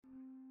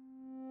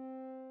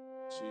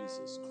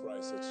Jesus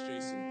Christ, that's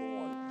Jason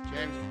Bourne.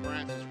 James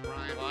Francis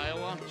Bryan,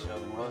 Iowa.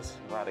 Sheldon Willis,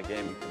 Nevada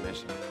Gaming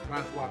Commission.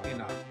 Francois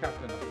Pienaar,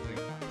 captain of the Dream.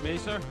 Me,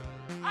 sir?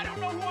 I don't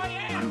know who I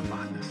am. I'm a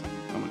botanist.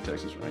 I'm a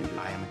Texas Ranger.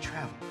 I am a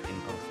traveler in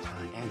both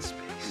time and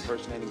space.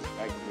 Impersonating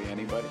practically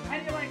anybody. How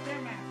do you like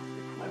their man?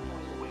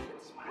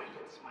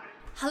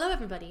 Hello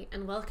everybody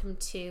and welcome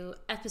to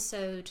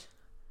episode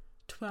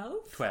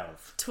 12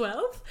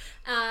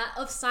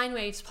 of Sine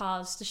Waves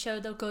Pause, the show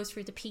that goes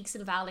through the peaks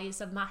and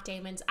valleys of Matt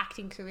Damon's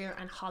acting career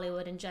and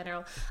Hollywood in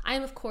general. I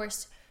am of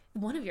course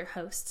one of your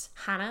hosts,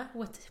 Hannah,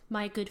 with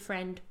my good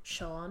friend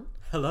Sean.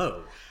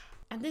 Hello.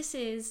 And this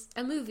is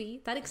a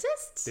movie that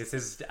exists. This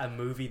is a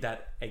movie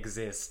that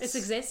exists. It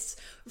exists.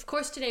 Of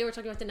course, today we're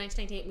talking about the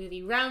 1998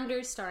 movie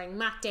Rounders, starring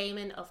Matt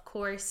Damon, of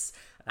course,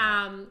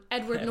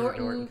 Edward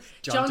Norton,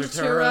 John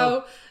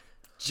Turturro,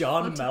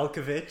 John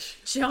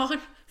Malkovich. John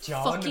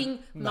fucking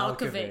Malkovich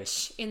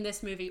Malkovich in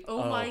this movie.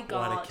 Oh my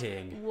god. What a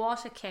king.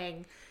 What a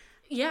king.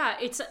 Yeah,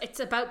 it's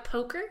about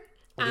poker.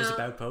 It is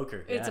about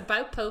poker. Yeah. It's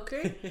about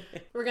poker.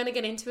 We're going to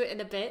get into it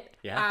in a bit.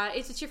 Yeah.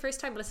 If it's your first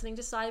time listening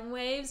to Sine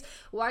Waves,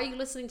 why are you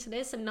listening to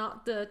this and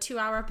not the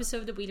 2-hour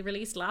episode that we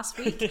released last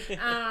week?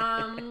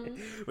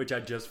 Which I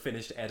just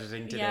finished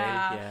editing today.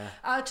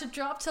 Yeah. To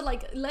drop to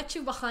let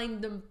you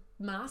behind the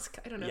mask.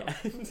 I don't know. Yeah.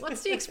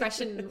 What's the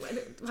expression?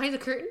 Behind the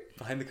curtain?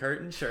 Behind the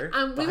curtain, sure.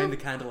 Behind the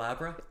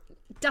candelabra.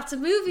 That's a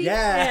movie.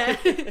 Yeah.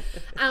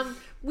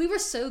 We were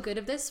so good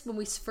at this when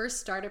we first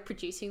started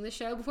producing the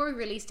show. Before we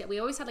released it, we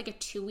always had a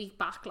 2-week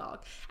backlog.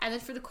 And then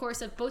for the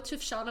course of both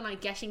of Sean and I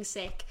getting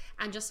sick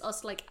and just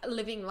us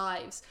living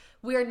lives,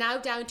 we are now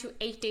down to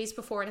 8 days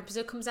before an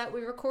episode comes out,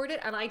 we record it,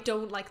 and I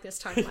don't like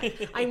this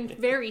timeline. I'm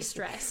very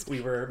stressed.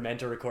 We were meant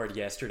to record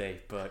yesterday,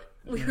 but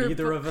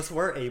neither of us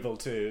were able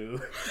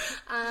to.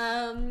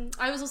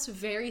 I was also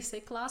very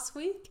sick last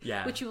week,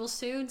 which you will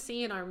soon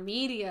see in our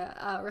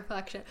media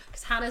reflection,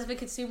 because Hannah's been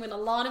consuming a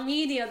lot of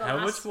media. How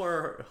much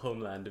more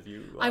Homeland have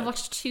you watched? I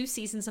watched 2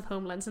 seasons of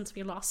Homeland since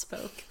we last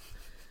spoke.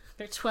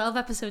 There are 12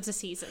 episodes a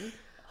season.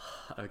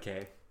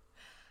 Okay.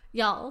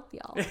 Y'all.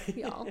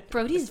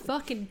 Brody's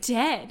fucking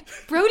dead.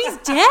 Brody's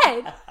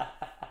dead.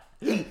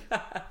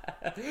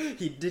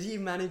 Did he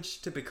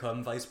manage to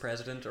become vice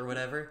president or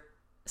whatever?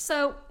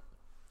 So,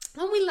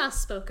 when we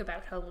last spoke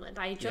about Homeland,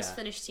 I just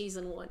finished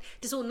season 1.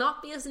 This will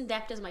not be as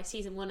in-depth as my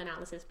season 1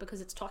 analysis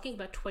because it's talking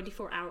about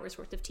 24 hours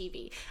worth of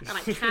TV, and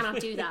I cannot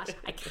do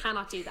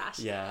that.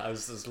 Yeah, I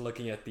was just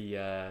looking at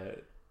the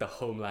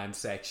Homeland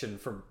section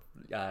from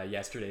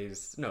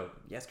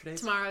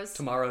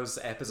tomorrow's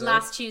episode.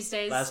 Last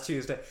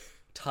Tuesday.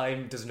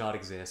 Time does not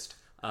exist.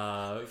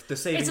 The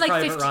Saving It's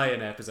Private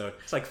Ryan episode.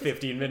 It's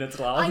 15 minutes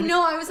long. I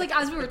know. I was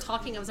as we were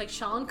talking, I was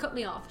Sean, cut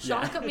me off.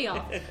 Cut me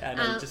off. And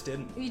you just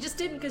didn't. You just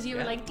didn't because you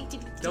were like.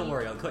 Don't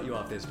worry, I'll cut you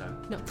off this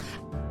time. No.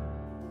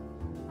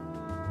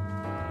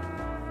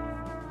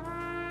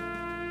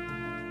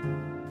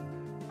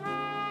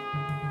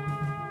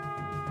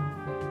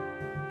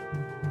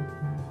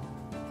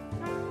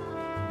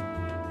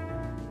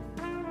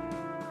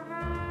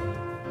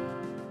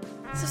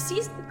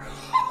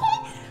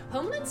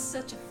 Homeland's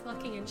such a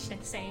fucking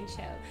insane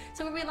show.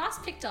 So when we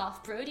last picked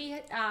off, Brody,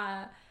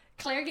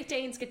 Claire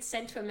Danes gets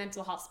sent to a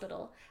mental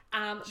hospital.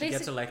 She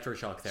gets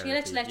electroshock therapy. She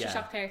gets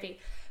electroshock therapy.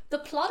 The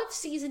plot of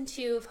season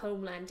 2 of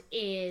Homeland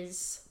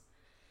is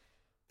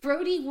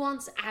Brody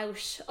wants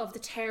out of the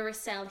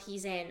terrorist cell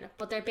he's in,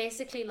 but they're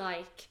basically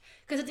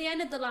because at the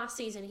end of the last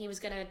season he was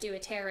going to do a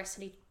terrorist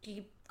and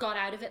he got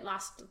out of it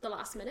the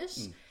last minute.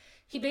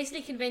 He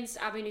basically convinced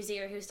Abu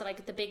Nuzir, who's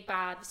the big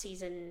bad of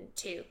season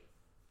 2,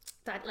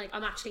 that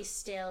I'm actually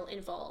still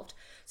involved.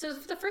 So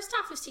for the first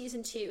half of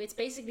season 2, it's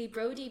basically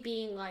Brody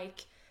being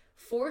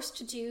forced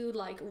to do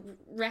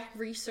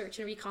research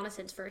and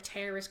reconnaissance for a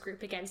terrorist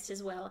group against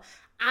his will,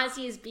 as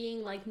he is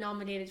being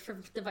nominated for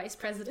the vice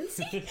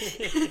presidency.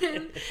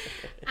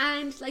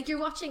 And you're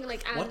watching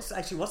what's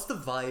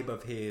the vibe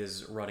of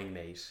his running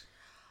mate?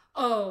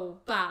 Oh,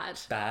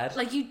 bad.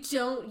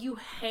 You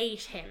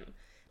hate him.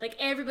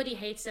 Everybody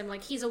hates him.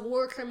 He's a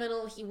war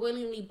criminal. He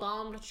willingly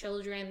bombed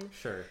children.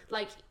 Sure.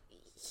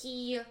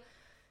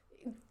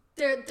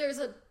 There's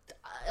a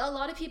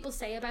lot of people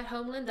say about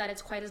Homeland that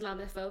it's quite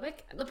Islamophobic.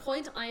 The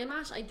point I am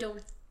at, I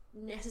don't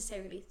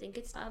necessarily think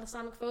it's that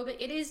Islamophobic.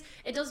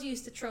 It does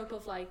use the trope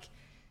of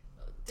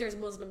there's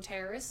Muslim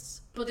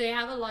terrorists, but they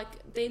have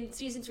in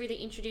season 3 they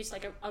introduce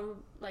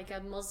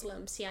a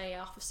Muslim CIA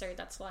officer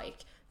that's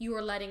you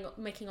are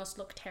making us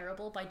look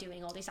terrible by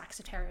doing all these acts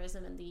of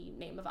terrorism in the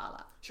name of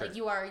Allah. Sure.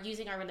 You are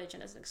using our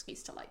religion as an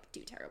excuse to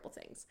do terrible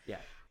things. Yeah.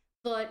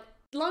 But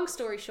long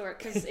story short,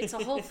 because it's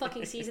a whole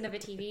fucking season of a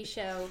TV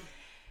show,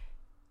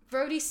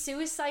 Brody's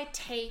suicide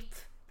tape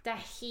that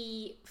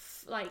he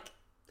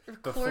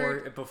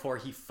recorded before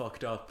he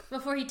fucked up,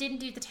 before he didn't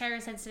do the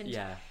terrorist incident.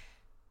 Yeah.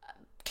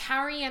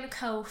 Carrie and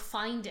Co.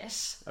 find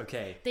it.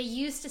 Okay. They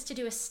used this to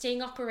do a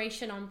sting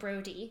operation on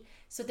Brody.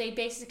 So they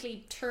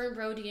basically turn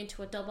Brody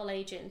into a double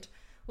agent.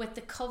 With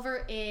the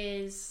cover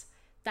is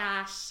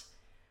that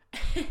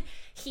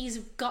he's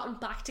gotten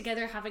back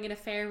together having an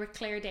affair with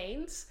Claire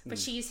Danes, but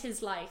she's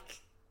his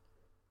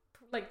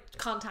like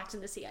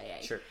contacting the CIA.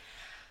 Sure.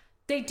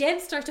 They then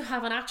start to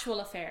have an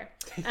actual affair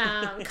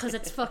because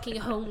it's fucking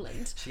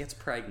Homeland. She gets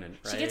pregnant,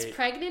 right? She gets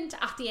pregnant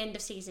at the end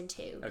of season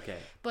 2. Okay.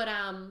 But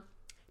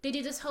they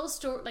do this whole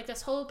story, like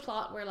this whole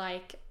plot where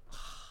like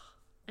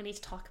I need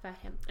to talk about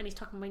him. I need to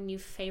talk about my new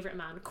favorite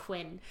man,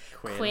 Quinn.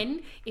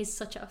 Quinn is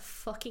such a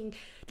fucking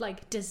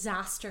like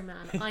disaster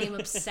man. I am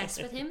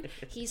obsessed with him.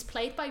 He's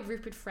played by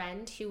Rupert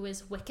Friend, who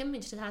was Wickham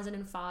in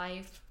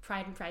 2005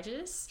 Pride and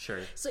Prejudice. Sure.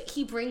 So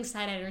he brings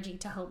that energy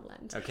to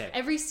Homeland. Okay.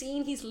 Every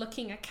scene he's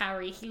looking at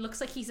Carrie, he looks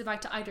like he's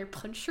about to either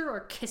punch her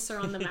or kiss her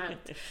on the mouth.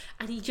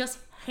 And he just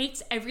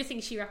hates everything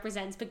she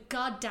represents, but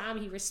goddamn,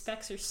 he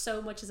respects her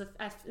so much as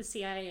a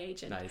CIA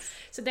agent. Nice.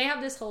 So they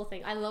have this whole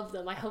thing. I love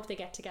them. I hope they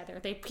get together.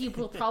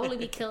 People will probably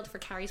be killed for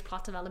Carrie's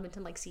plot development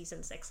in like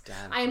season 6.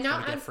 Damn. I am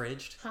now get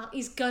fridged.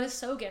 He's gonna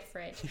so get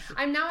fridged.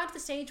 I'm now at the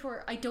stage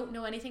where I don't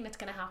know anything that's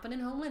gonna happen in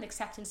Homeland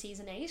except in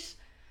season 8.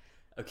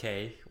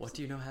 Okay, what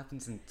do you know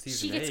happens in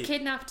season 8? She gets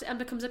kidnapped and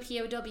becomes a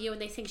POW,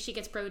 and they think she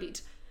gets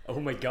Brodied. Oh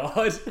my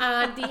god.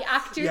 And the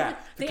actor, Yeah,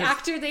 the because-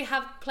 actor they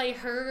have play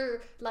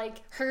her,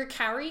 like her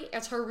Carrie,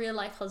 as her real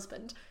life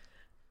husband,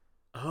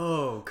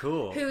 Oh,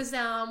 cool. who's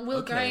Will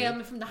Okay.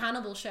 Graham from the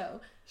Hannibal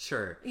show.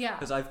 Sure. Yeah.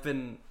 Because I've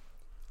been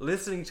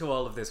listening to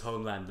all of this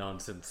Homeland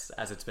nonsense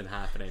as it's been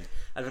happening.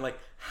 I've been like,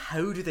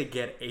 how do they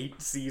get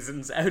 8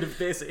 seasons out of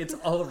this? It's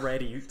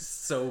already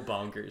so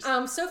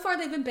bonkers. So far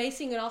they've been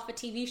basing it off a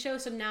TV show,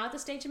 so now at the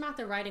stage of math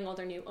they're writing all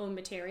their new own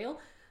material.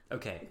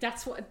 Okay.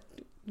 That's what,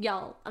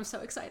 y'all, I'm so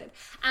excited.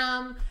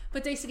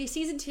 But basically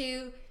season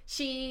 2,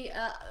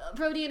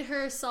 Brody and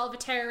her solve a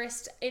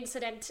terrorist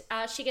incident.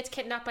 She gets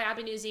kidnapped by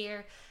Abu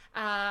Nuzir.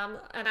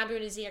 And Abu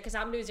Nuzir, because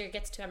Abu Nuzir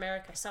gets to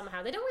America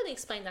somehow. They don't really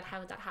explain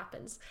how that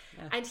happens.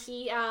 Yeah. And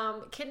he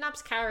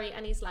kidnaps Carrie,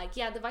 and he's like,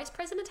 yeah, the vice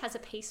president has a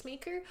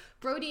pacemaker.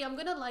 Brody, I'm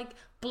gonna like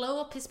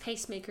blow up his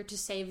pacemaker to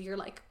save your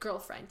like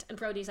girlfriend. And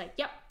Brody's like,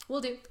 yep,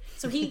 we'll do.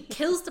 So he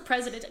kills the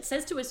president and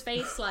says to his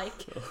face like,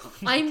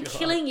 I'm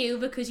killing you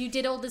because you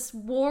did all this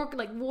war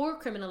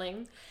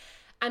criminaling.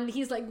 And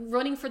he's like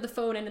running for the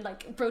phone, and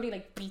like Brody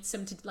like beats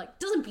him to like,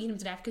 doesn't beat him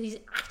to death because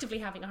he's actively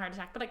having a heart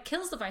attack, but like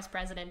kills the vice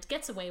president,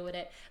 gets away with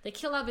it. They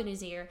kill Abu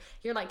Nuzir.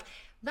 You're like,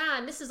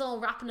 man, this is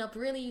all wrapping up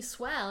really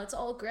swell. It's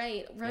all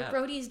great. Yeah.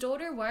 Brody's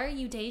daughter, why are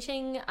you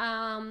dating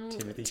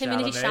Timothy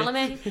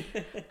Chalamet?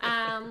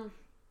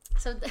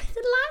 So the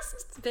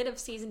last bit of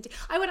season 2,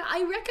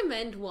 I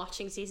recommend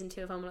watching season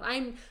 2 of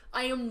Homeland.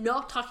 I am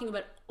not talking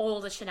about all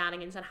the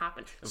shenanigans that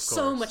happen.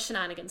 So much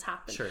shenanigans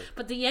happen. Sure.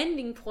 But the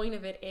ending point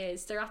of it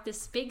is they're at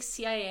this big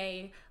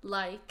CIA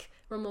like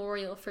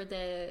memorial for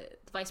the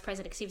vice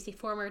president, because he was the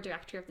former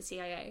director of the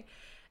CIA.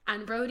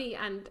 And Brody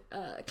and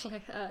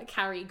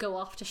Carrie go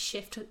off to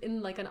shift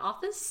in like an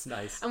office.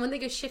 Nice. And when they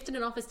go shift in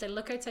an office, they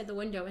look outside the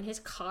window, and his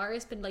car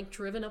has been like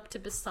driven up to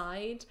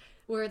beside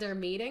where they're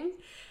meeting.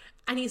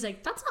 And he's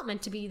like, that's not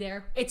meant to be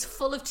there. It's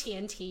full of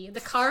TNT. The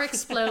car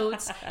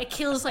explodes. It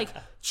kills like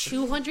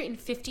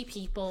 250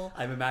 people.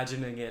 I'm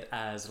imagining it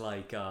as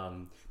like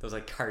those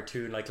like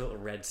cartoon like little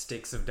red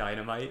sticks of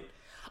dynamite.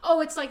 Oh,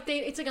 it's like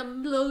a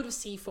load of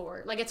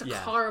C4. Like it's a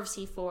Yeah. car of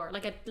C4.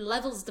 Like it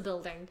levels the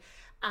building.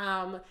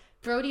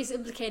 Brody's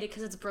implicated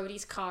because it's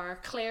Brody's car.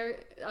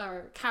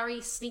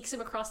 Carrie sneaks him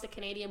across the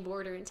Canadian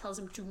border and tells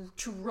him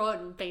to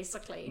run,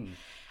 basically.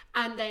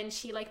 And then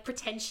she like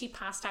pretends she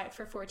passed out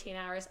for 14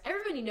 hours.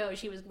 Everybody knows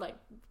she was like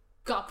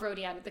got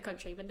Brody out of the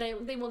country, but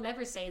they will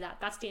never say that.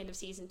 That's the end of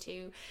season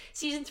 2.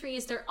 Season 3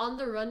 is they're on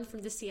the run from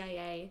the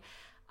CIA.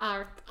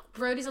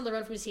 Brody's on the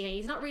run from the CIA.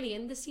 He's not really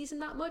in this season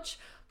that much,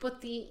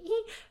 but the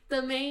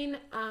main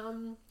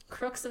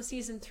crux of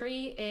season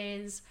 3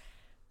 is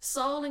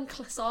Saul,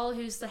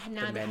 who's the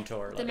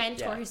mentor,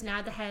 who's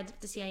now the head of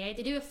the CIA.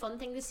 They do a fun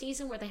thing this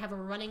season where they have a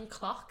running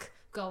clock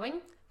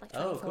going, like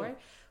 24. Cool.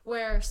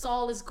 Where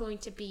Saul is going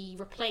to be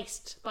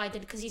replaced by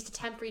because he's the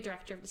temporary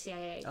director of the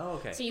CIA. Oh,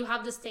 okay. So you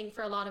have this thing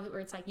for a lot of it where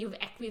it's like we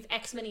have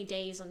X many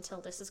days until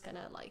this is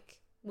gonna like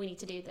we need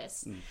to do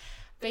this.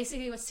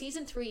 Basically, what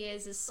season 3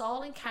 is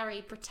Saul and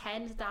Carrie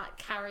pretend that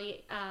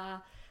Carrie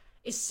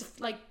is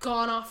like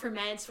gone off her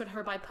meds when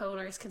her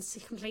bipolar is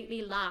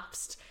completely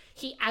lapsed.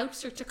 He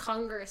outs her to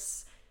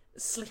Congress,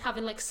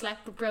 having like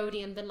slept with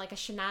Brody, and then like a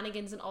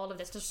shenanigans and all of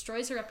this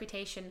destroys her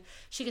reputation.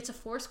 She gets a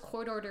forced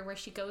court order where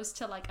she goes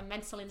to like a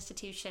mental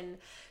institution.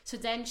 So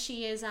then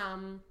she is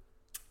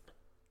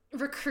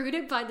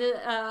recruited by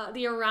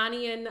the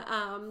Iranian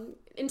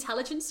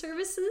intelligence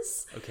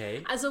services.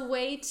 Okay. As a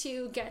way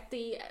to get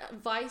the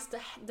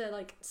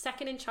like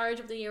second in charge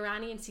of the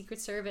Iranian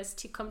Secret Service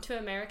to come to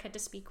America to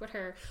speak with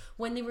her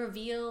when they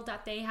reveal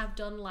that they have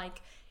done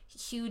like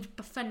huge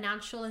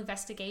financial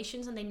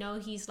investigations, and they know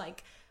he's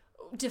like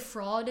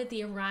defrauded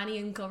the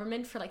Iranian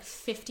government for like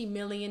 $50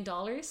 million.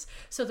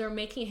 So they're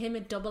making him a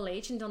double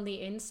agent on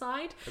the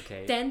inside.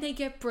 Okay. Then they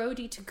get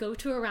Brody to go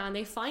to Iran.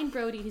 They find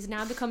Brody, who's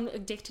now become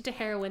addicted to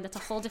heroin. That's a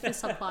whole different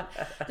subplot.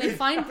 They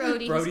find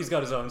Brody. Brody's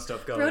got his own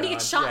stuff going on. Brody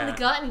gets shot in Yeah. the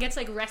gut and gets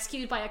like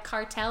rescued by a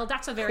cartel.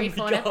 That's a very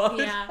fun. God.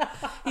 Yeah.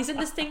 He's in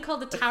this thing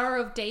called the Tower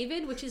of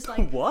David, which is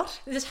like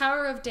What? the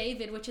Tower of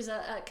David, which is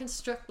a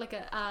construct like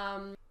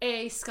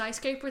a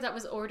skyscraper that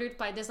was ordered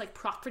by this like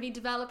property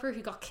developer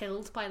who got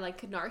killed by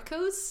like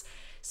narcos.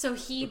 So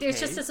there's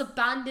just this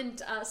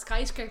abandoned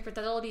skyscraper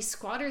that all these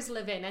squatters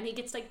live in, and he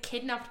gets like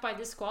kidnapped by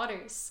the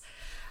squatters.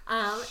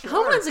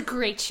 Homeland's a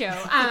great show.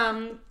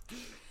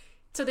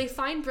 So they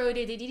find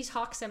Brody, they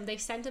detox him, they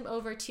send him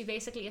over to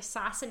basically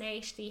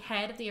assassinate the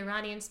head of the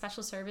Iranian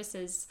Special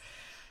Services.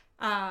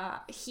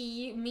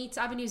 He meets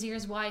Abu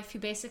Nuzir's wife, who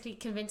basically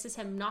convinces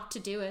him not to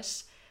do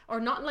it. Or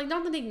not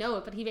that they know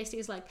it, but he basically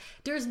is like,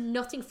 there's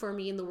nothing for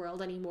me in the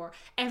world anymore.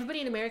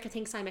 Everybody in America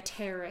thinks I'm a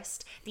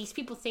terrorist. These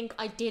people think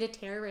I did a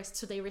terrorist,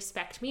 so they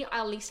respect me.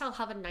 At least I'll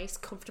have a nice,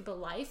 comfortable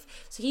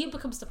life. So he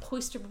becomes the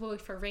poster boy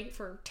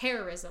for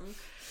terrorism.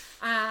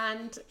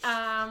 And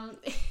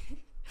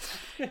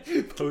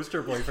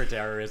Poster boy for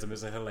terrorism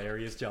is a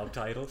hilarious job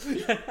title.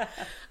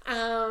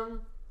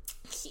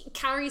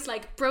 Carrie's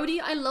like, Brody,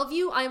 I love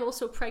you. I'm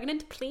also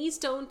pregnant. Please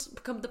don't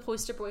become the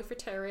poster boy for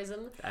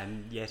terrorism.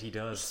 And yet he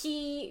does.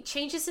 He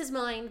changes his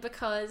mind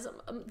because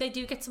they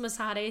do get some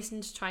Mossad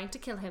agents trying to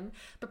kill him.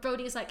 But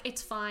Brody is like,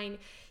 it's fine.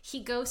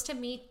 He goes to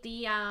meet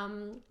the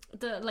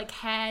like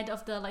head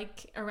of the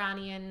like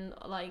Iranian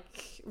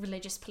like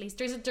religious police.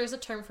 There's a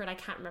term for it. I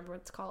can't remember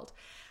what it's called.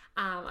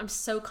 I'm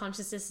so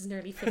conscious this is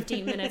nearly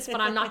 15 minutes,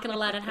 but I'm not going to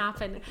let it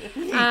happen.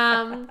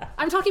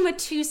 I'm talking about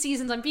 2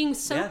 seasons. I'm being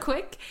so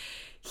quick.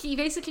 He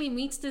basically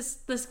meets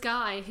this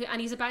guy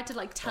and he's about to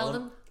like tell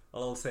them.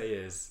 All I'll say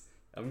is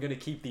I'm going to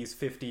keep these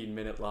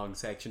 15-minute long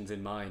sections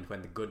in mind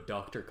when the good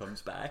doctor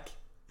comes back.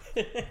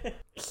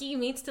 He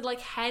meets the like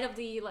head of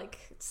the like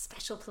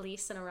special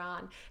police in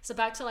Iran. He's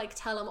about to like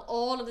tell him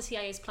all of the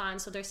CIA's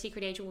plans, so their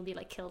secret agent will be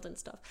like killed and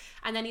stuff.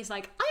 And then he's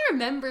like, I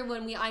remember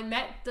when I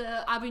met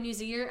the Abu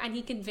Nuzir and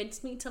he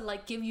convinced me to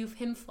like give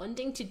him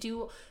funding to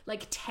do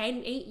like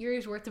 8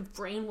 years worth of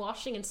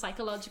brainwashing and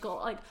psychological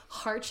like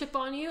hardship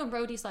on you. And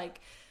Brody's like,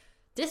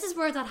 this is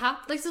where that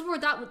happened. Like, this is where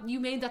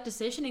you made that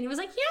decision. And he was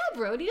like, yeah,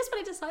 Brody, that's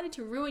when I decided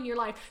to ruin your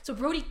life. So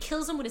Brody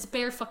kills him with his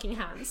bare fucking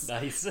hands.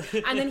 Nice.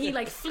 And then he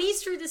like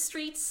flees through the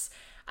streets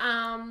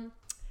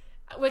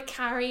with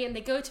Carrie, and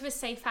they go to a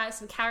safe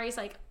house, and Carrie's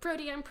like,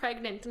 Brody, I'm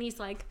pregnant. And he's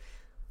like,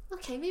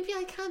 okay, maybe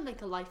I can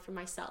make a life for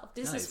myself.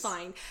 This is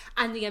fine.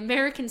 And the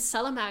Americans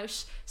sell him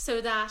out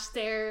so that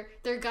their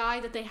guy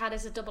that they had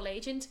as a double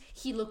agent,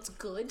 he looked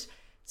good.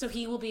 So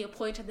he will be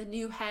appointed the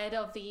new head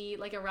of the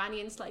like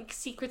Iranians like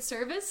secret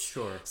service.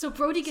 Sure. So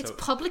Brody gets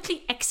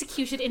publicly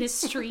executed in his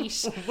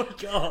street. Oh my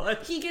god.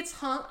 He gets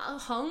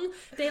hung.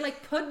 They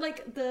like put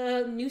like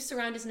the noose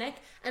around his neck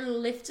and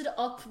lift it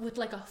up with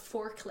like a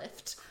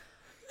forklift.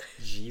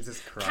 Jesus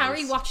Christ.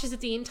 Carrie watches it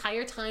the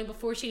entire time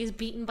before she is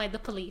beaten by the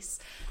police.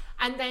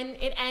 And then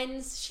it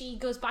ends. She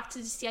goes back to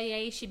the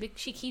CIA. She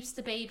keeps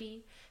the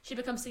baby. She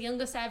becomes the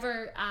youngest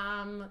ever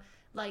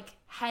like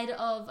head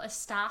of a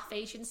staff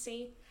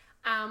agency.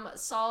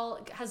 Saul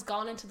has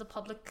gone into the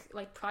public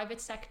like private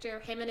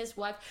sector. Him and his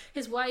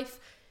wife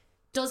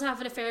does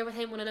have an affair with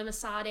him when a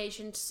Mossad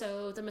agent,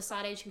 so the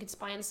Mossad agent can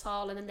spy on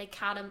Saul, and then they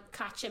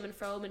catch him and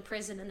throw him in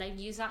prison, and they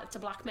use that to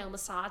blackmail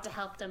Mossad to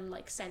help them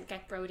like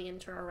get Brody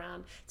into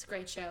Iran. It's a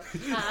great show.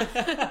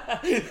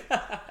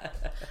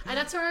 And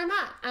that's where I'm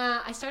at.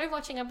 I started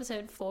watching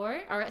episode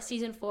 4 or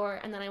season 4,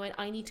 and then I went,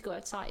 I need to go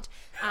outside.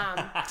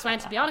 So my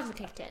antibiotics have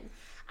kicked in.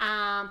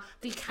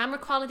 The camera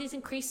quality's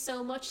increased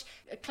so much.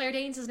 Claire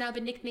Danes has now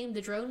been nicknamed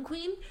the Drone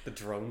Queen. The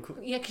Drone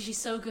Queen? Yeah, because she's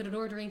so good at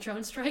ordering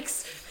drone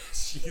strikes.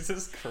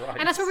 Jesus Christ.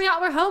 And that's where we are.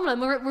 We're Homeland.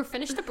 We're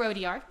finished the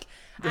Brody arc.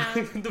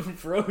 The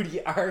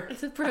Brody arc.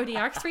 It's a Brody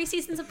arc. 3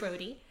 seasons of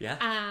Brody.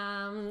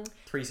 Yeah.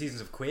 3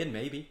 seasons of Quinn,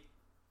 maybe.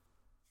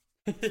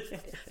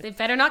 They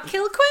better not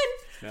kill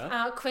Quinn.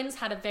 No? Quinn's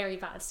had a very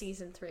bad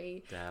season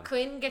 3. Damn.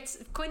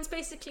 Quinn's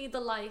basically the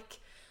like,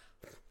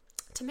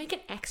 to make an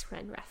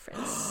X-Men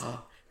reference.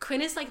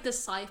 Quinn is like the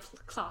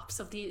Cyclops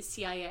of the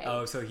CIA.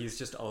 Oh, so he's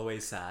just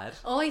always sad.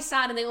 Always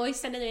sad, and they always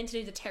send him in to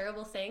do the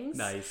terrible things.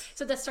 Nice.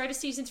 So at the start of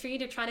season 3,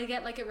 they're trying to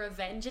get like a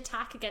revenge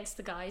attack against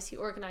the guys who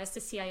organized the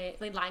CIA,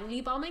 like Langley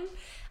bombing,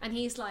 and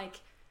he's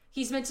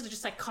meant to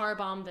just like car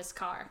bomb this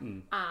car,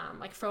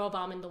 like throw a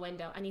bomb in the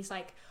window, and he's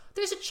like,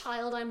 "There's a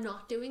child, I'm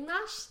not doing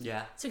that."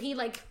 Yeah. So he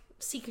like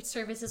secret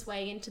service his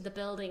way into the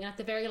building, and at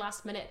the very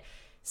last minute,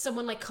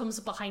 someone like comes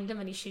behind him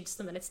and he shoots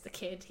them, and it's the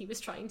kid he was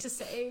trying to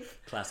save.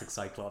 Classic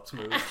Cyclops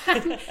move.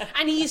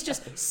 And he's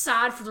just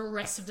sad for the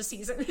rest of the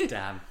season.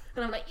 Damn.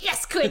 And I'm like,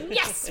 yes, Quinn,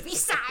 yes, be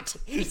sad.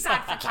 Be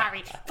sad for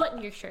Carrie.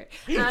 Button your shirt.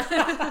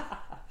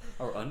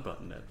 Or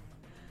unbutton it.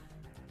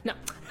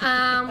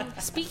 No.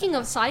 Speaking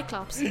of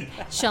Cyclops,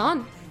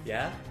 Sean,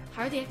 Yeah?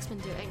 how are the X-Men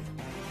doing?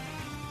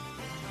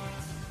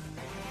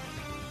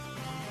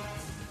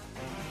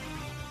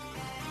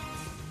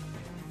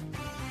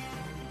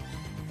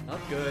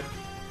 Not good.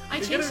 I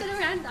You're changed gonna- it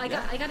around. I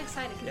Yeah. got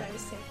excited because I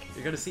was sick.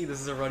 You're gonna see this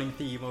is a running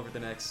theme over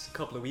the next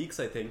couple of weeks,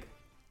 I think.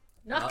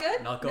 Not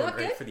good. Not going Not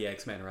great good. for the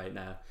X-Men right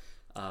now.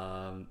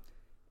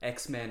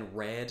 X-Men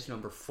Red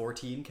number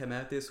 14 came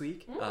out this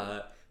week.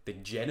 The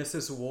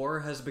Genesis War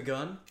has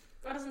begun.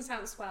 That doesn't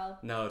sound swell.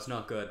 No, it's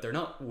not good. They're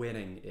not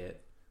winning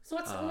it. So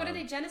what are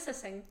they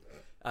genesising?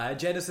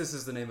 Genesis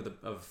is the name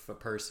of a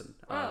person.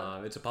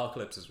 Oh. It's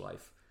Apocalypse's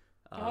wife.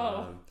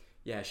 Oh.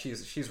 Yeah,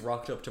 she's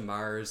rocked up to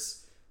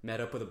Mars, met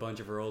up with a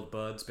bunch of her old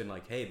buds, been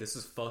like, "Hey, this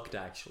is fucked.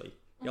 Actually,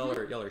 y'all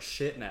are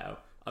shit now.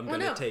 I'm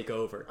gonna no. take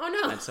over." Oh,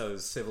 no. And so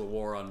there's civil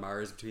war on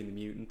Mars between the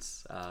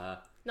mutants.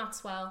 Not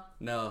swell.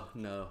 No.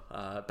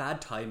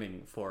 Bad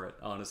timing for it,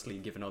 honestly,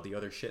 given all the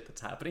other shit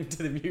that's happening to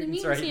the The mutants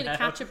mutants right need now. to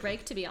catch a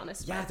break, to be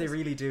honest. Yeah, about they this.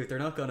 really do. They're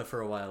not gonna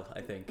for a while,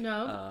 I think.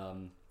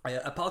 No.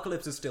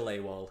 Apocalypse is still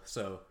AWOL,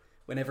 so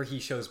whenever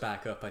he shows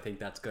back up, I think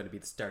that's going to be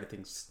the start of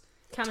things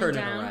Calming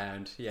turning down.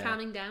 around. Yeah,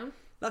 Calming down.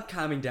 not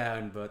calming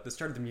down, but the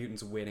start of the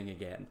mutants winning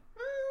again.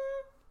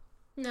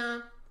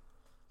 No.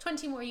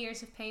 20 more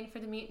years of pain for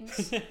the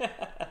mutants.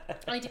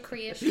 I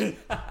decree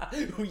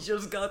it. We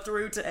just got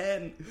through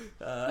 10.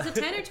 Was it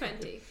 10 or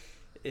 20?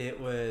 It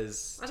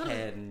was I don't know.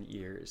 10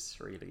 years,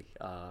 really.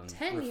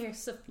 10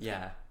 years of...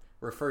 Yeah,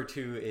 referred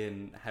to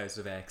in House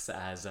of X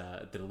as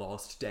the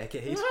lost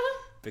decade.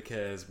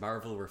 Because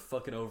Marvel were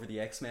fucking over the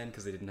X-Men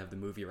because they didn't have the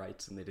movie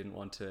rights and they didn't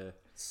want to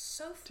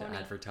So to funny.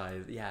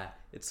 advertise. Yeah,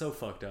 it's so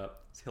fucked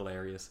up. It's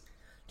hilarious.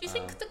 Do you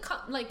think because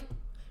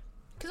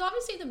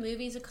obviously the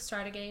movies that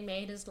started getting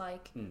made is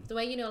like the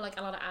way, like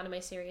a lot of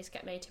anime series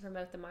get made to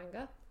promote the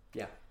manga.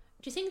 Yeah.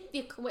 Do you think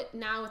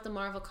now with the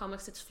Marvel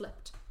comics it's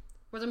flipped,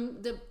 where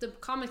the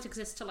comics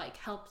exist to like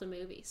help the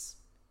movies,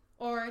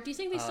 or do you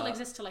think they still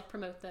exist to like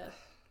promote the?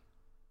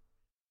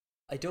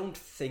 I don't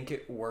think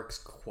it works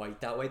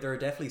quite that way. There are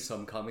definitely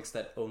some comics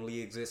that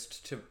only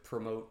exist to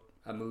promote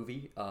a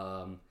movie.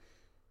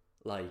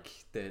 Like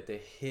the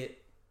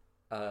hit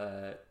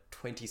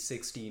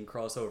 2016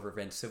 crossover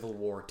event Civil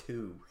War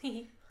 2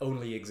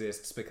 only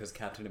exists because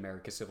Captain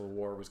America Civil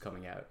War was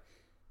coming out.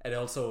 It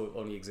also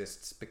only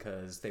exists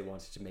because they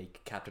wanted to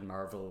make Captain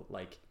Marvel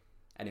like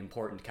an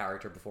important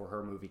character before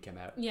her movie came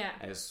out. Yeah.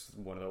 And it's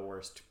one of the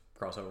worst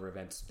crossover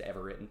events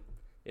ever written.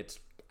 It's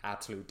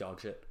absolute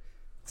dog shit.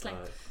 It's like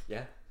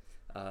Yeah.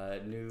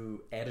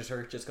 New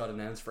editor just got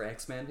announced for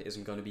X-Men.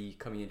 Isn't going to be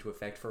coming into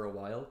effect for a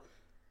while.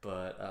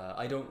 But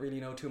I don't really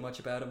know too much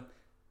about him.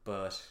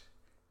 But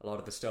a lot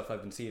of the stuff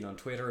I've been seeing on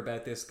Twitter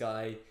about this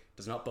guy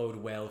does not bode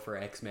well for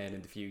X-Men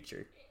in the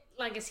future.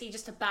 like, is he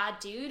just a bad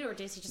dude, or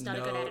is he just not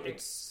a good editor?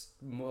 It's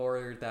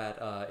more that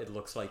it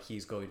looks like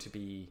he's going to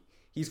be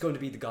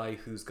the guy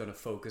who's going to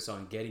focus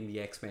on getting the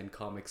X-Men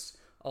comics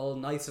all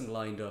nice and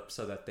lined up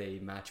so that they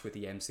match with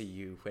the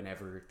MCU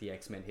whenever the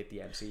X-Men hit the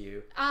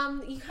MCU.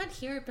 You can't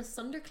hear it, but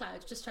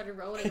thunderclouds just started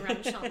rolling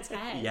around Sean's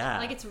head. Yeah.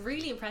 Like, it's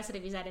really impressive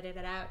if he's edited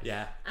it out.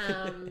 Yeah.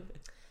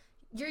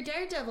 Your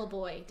Daredevil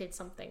boy did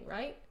something,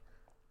 right?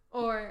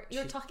 Or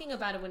you're talking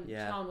about it when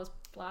Sean was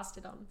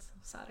blasted on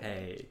Saturday.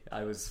 Hey,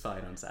 I was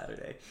fine on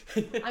Saturday.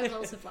 I was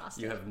also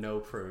blasted. You have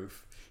no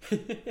proof. I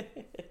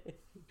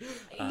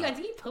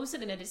think you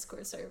posted in a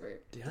Discord server.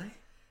 Did I?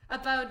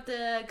 About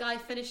the guy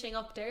finishing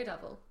up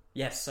Daredevil.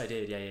 Yes, I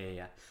did.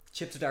 Yeah.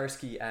 Chip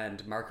Zdarsky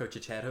and Marco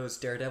Cicchetto's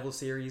Daredevil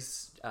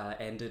series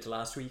ended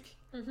last week.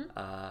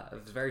 I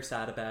was very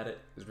sad about it.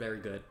 It was very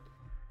good.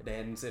 It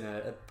ends in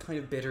a kind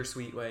of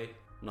bittersweet way.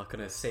 I'm not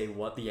going to say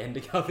what the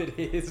ending of it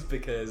is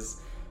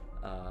because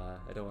I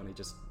don't want to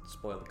just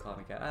spoil the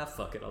comic.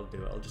 Fuck it, I'll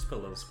do it. I'll just put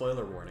a little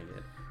spoiler warning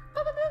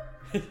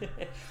in.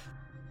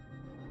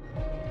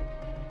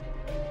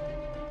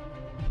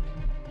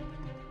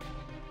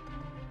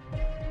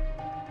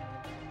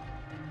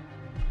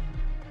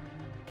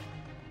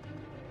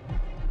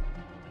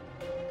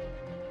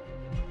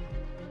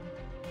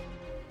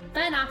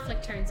 Ben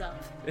Affleck turns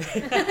up.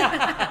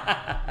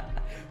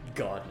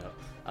 God, no.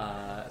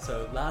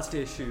 So last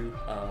issue,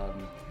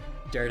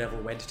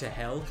 Daredevil went to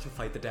hell to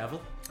fight the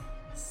devil.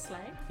 Slay.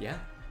 Yeah.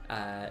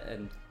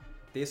 And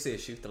this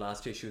issue, the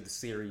last issue of the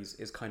series,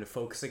 is kind of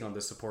focusing on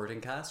the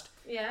supporting cast.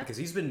 Yeah. Because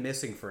he's been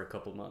missing for a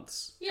couple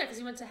months. Yeah, because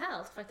he went to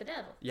hell to fight the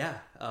devil. Yeah.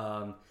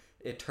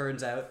 It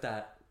turns out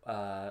that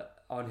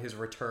on his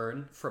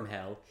return from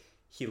hell,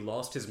 he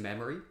lost his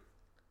memory.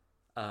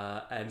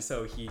 And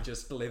so he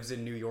just lives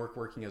in New York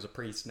working as a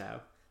priest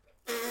now.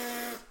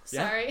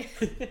 Sorry.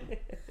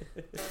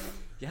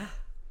 Yeah.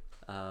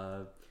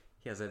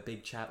 He has a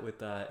big chat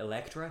with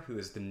Elektra, who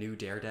is the new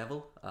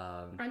Daredevil.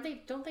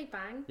 Don't they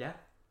bang? Yeah.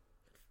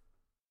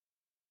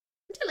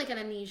 I do like an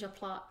amnesia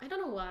plot. I don't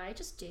know why, I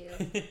just do.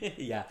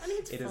 Yeah. I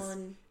think it's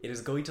fun. It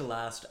is going to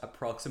last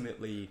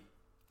approximately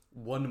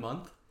 1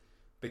 month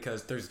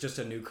because there's just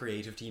a new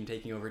creative team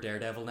taking over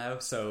Daredevil now,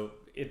 so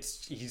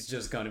he's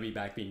just going to be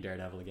back being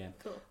Daredevil again.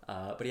 Cool.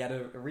 But he had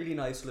a really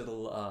nice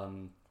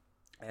little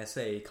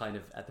essay kind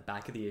of at the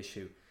back of the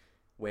issue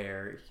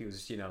where he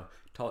was,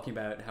 talking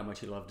about how much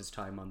he loved his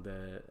time on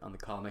the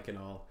comic and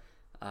all.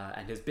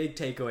 And his big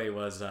takeaway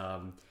was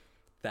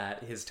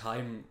that his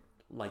time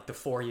like the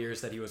 4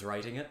 years that he was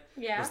writing it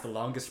Yeah. was the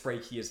longest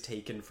break he has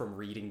taken from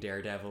reading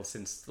Daredevil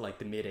since like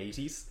the mid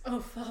 80s. Oh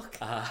fuck.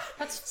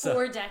 That's so-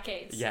 4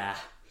 decades. Yeah.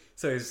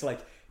 So it's like,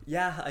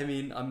 yeah, I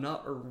mean, I'm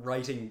not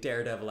writing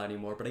Daredevil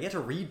anymore, but I get to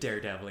read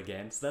Daredevil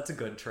again, so that's a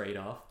good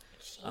trade-off.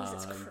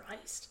 Jesus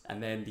Christ.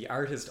 And then the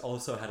artist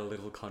also had a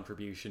little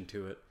contribution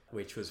to it,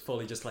 which was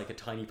fully just like a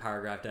tiny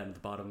paragraph down at the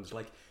bottom. It was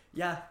like,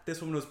 yeah,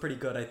 this one was pretty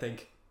good, I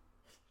think.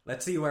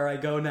 Let's see where I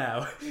go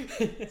now.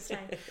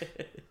 Slay.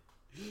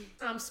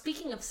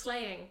 Speaking of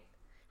slaying,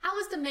 how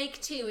was the Meg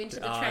 2 Into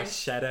the Trench?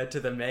 Shout out to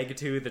the Meg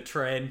 2, The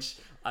Trench.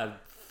 A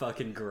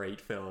fucking great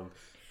film.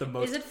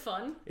 Is it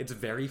fun? It's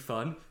very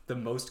fun. The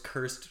most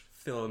cursed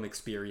film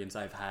experience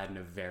I've had in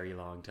a very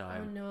long Oh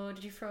time. no,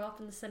 did you throw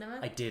up in the cinema?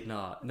 I did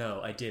not. No,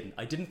 I didn't.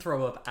 I didn't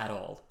throw up at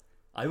all.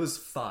 I was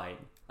fine.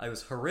 I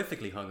was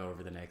horrifically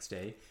hungover the next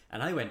day,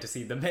 and I went to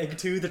see the Meg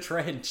 2, The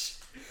Trench.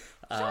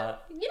 You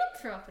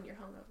don't throw up when you're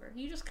hungover.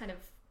 You just kind of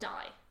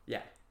die.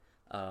 Yeah.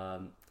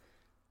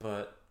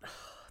 But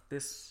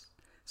this...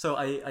 So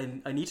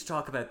I need to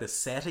talk about the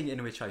setting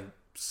in which I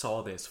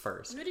saw this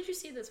first. Who did you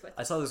see this with?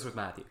 I saw this with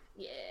Matthew.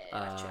 Yeah,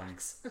 that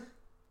tracks.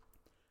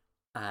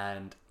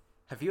 And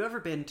have you ever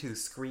been to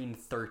Screen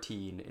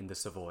 13 in the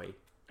Savoy?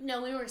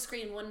 No, we were a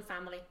Screen 1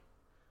 family.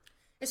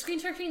 Is Screen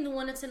 13 the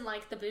one that's in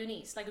like the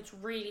boonies? Like it's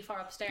really far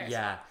upstairs.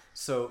 Yeah.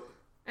 So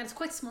And it's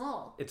quite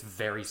small. it's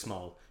very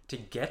small. To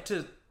get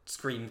to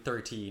Screen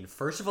 13,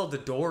 first of all, the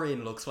door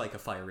in looks like a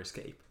fire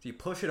escape. So you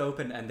push it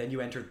open and then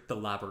you enter the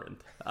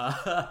labyrinth.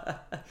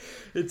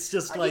 It's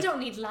just like... You don't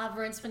need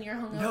labyrinths when you're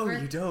hungover. No,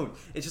 you don't.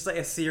 It's just like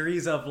a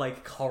series of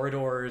like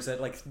corridors,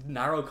 and like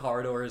narrow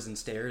corridors and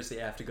stairs that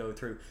you have to go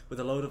through with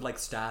a load of like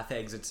staff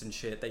exits and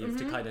shit that you have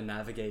to kind of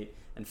navigate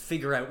and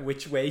figure out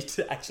which way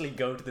to actually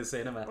go to the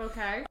cinema.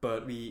 Okay.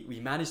 But we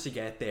managed to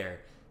get there,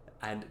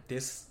 and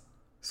this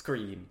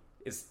screen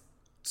is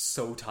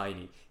so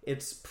tiny.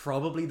 It's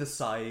probably the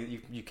size...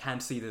 You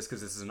can't see this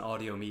because this is an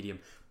audio medium,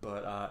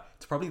 but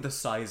it's probably the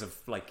size of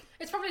like...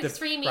 It's probably the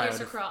 3 meters round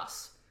of-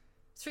 across.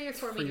 3 or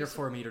 4 3 or meters.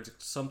 4 meters,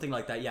 something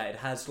like that. Yeah, it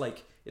has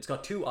like... It's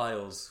got 2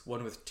 aisles,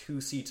 one with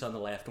 2 seats on the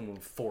left and one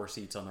with 4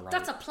 seats on the right.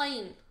 That's a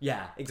plane.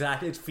 Yeah,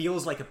 exactly. It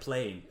feels like a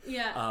plane.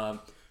 Yeah.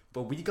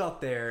 But we got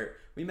there...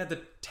 We made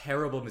the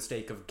terrible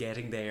mistake of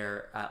getting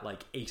there at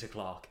like 8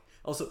 o'clock.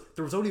 Also,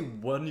 there was only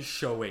one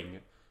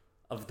showing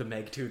of the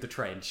Meg 2 The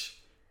Trench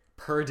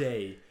per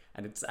day,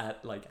 and it's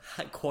at like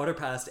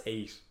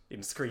 8:15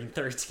 in Screen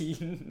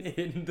 13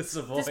 in the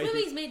Savoy. This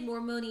movie's made more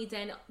money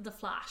than The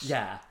Flash.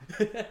 Yeah.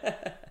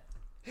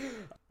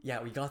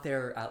 Yeah, we got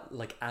there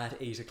at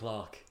 8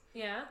 o'clock,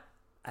 Yeah.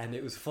 and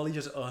it was fully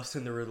just us,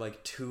 and there were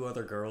like 2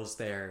 other girls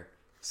there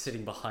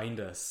sitting behind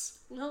us.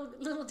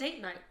 Little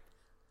date night.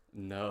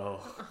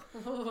 No.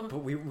 But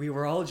we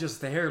were all just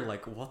there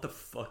like, what the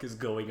fuck is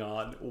going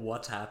on?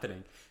 What's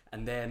happening?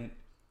 And then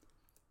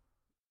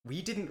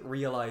we didn't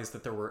realize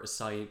that there were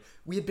assigned...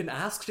 We had been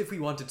asked if we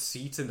wanted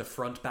seats in the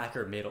front, back,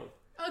 or middle.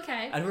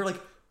 Okay. And we were like,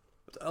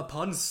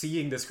 upon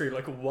seeing the screen,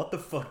 like, what the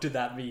fuck did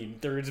that mean?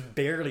 There's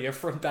barely a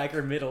front, back,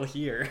 or middle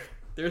here.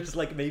 There's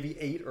like maybe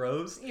 8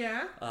 rows.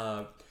 Yeah.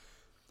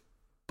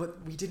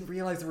 But we didn't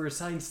realize there were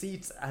assigned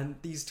seats, and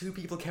these 2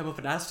 people came up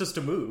and asked us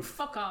to move.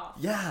 Fuck off.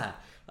 Yeah.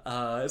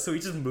 So we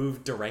just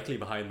moved directly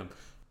behind them.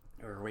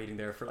 We were waiting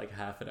there for like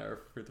half an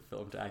hour for the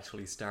film to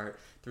actually start.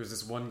 There was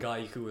this one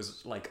guy who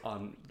was like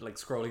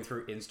scrolling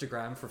through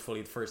Instagram for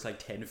fully the first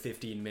like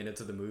 10-15 minutes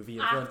of the movie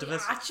in front of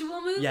us.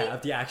 Actual movie? Yeah,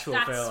 of the actual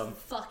That's film.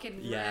 fucking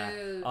rude.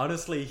 Yeah.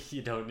 Honestly,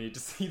 you don't need to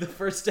see the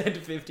first 10 to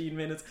 15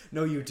 minutes.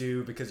 No, you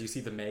do, because you see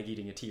the Meg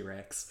eating a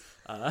T-Rex.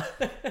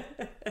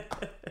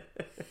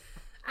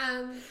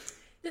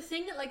 The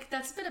thing that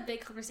that's been a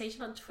big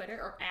conversation on Twitter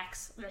or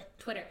X,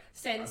 Twitter,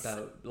 since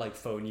About like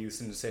phone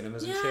use in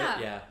cinemas and Yeah.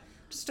 shit. Yeah.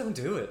 Just don't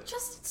do it.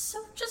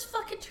 just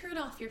fucking turn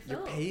off your phone.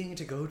 You're paying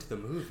to go to the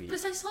movie.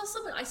 Because I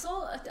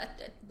saw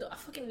a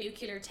fucking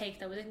nuclear take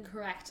that was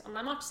incorrect, and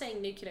I'm not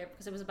saying nuclear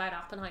because it was about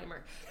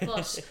Oppenheimer,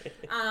 but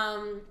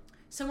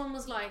someone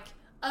was like,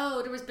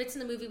 oh, there was bits in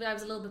the movie but I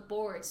was a little bit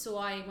bored, so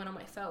I went on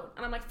my phone.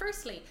 And I'm like,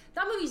 firstly,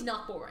 that movie's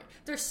not boring.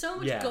 There's so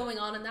much Yeah. going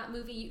on in that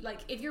movie. Like,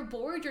 if you're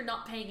bored, you're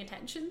not paying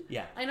attention.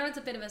 Yeah. I know it's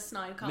a bit of a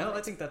snide comment. No,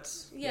 I think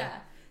that's... Yeah.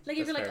 Like,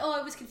 if That's you're like, fair. oh,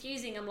 it was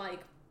confusing, I'm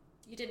like,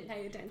 you didn't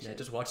pay attention. Yeah,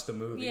 just watch the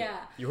movie.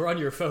 Yeah. You were on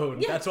your phone.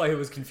 Yeah. That's why it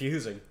was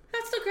confusing.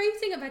 That's the great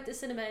thing about the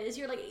cinema is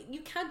you're like,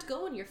 you can't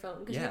go on your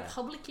phone because Yeah. you're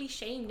publicly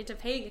shamed into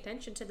paying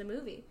attention to the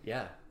movie.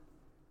 Yeah.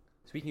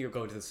 Speaking of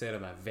going to the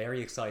cinema,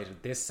 very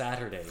excited. This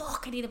Saturday.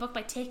 Fuck, I need to book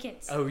my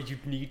tickets. Oh, you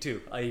need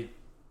to.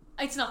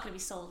 It's not going to be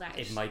sold out.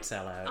 It might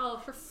sell out. Oh,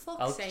 for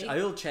fuck's sake.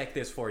 I'll check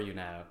this for you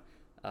now.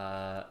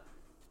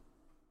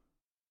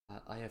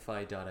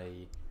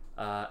 IFI.ie.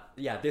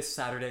 Yeah, this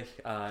Saturday.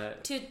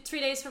 3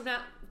 days from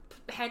now,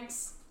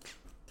 hence.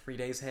 3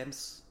 days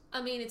hence.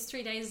 I mean, it's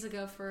 3 days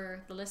ago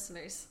for the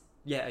listeners.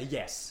 Yeah.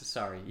 Yes.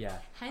 Sorry. Yeah.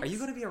 Hence. Are you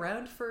going to be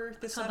around for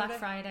this Come Saturday? back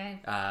Friday.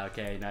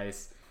 Okay.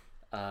 Nice.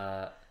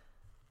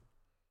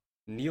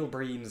 Neil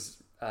Breen's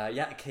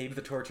Cave of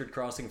the Tortured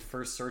Crossing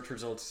first search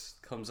results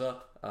comes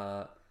up.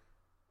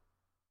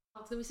 Oh,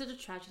 it's gonna be such a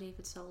tragedy if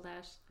it's sold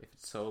out. If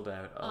it's sold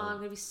out, Oh, I'm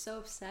gonna be so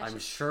upset. I'm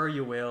sure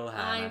you will,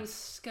 Hannah. I'm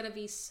gonna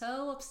be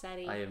so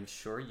upsetty. I am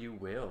sure you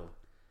will.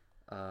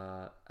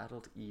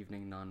 Adult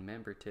evening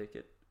non-member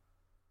ticket.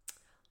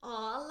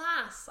 Oh,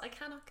 alas, I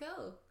cannot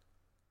go.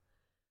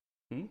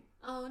 Hmm?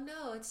 Oh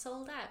no, it's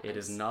sold out. It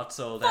is not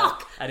sold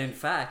Fuck! out. And in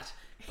fact,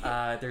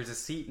 there's a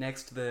seat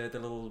next to the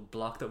little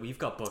block that we've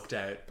got booked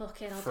out.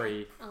 Book it.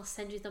 Free. I'll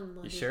send you the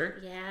money. You sure?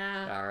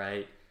 Yeah. All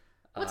right.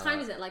 What time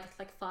is it? Like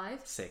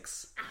 5?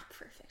 6. Ah,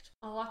 perfect.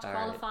 I'll watch All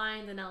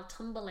qualifying, then I'll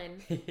tumble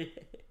in.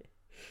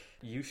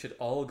 You should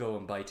all go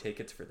and buy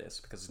tickets for this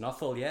because it's not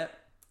full yet.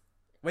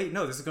 Wait,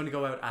 no, this is going to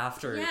go out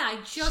after. Yeah, I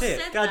just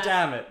Shit, said God that.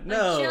 damn it.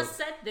 No. I just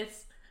said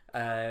this.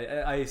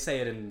 I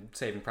say it in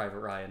Saving Private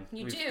Ryan.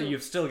 You do.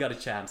 You've still got a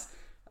chance.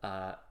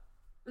 The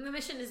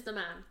mission is the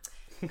man,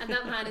 and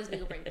that man is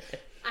Neil Breen.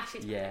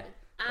 Actually, it's Yeah. Breen.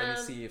 Let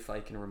me see if I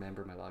can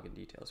remember my login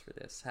details for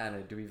this.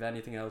 Hannah, do we have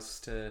anything else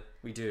to...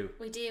 We do.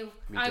 We do.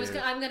 We I'm do.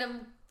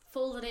 gonna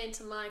fold it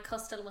into my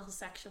custom little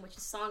section, which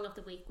is Song of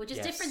the Week, which is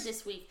Yes. different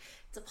this week.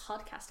 It's a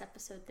podcast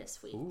episode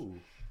this week, Ooh.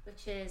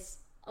 which is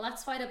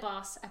Let's Fight a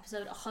Boss,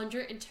 episode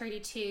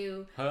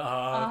 132.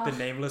 The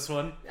nameless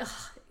one.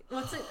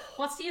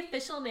 What's the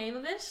official name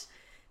of it?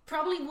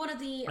 Probably one of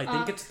the. I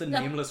think it's the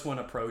nameless one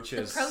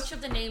approaches. The approach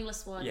of the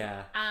nameless one.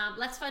 Yeah.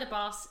 Let's Fight a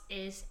Boss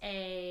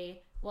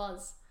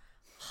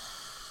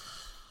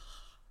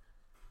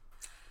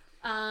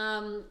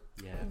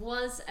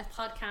was a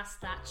podcast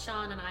that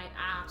Sean and I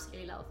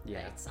absolutely love.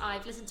 Yeah.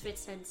 I've listened to it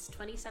since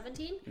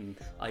 2017.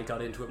 I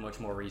got into it much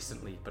more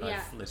recently, but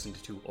Yeah. I've listened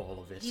to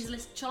all of it.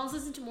 Sean's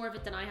listened to more of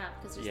it than I have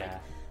because there's Yeah.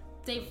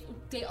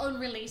 they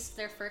unreleased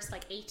their first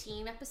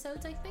 18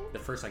 episodes, I think. The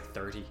first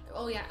 30.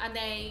 Oh yeah, and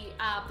they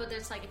but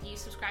there's if you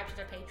subscribe to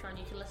their Patreon,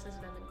 you can listen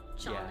to them, and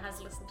Sean Yeah.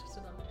 has listened to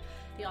them.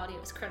 The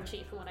audio is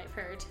crunchy from what I've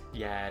heard.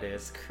 Yeah, it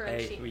is.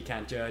 Crunchy. Hey, we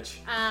can't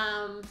judge.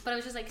 But I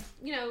was just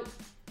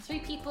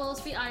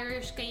 3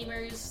 Irish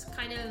gamers,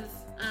 kind of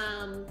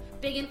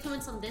big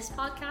influence on this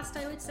podcast,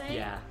 I would say.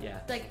 Yeah.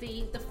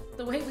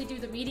 The way we do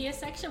the media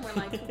section, we're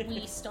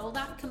we stole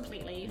that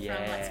completely from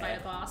Yeah. Let's Fight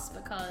a Boss,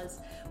 because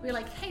we're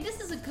hey, this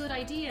is a good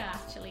idea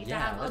actually to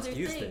Yeah, have let's other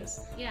use things.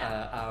 this.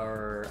 Yeah.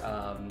 Our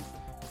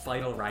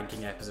final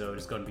ranking episode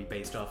is going to be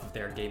based off of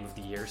their Game of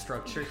the Year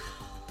structure.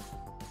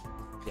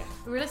 Yeah.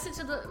 We listened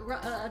to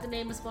the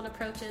Nameless One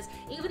approaches.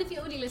 Even if you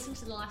only listen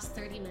to the last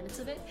 30 minutes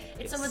of it,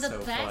 it's some of the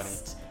so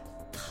best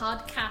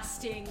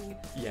podcasting.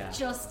 Yeah.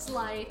 Just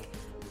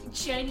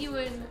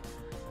genuine.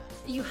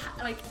 Your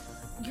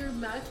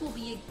mouth will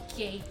be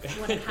agape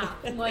when it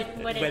happens.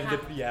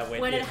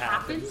 when it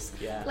happens.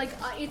 Yeah.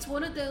 It's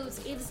one of those.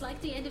 It's like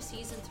the end of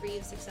season 3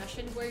 of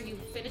Succession, where you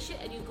finish it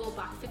and you go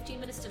back 15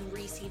 minutes and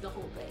re-see the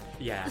whole bit.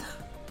 Yeah.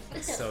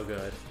 It's so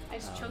good. I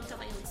just choked on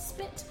my own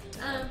spit.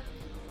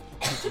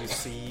 Did you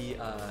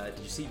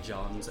see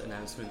John's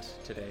announcement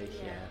today?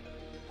 Yeah.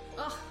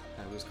 Oh,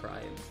 I was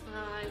crying.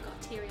 I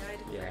got teary-eyed.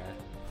 Yeah.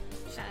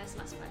 Shout out to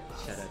Let's Fight a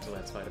Boss. Shout out to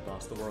Let's Fight a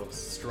Boss, the world's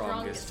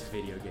strongest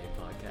video game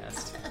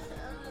podcast.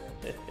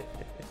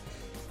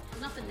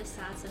 Nothing this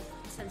sad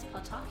since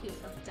Potaku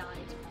have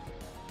died.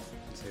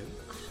 Too?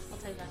 I'll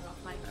tell you that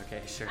off mic.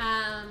 Okay, sure.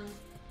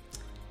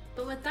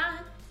 But with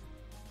that,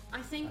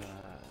 I think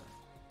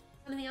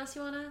anything else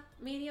you wanna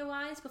media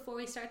wise before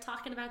we start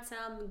talking about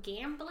some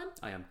gambling?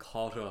 I am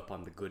caught up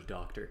on The Good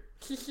Doctor.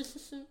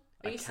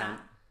 Are you sad?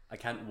 I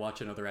can't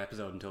watch another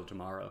episode until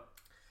tomorrow.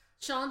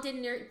 Sean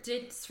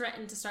did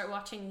threaten to start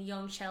watching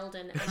Young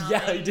Sheldon, and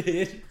Yeah, I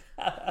did.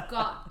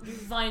 got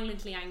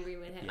violently angry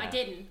with him. Yeah. I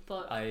didn't,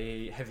 but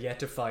I have yet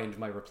to find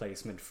my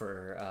replacement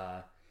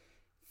for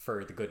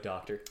The Good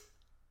Doctor.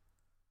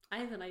 I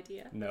have an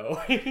idea.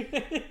 No.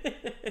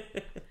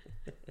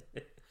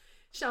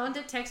 Sean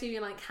did text me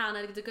being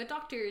Hannah, the Good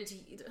Doctor is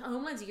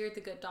Homeland's You're the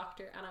Good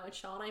Doctor, and I went,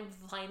 Sean, I'm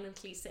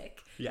violently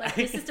sick. Yeah.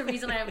 This is the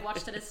reason I have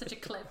watched it as such a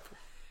clip.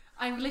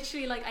 I'm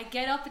literally I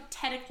get up at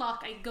 10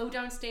 o'clock, I go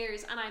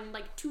downstairs, and I'm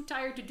too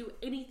tired to do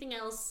anything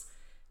else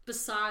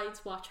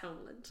besides watch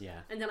Homeland.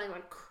 Yeah. And then I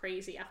went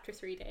crazy after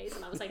 3 days,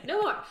 and I was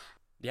no more.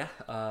 Yeah,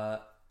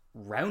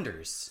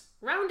 Rounders,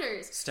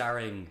 Rounders,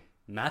 starring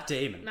Matt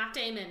Damon.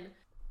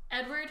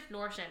 Edward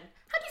Norton.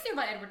 How do you feel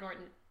about Edward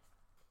Norton?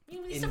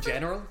 In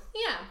general?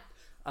 Yeah.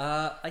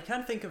 I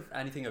can't think of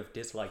anything I've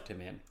disliked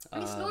him in.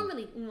 He's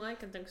normally... I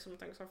can think of some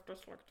things I've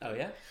disliked him. Oh,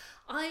 yeah?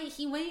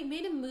 He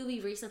made a movie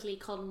recently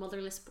called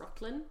Motherless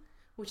Brooklyn,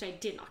 which I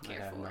did not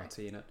care I have for. not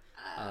seen it.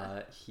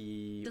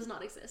 He... Does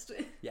not exist.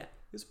 Yeah.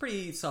 He was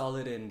pretty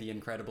solid in The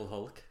Incredible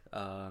Hulk.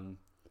 Sean.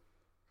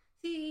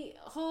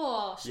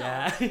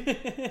 Yeah.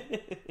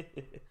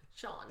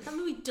 Sean. That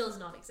movie does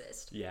not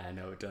exist. Yeah,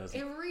 no, it doesn't.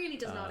 It really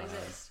does not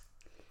exist.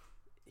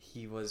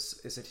 He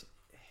was... Is it...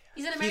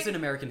 He's in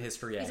American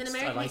History X. He's in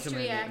American I like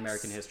History him in X.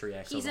 American History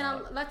X. He's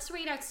let's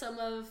read out some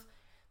of...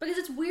 Because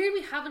it's weird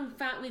we've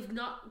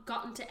not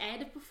gotten to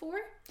Ed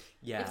before.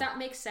 Yeah. If that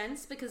makes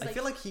sense. Because I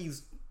feel like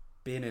he's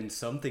been in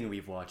something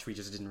we've watched. We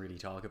just didn't really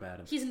talk about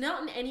him. He's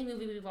not in any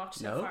movie we've watched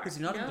so far. No? Is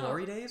he not in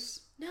Glory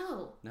Days?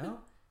 No. No?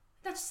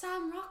 That's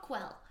Sam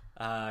Rockwell.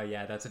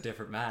 Yeah, that's a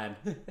different man.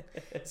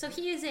 So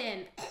he is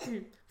in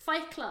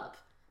Fight Club,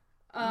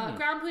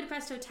 Grand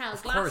Budapest Hotel,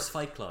 Of course,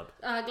 Fight Club.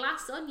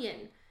 Glass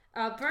Onion,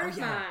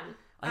 Birdman.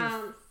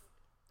 I've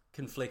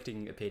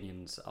conflicting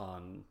opinions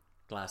on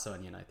Glass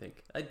Onion, I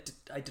think.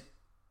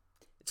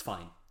 It's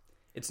fine.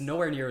 It's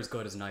nowhere near as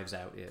good as Knives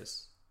Out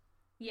is.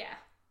 Yeah.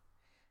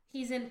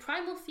 He's in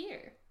Primal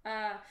Fear.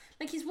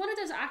 Like, he's one of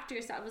those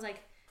actors that was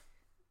like,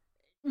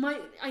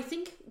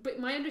 but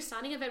my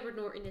understanding of Edward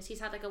Norton is he's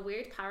had like a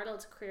weird parallel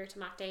to career to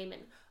Matt Damon,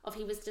 of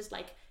he was just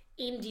like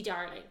indie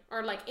darling,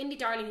 or like indie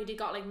darling who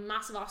got like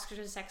massive Oscar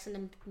success in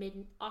the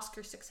mid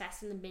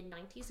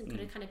 90s and could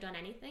have kind of done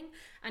anything,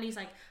 and he's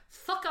like,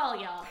 fuck all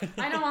y'all,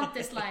 I don't want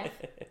this life,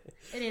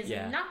 it is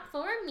not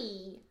for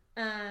me.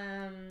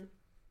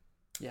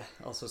 Yeah,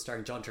 also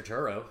starring John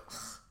Turturro.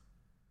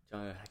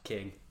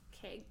 King.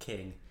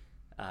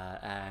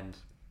 And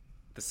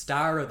the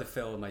star of the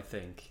film, I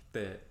think,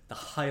 the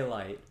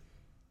highlight,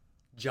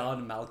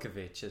 John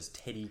Malkovich as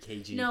Teddy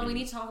KGB. No, we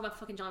need to talk about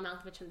fucking John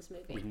Malkovich in this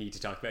movie. We need to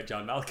talk about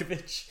John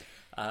Malkovich.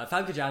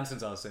 Famke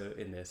Janssen's also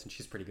in this, and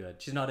she's pretty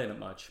good. She's not in it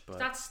much, but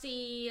that's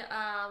the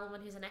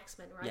woman who's an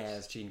X-Men, right? yeah,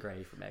 it's Jean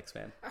Grey from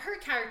X-Men. Her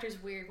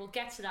character's weird. We'll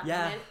get to that in a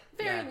Yeah, minute.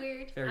 Very yeah.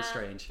 weird. Very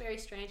strange. Very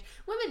strange.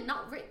 Women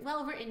not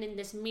well written in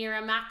this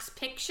Miramax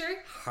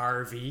picture.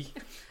 Harvey.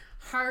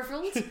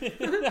 Harvard.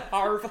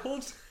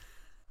 Harvard.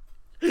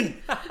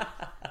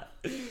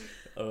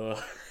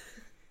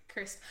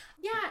 Cursed.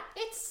 Yeah,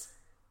 it's...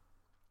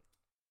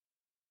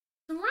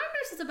 The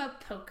Rounders is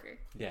about poker.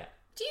 Yeah.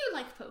 Do you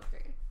like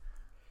poker?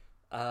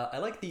 I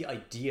like the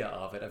idea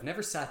of it. I've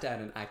never sat down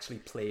and actually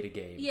played a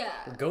game. Yeah.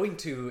 We're going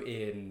to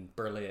in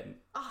Berlin.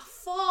 Oh,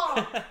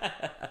 fuck.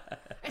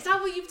 Is that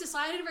what you've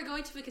decided? We're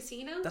going to a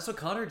casino? That's what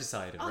Connor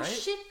decided, oh, right?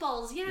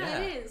 shitballs. Yeah, Yeah.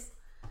 it is.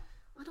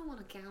 I don't want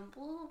to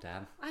gamble.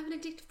 Damn. I have an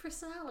addictive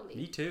personality.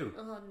 Me too.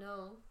 Oh,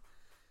 no.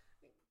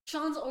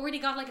 Sean's already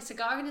got like a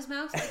cigar in his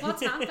mouth. Like,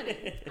 what's happening?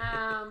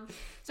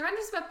 So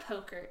Rounders is about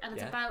poker, and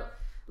it's about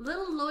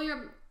little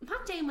lawyer.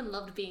 Matt Damon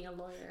loved being a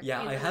lawyer.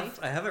 Yeah, I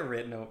have it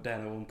written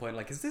down at one point.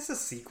 Like, is this a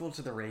sequel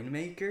to The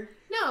Rainmaker?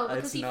 No,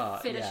 because It's he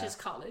not, finishes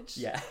college.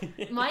 Yeah.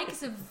 Mike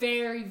is a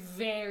very,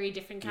 very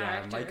different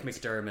character. Yeah, Mike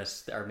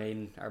McDermott, our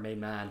main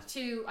man.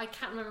 I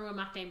can't remember what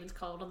Matt Damon's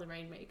called on The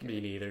Rainmaker.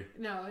 Me neither.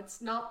 No,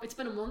 it's not. It's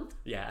been a month.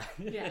 Yeah.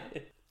 Yeah.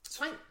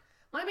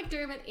 Mike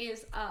McDermott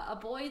is a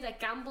boy that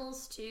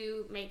gambles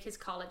to make his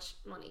college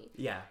money.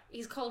 Yeah.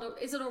 He's called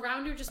is it a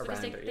rounder just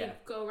because they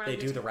go around? They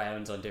do the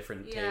rounds on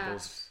different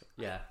tables.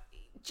 Yeah.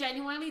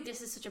 Genuinely,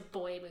 this is such a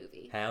boy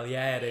movie. Hell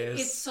yeah, it is.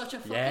 It's such a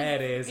fucking... Yeah,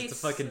 it is. It's a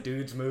fucking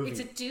dude's movie. It's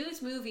a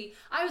dude's movie.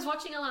 I was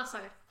watching it last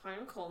night.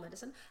 I'm cold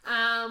medicine.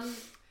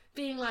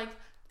 Being like,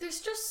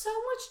 there's just so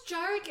much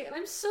jargon.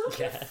 I'm so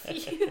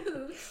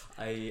confused.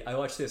 I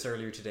watched this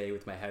earlier today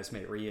with my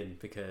housemate Rian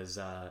because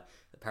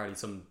apparently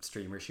some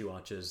streamer she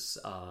watches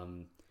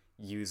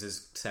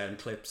uses sound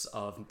clips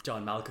of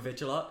John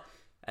Malkovich a lot,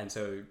 and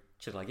so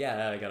she's like,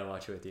 yeah, I gotta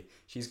watch it with you.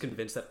 She's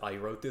convinced that I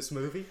wrote this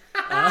movie.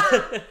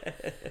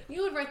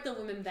 You would write the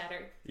women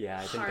better. Yeah,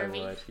 I think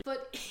Harvey. I would.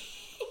 But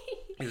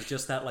it was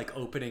just that like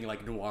opening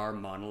like noir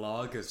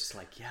monologue. It was just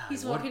like, yeah,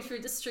 he's walking through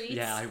the streets.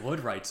 Yeah, I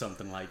would write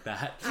something like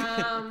that.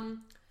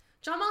 John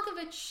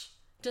Malkovich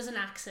does an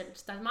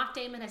accent that Matt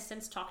Damon has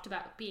since talked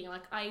about, being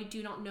like, I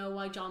do not know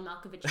why John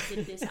Malkovich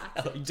did this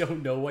accent. I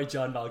don't know why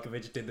John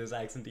Malkovich did this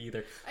accent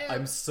either.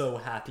 I'm so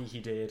happy he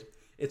did.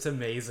 It's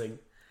amazing.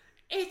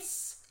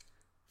 It's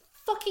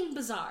fucking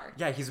bizarre.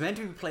 Yeah, he's meant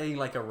to be playing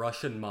like a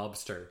Russian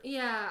mobster.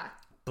 Yeah.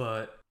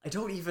 But I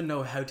don't even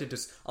know how to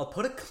I'll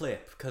put a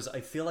clip, because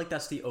I feel like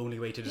that's the only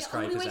way to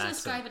describe his accent. The only way to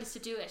describe it is to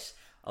do it.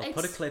 I'll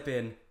put a clip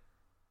in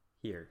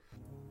here.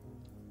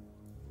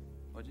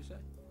 What'd you say?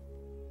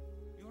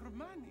 Your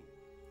money.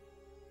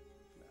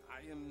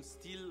 I am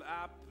still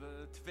up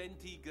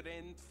 20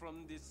 grand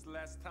from this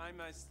last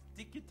time I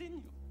stick it in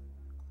you.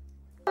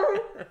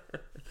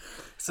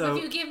 So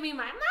if you give me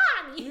my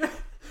money.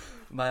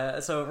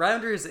 So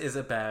Rounders is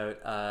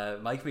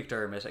about Mike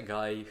McDermott, a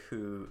guy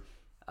who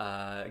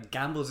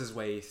gambles his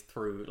way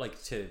through,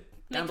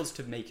 gambles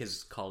to make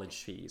his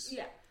college fees.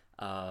 Yeah.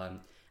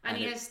 And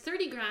he has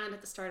 30 grand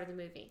at the start of the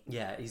movie.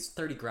 Yeah, he's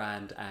 30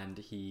 grand and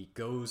he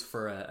goes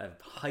for a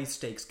high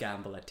stakes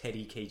gamble at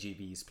Teddy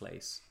KGB's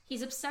place.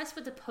 He's obsessed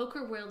with the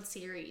Poker World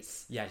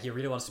Series. Yeah, he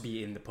really wants to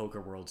be in the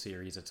Poker World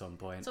Series at some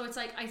point. So it's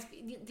like, later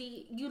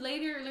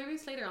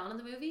on in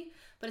the movie,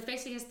 but it's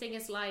basically his thing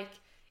is like,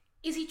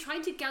 is he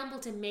trying to gamble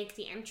to make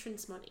the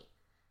entrance money?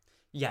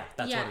 Yeah,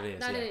 that's what it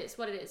is. It is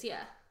what it is,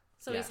 yeah.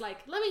 So he's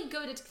like, let me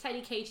go to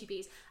Teddy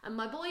KGB's, and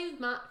my boy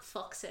Matt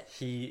fucks it.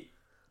 He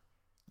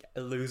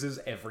loses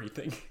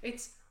everything.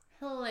 It's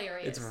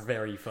hilarious. It's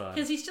very fun.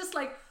 Because he's just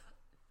like,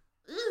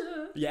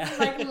 ugh, yeah,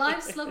 like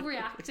live slug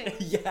reacting.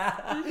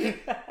 Yeah.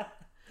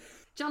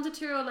 John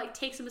Turturro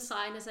takes him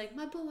aside and is like,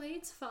 my boy,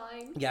 it's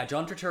fine. Yeah,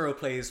 John Turturro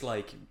plays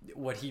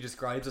what he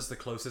describes as the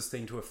closest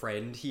thing to a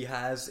friend he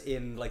has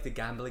in the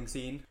gambling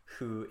scene,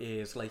 who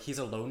is he's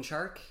a loan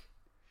shark.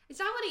 Is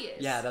that what he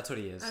is? Yeah, that's what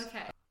he is.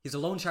 Okay. He's a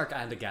loan shark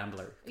and a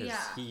gambler. Yeah.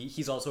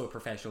 He's also a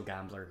professional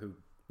gambler who,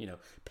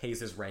 pays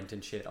his rent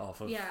and shit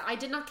off of. Yeah, I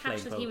did not catch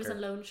playing that he was a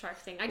poker. loan shark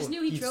thing. I just Well,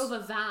 knew he he's- drove a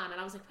van, and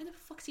I was like, why the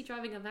fuck's he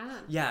driving a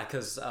van? Yeah,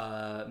 because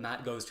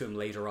Matt goes to him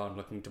later on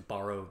looking to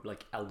borrow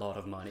like a lot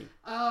of money.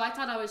 Oh, I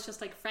thought I was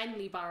just like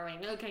friendly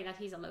borrowing. Okay, that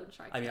he's a loan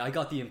shark. I mean, I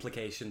got the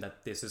implication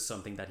that this is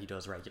something that he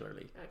does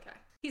regularly. Okay.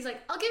 He's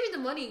like, I'll give you the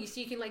money so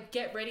you can like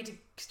get ready to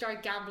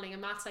start gambling.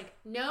 And Matt's like,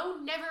 no,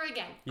 never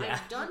again. Yeah.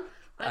 I'm done.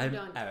 I'm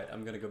done. out.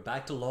 I'm gonna go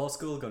back to law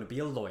school. Gonna be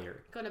a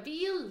lawyer. Gonna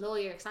be a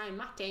lawyer because I'm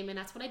Matt Damon.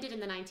 That's what I did in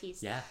the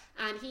 90s. Yeah.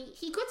 And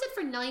he quits it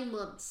for 9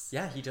 months.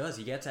 Yeah, he does.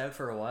 He gets out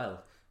for a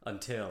while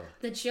until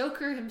The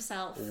Joker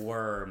himself.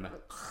 Worm,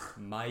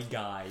 my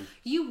guy.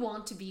 You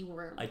want to be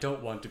Worm. I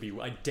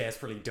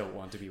desperately don't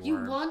want to be You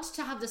Worm. want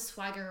to have the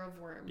swagger of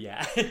Worm.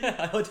 Yeah,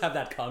 I want to have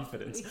that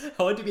confidence.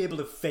 I want to be able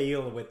to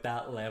fail with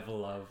that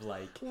level of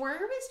like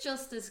Worm is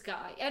just this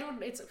guy.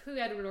 It's who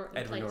Edward Norton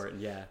Edward plays. Norton.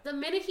 Yeah, The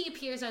minute he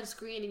appears on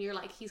screen and you're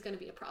like, he's going to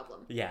be a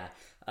problem. yeah.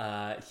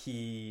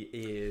 He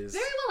is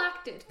Very well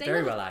acted. They Very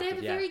have, well They acted, have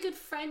a yeah. very good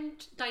friend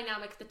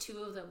dynamic, the two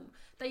of them.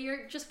 That you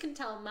just can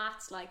tell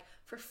Matt's like,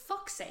 for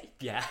fuck's sake.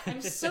 Yeah.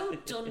 I'm so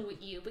done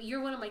with you, but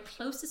you're one of my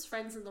closest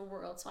friends in the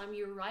world, so I'm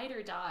your ride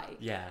or die.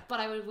 Yeah. But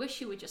I would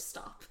wish you would just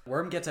stop.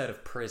 Worm gets out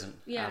of prison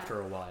Yeah. after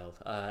a while,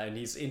 and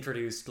he's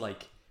introduced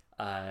like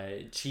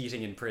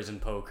cheating in prison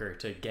poker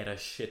to get a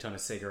shit ton of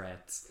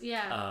cigarettes.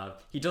 Yeah.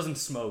 He doesn't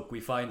smoke. We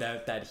find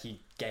out that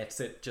he gets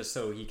it just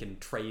so he can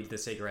trade the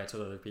cigarettes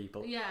with other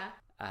people. Yeah.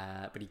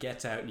 But he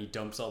gets out and he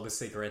dumps all the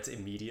cigarettes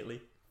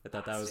immediately. I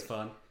thought that was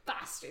fun.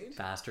 Bastard.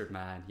 Bastard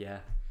man, yeah.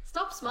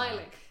 Stop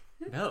smiling.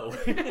 No,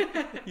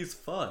 he's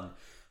fun.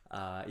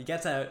 He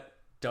gets out,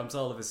 dumps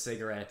all of his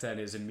cigarettes, and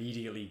is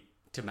immediately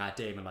to Matt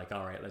Damon like,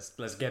 "All right,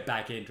 let's get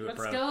back into it, Let's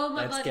bro. go,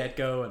 my let's buddy." get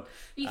going."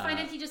 You find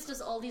out he just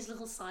does all these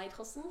little side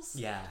hustles.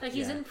 Yeah, Like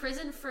he's yeah. in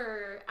prison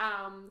for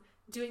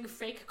doing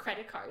fake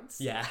credit cards.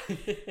 Yeah.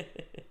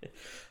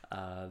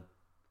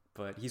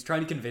 But he's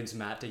trying to convince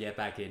Matt to get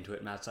back into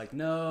it. Matt's like,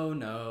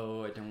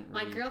 no, I don't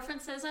My really... girlfriend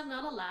says I'm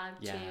not allowed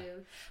Yeah.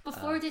 to.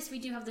 Before this, we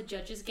do have the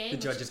judges game. The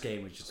judges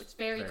game, which is It's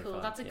very cool.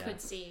 fun, That's a yeah. good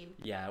scene.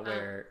 Yeah,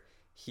 where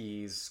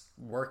he's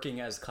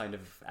working as kind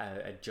of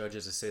a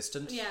judge's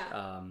assistant.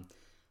 Yeah.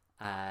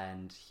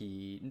 And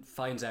he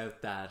finds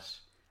out that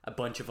a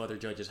bunch of other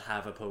judges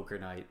have a poker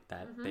night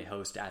that Mm-hmm. they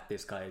host at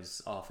this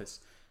guy's office.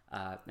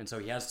 And so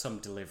he has some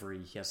delivery,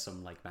 he has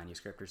some like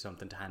manuscript or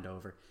something to hand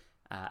over.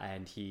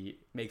 And he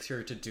makes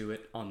sure to do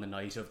it on the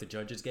night of the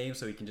judges game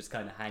so he can just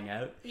kind of hang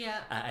out. Yeah.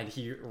 And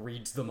he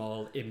reads them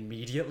all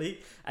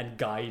immediately and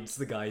guides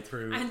the guy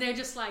through. And they're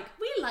just like,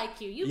 we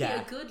like you. You'd Yeah.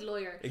 be a good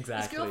lawyer.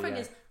 Exactly, His girlfriend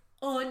yeah. is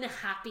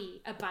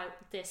unhappy about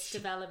this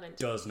development.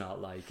 Does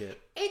not like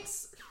it.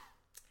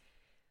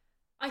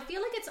 I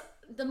feel like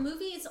the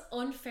movie is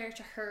unfair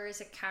to her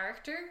as a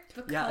character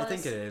because Yeah, I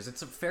think it is.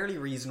 It's fairly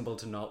reasonable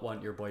to not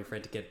want your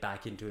boyfriend to get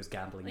back into his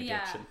gambling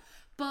addiction.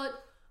 But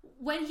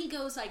when he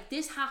goes like,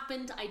 this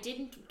happened, I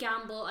didn't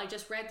gamble, I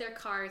just read their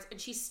cards, and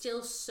she's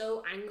still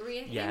so angry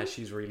at him. Yeah,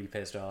 she's really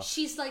pissed off.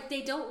 She's like,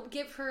 they don't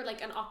give her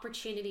like an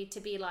opportunity to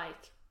be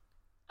like,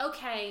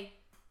 okay,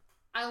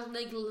 I'll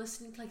like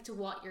listen like to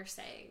what you're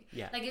saying.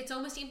 Yeah. Like it's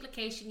almost the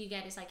implication you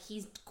get is like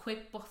he's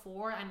quit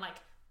before and like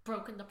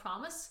broken the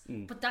promise,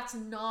 but that's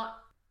not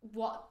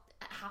what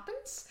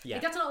happens. Yeah.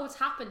 Like, that's not what's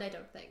happened, I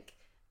don't think.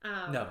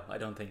 No, I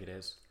don't think it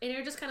is. And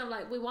you're just kind of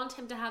like, we want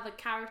him to have a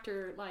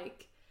character,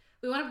 like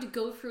we want him to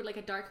go through like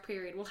a dark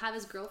period. We'll have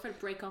his girlfriend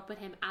break up with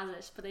him as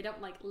it, but they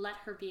don't like let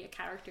her be a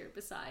character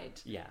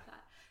beside Yeah.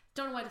 that.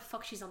 Don't know why the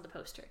fuck she's on the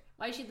poster.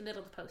 Why is she in the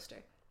middle of the poster?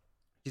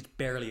 She's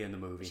barely in the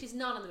movie. She's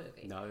not in the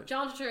movie. No.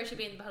 John Turturro should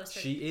be in the poster.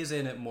 She is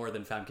in it more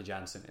than Famke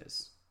Janssen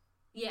is.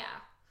 Yeah.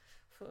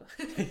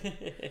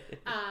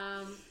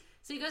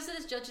 So he goes to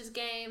this judge's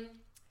game.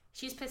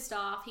 She's pissed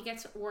off. He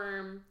gets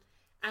Worm.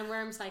 And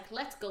Worm's like,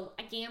 let's go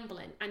a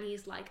gambling. And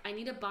he's like, I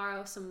need to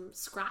borrow some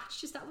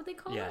scratch. Is that what they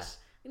call Yeah. it?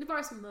 I need to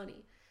borrow some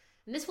money.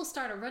 And this will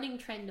start a running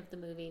trend of the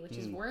movie, which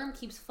is Worm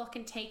keeps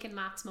fucking taking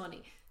Matt's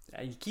money.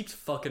 He keeps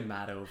fucking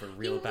Matt over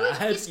real He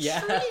bad. He's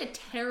yeah. truly a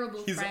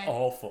terrible He's friend.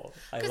 awful.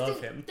 I 'Cause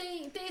love they, him.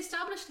 They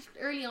established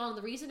early on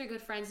the reason they're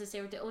good friends is they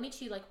were the only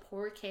two like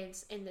poor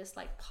kids in this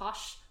like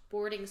posh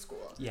boarding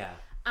school. Yeah.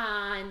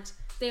 And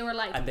they were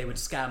like, And they would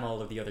scam all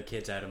of the other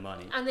kids out of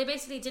money. and they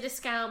basically did a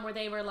scam where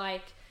they were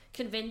like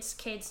convinced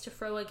kids to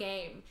throw a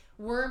game.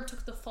 Worm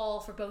took the fall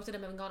for both of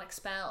them and got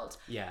expelled.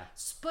 Yeah.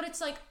 But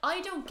it's like,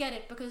 I don't get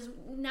it, because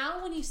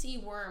now when you see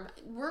Worm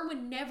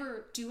would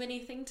never do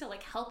anything to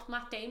like help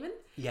Matt Damon.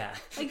 Yeah.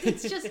 Like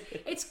it's just,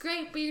 it's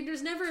great, but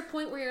there's never a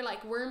point where you're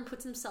like, Worm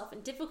puts himself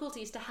in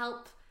difficulties to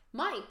help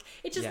Mike.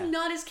 It's just Yeah.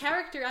 not his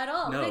character at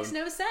all. No. It makes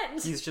no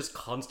sense. He's just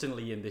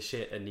constantly in the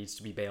shit and needs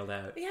to be bailed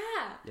out. Yeah.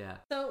 Yeah.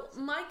 So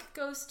Mike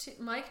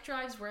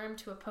drives Worm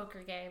to a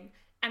poker game,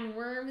 and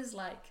Worm is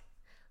like,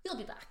 "You'll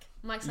be back."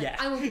 Mike's like, Yeah.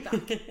 "I won't be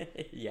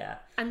back." Yeah.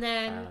 And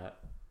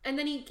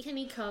then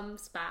he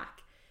comes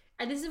back,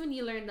 and this is when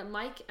you learn that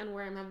Mike and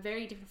Worm have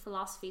very different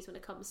philosophies when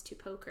it comes to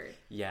poker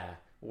Yeah.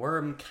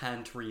 Worm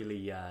can't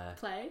really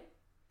play.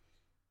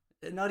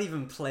 not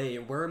even play.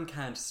 Worm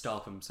can't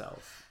stop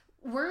himself.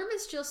 Worm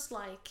is just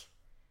like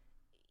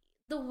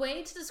The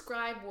way to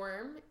describe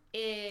Worm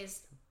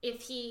is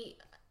if he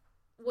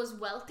was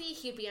wealthy,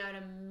 he'd be an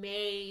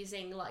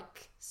amazing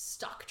like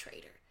stock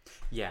trader.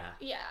 Yeah.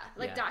 Yeah,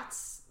 like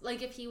that's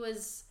like if he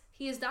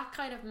has that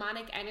kind of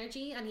manic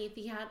energy, and if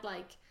he had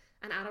like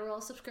an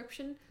Adderall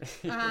subscription,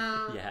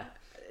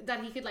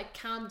 that he could like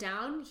calm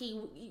down, he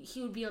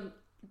would be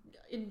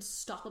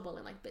unstoppable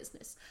in like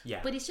business. Yeah.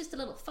 But he's just a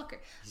little fucker.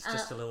 He's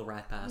just a little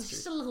rat bastard. He's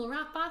just a little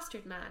rat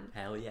bastard, man.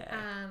 Hell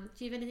yeah.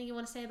 Do you have anything you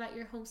want to say about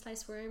your home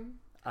slice worm?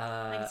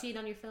 I can see it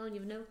on your phone. You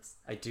have notes.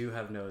 I do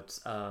have notes.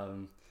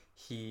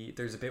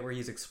 There's a bit where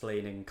he's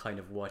explaining kind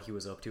of what he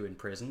was up to in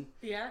prison.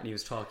 Yeah. And he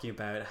was talking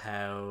about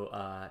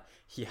how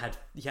he had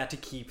to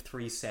keep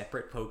 3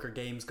 separate poker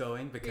games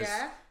going because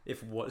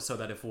so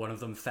that if one of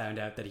them found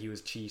out that he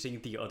was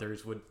cheating, the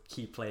others would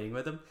keep playing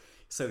with him.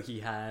 So he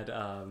had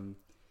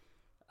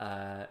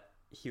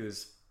he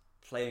was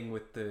playing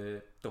with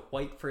the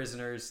white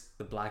prisoners,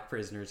 the black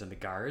prisoners, and the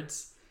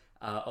guards.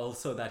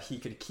 Also that he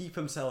could keep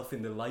himself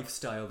in the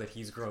lifestyle that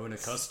he's grown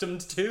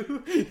accustomed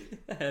to.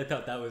 I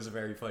thought that was a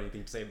very funny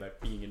thing to say about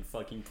being in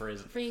fucking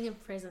prison. Being in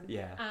prison.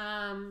 Yeah.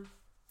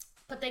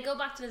 But they go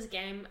back to this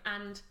game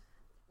and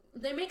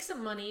they make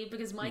some money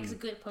because Mike's a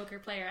good poker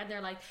player, and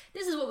they're like,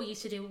 this is what we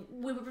used to do.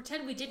 We would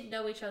pretend we didn't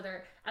know each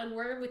other, and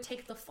Worm would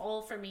take the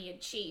fall for me and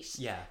cheat.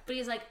 Yeah. But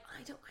he's like,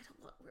 I don't want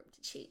Worm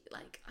to cheat.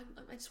 Like,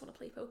 I just want to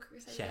play poker.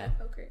 So I Yeah. love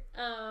poker.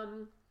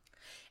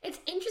 It's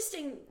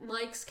interesting,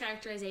 Mike's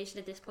characterization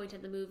at this point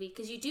in the movie,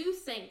 because you do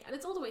think, and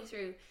it's all the way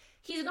through,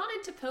 he's not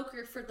into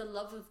poker for the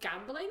love of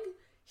gambling.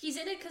 He's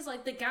in it because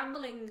like the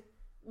gambling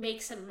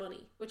makes him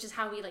money, which is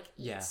how he like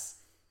eats. Yeah.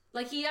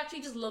 Like he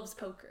actually just loves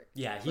poker.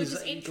 Yeah, which he's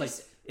is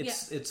interesting. like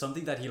it's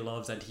something that he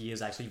loves and he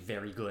is actually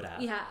very good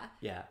at. Yeah.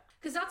 Yeah.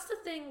 Because that's the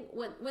thing,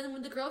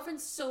 when the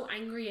girlfriend's so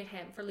angry at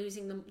him for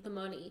losing the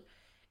money,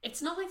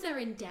 it's not like they're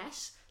in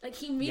debt. Like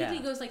he immediately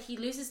goes like, he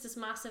loses this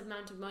massive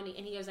amount of money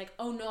and he goes like,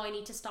 oh no, I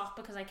need to stop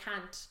because I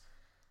can't.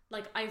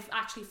 Like I've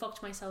actually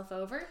fucked myself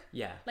over.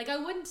 Yeah. Like I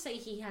wouldn't say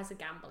he has a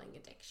gambling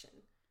addiction.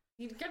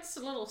 He gets a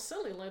little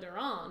silly later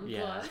on.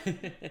 Yeah.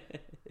 But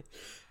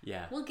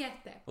Yeah. we'll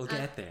get there. We'll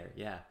get there,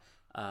 yeah.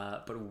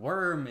 But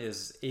Worm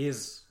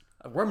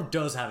Worm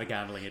does have a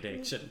gambling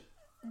addiction.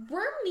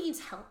 Worm needs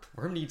help.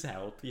 Worm needs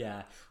help,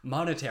 yeah.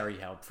 Monetary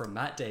help from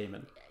Matt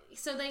Damon.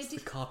 So they do.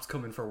 The cops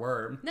coming for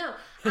Worm. No.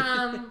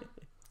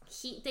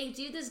 They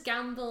do this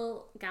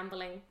gamble.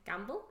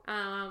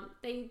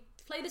 They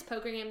play this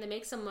poker game. They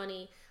make some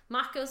money.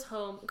 Matt goes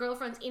home.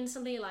 Girlfriend's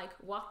instantly like,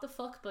 "What the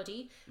fuck,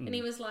 buddy?" And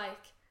he was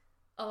like,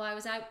 "Oh, I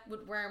was out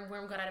with Worm.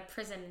 Worm got out of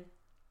prison.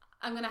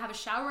 I'm gonna have a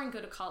shower and go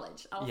to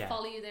college. I'll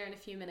follow you there in a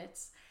few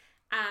minutes."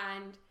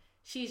 And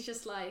she's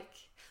just like,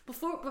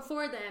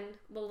 before then,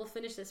 well, we'll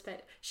finish this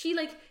bit. She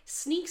like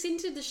sneaks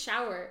into the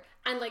shower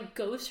and like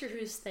goes through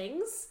his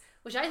things,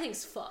 which I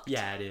think's fucked.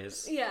 Yeah, it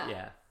is.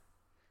 Yeah.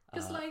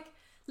 Just like,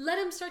 let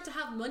him start to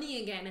have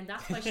money again, and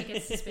that's why she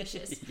gets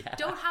suspicious. Yeah.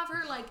 Don't have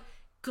her like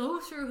go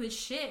through his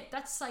shit.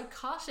 That's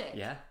psychotic.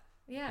 Yeah.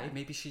 Yeah. Hey,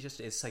 maybe she just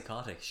is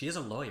psychotic. She is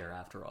a lawyer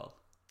after all.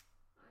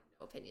 I have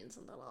no opinions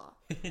on the law.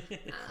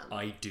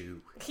 I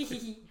do.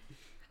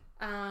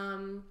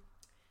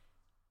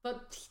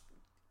 But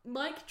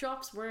Mike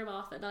drops Worm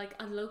off at like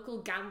a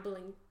local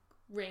gambling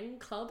ring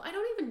club. I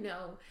don't even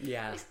know.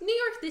 Yeah. Is New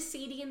York this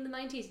seedy in the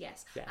 90s?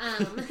 Yes. Yeah.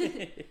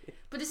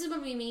 But this is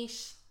when we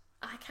meet,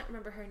 I can't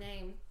remember her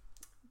name.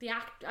 The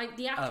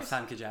actress.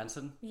 Famke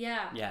Janssen.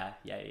 Yeah.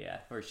 Yeah.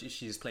 Or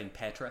she's playing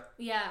Petra.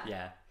 Yeah.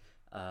 Yeah.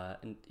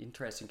 An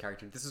interesting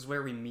character. This is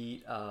where we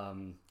meet,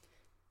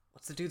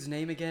 what's the dude's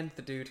name again?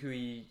 The dude who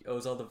he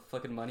owes all the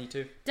fucking money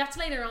to? That's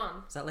later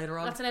on. Is that later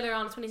on? That's later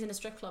on. It's when he's in a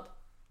strip club.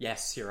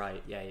 Yes, you're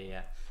right. Yeah.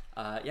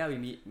 We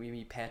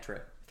meet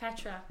Petra.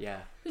 Petra.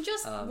 Yeah. Who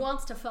just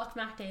wants to fuck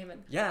Matt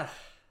Damon. Yeah.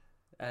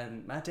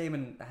 And Matt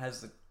Damon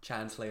has the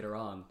chance later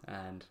on,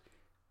 and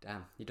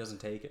damn, he doesn't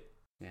take it.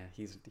 Yeah,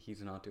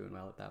 he's not doing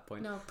well at that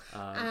point. No.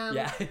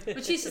 Yeah.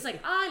 But she's just like,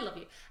 I love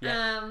you.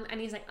 Yeah. And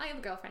he's like, I have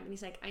a girlfriend. And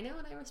he's like, I know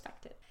and I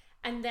respect it.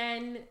 And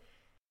then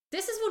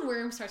this is when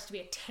Worm starts to be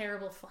a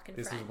terrible fucking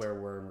This friend. is where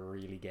Worm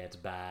really gets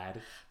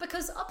bad.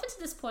 Because up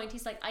until this point,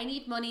 he's like, I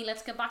need money.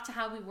 Let's get back to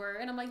how we were.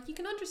 And I'm like, you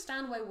can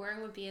understand why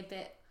Worm would be a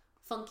bit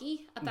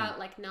funky about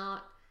like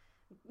not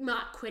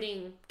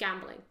quitting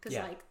gambling. Because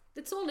like,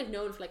 it's all they've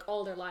known for like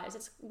all their lives.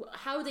 It's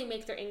how they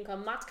make their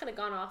income. Matt's kind of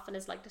gone off and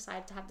has like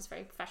decided to have this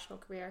very professional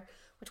career,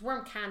 which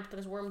Worm can't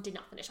because Worm did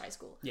not finish high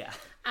school. Yeah.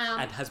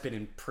 And has been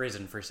in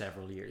prison for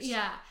several years.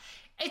 Yeah.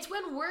 It's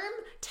when Worm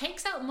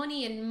takes out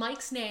money in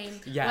Mike's name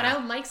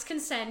without Mike's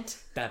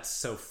consent. That's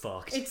so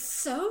fucked. It's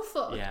so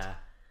fucked. Yeah.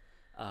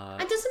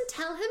 And doesn't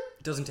tell him.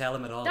 Doesn't tell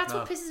him at all. That's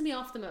what pisses me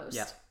off the most.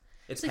 Yeah.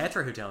 It's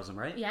Petra who tells him,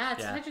 right? Yeah,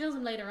 Petra tells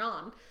him later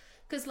on.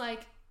 Because,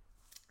 like,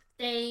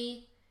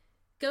 they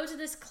go to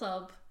this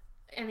club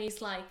and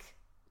he's, like,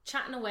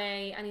 chatting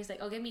away and he's like,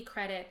 oh, give me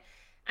credit.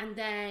 And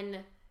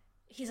then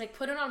he's like,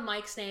 put it on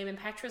Mike's name. And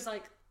Petra's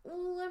like,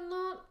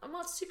 oh, I'm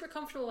not super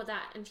comfortable with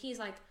that. And he's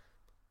like,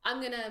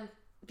 I'm gonna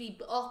be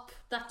up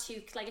that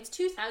it's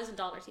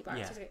 $2,000 he borrows.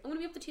 Yeah. He's like, I'm gonna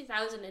be up to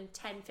 2,000 in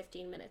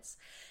 10-15 minutes.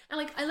 And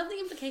like, I love the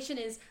implication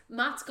is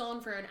Matt's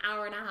gone for an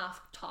hour and a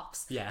half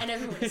tops. Yeah. And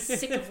everyone is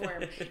sick of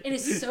Worm. It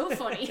is so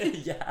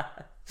funny. Yeah.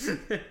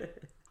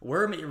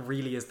 Worm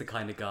really is the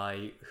kind of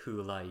guy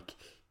who, like,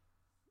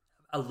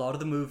 a lot of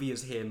the movie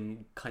is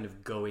him kind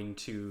of going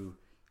to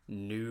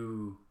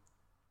new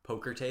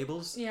poker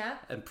tables. Yeah.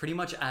 And pretty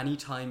much any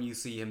time you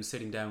see him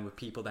sitting down with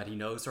people that he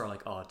knows are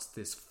like, oh, it's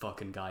this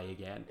fucking guy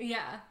again.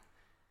 Yeah.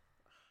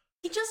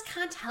 He just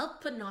can't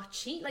help but not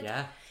cheat. Like,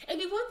 Yeah. it'd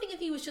be one thing if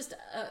he was just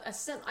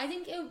I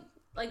think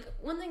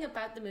one thing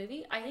about the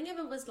movie, I think if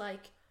it was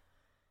like,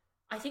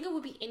 I think it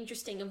would be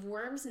interesting if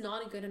Worm's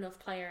not a good enough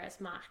player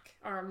as Mac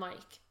or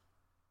Mike.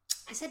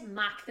 I said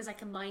Mac because I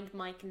combined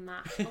Mike and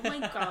Mac. Oh my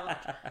god.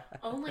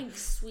 Oh my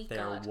sweet They're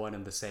god. one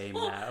and the same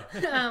now.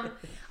 I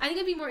think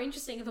it'd be more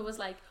interesting if it was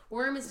like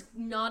Worm is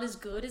not as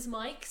good as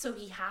Mike, so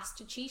he has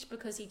to cheat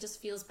because he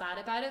just feels bad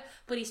about it,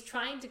 but he's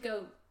trying to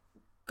go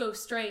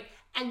straight,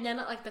 and then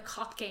at like the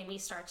cop game he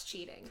starts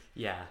cheating.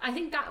 Yeah. I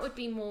think that would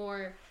be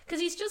more,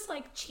 because he's just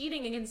like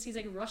cheating against these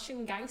like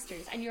Russian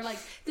gangsters, and you're like,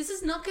 this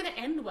is not going to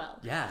end well.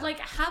 Yeah. Like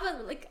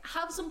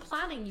have some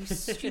planning, you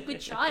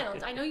stupid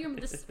child. I know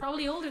this is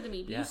probably older than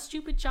me, but Yeah. you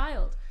stupid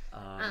child.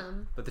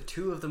 But the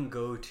two of them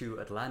go to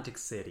Atlantic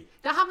City.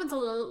 That happens a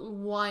little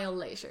while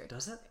later.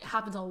 Does it? It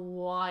happens a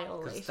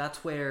while 'Cause later.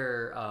 that's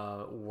where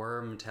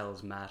Worm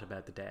tells Matt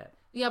about the debt.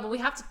 Yeah, but we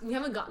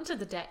haven't gotten to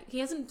the debt.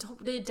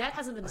 The debt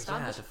hasn't been Yeah,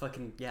 established. the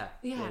fucking yeah.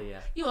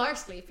 You are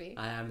sleepy.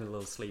 I am a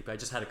little sleepy. I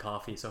just had a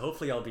coffee, so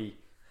hopefully I'll be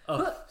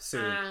up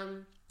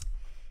soon.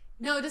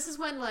 No, this is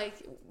when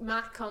like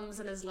Matt comes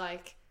and is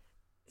like,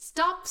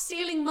 "Stop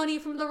stealing money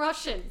from the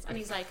Russians," and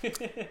he's like,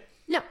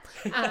 "No,"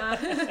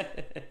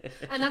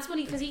 and that's when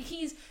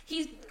he's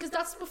because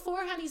that's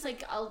beforehand. He's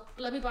like,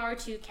 let me borrow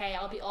 2K.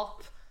 I'll be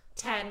up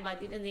 10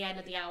 in the end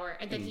of the hour,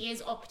 and then he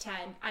is up 10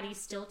 and he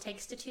still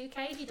takes the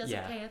 2K. He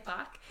doesn't pay it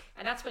back,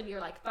 and that's when you're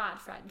like, bad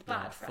friend.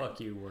 Fuck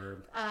you,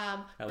 Worm.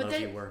 I love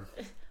you, Worm.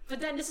 But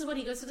then this is when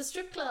he goes to the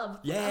strip club.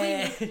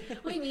 Yeah.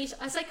 We meet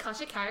a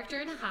psychotic character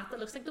in a hat that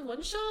looks like the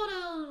one Sean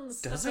owns.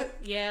 Does it?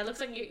 Yeah, it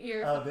looks like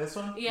you're Oh, this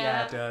one?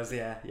 Yeah. it does.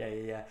 Yeah.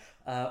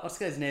 What's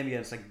the guy's name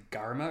again? It's like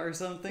Garma or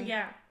something.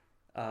 Yeah.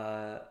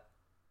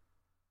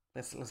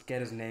 Let's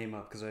get his name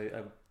up because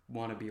I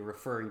want to be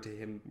referring to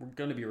him. We're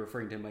going to be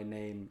referring to him by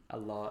name a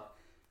lot.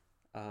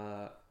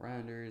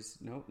 Rounders.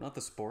 Nope, not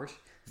the sport.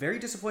 Very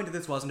disappointed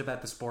this wasn't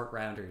about the sport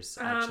Rounders,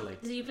 actually.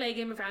 Did you play a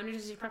game of Rounders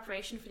as your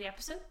preparation for the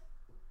episode?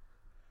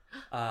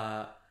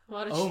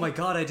 Oh my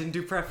god, I didn't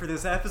do prep for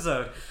this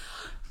episode.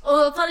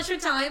 Oh,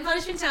 punishment time.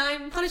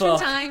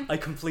 I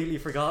completely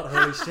forgot.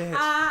 Holy shit.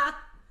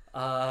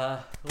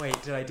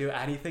 Wait, did I do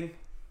anything?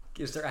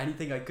 Is there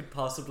anything I could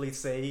possibly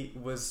say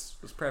was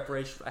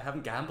preparation? I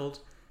haven't gambled.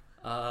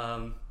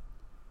 I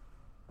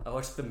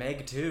watched The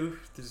Meg too.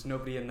 There's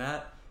nobody in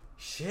that.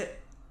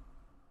 Shit.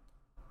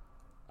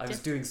 I was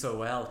doing so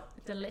well.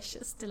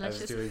 Delicious. I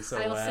was doing so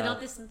I will well. sit on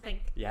this and think.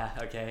 Yeah,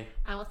 okay.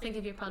 I will think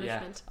of your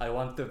punishment. Yeah. I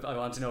want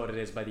to know what it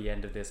is by the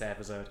end of this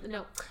episode.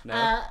 No.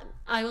 No?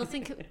 I will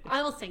think.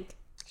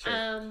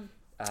 Sure.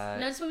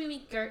 Notice when we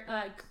meet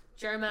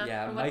Germa.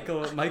 Yeah, or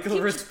what- Michael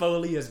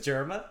Rispoli as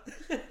Germa.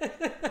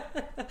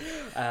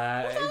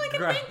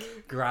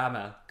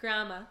 Grama,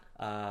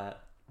 Grandma.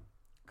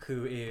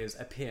 who is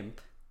a pimp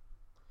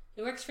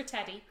He works for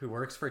Teddy. who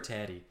works for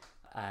Teddy,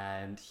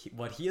 and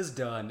what he has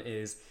done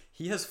is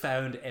he has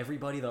found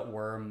everybody that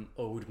Worm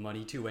owed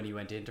money to when he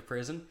went into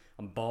prison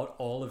and bought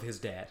all of his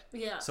debt.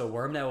 Yeah. So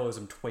Worm now owes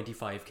him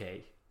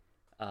 25k.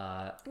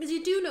 Because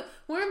you do know,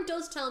 Worm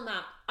does tell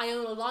Matt, I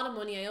own a lot of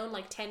money, I own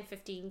like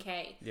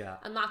 10-15k. Yeah.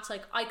 And Matt's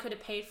like, I could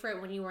have paid for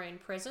it when you were in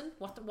prison.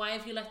 Why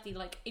have you let the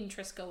like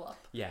interest go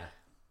up? Yeah.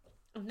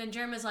 And then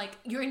Germa's like,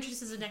 your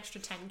interest is an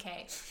extra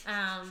 10k.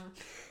 I'm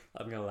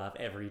gonna laugh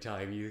every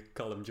time you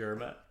call him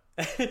Germa.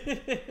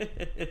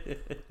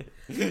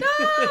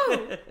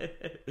 No!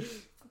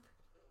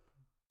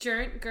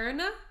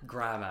 Gurna?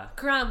 Grama.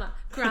 Grandma.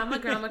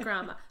 Germa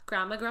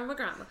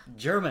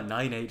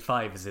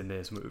 985 is in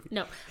this movie.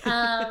 No.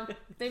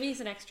 Maybe he's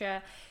an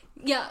extra.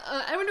 Yeah,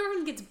 I wonder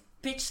when he gets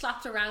bitch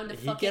slapped around a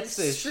He fucking gets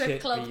the strip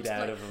shit club. beat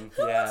out of him.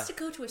 Who Yeah. wants to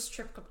go to a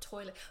strip club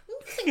toilet?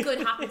 Nothing good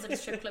happens in a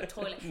strip club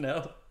toilet.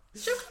 No.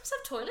 Strip clubs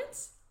have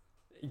toilets?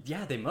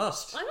 Yeah, they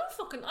must. I've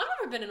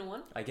never been in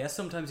one. I guess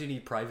sometimes you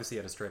need privacy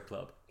at a strip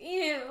club.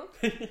 Ew.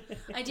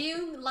 I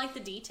do like the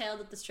detail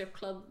that the strip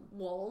club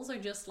walls are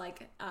just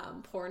like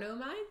porno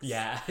mags.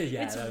 Yeah,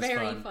 It's that's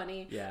very fun.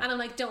 funny. Yeah. And I'm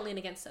like, don't lean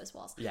against those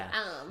walls. Yeah.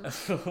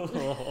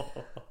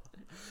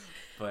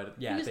 But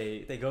He yeah, was-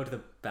 they go to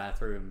the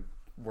bathroom.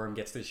 Worm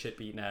gets the shit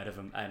beaten out of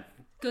him, and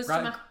Goes to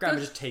Grandma goes-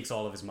 just takes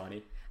all of his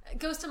money.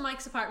 Goes to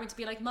Mike's apartment to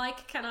be like,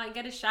 Mike, can I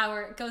get a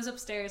shower? Goes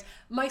upstairs.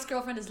 Mike's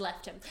girlfriend has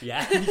left him.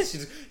 Yeah,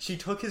 she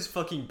took his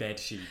fucking bed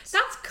sheets.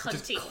 That's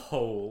Just cunty.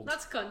 cold.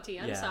 That's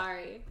cunty. I'm Yeah.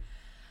 sorry.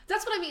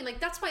 That's what I mean. Like,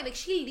 that's why, like,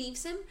 she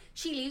leaves him.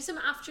 She leaves him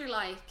after,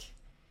 like,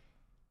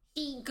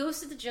 he goes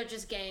to the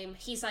judge's game.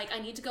 He's like, I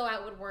need to go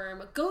out with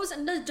Worm. Goes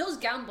and does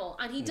gamble.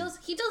 And he does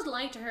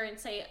lie to her and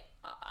say,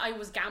 I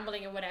was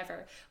gambling or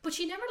whatever. But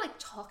she never like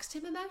talks to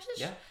him about it.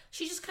 Yeah.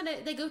 She just kind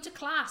of, they go to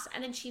class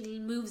and then she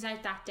moves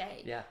out that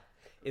day. Yeah.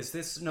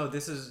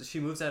 She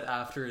moves out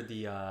after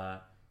the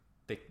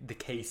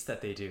case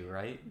that they do,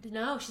 right?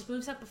 No, she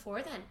moves out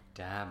before then.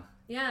 Damn.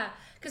 Yeah,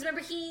 because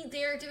remember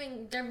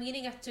they're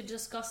meeting to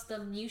discuss the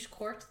mute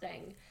court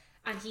thing,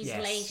 and he's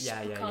late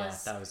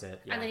because that was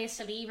it. Yeah. and then he has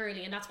to leave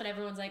early, and that's when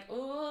everyone's like,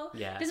 oh,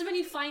 Yeah. This is when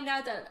you find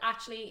out that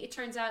actually it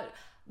turns out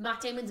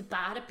Matt Damon's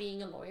bad at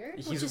being a lawyer.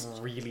 He's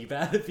really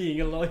bad at being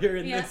a lawyer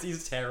in Yeah. this.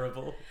 He's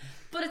terrible.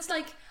 But it's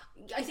like,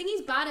 I think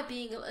he's bad at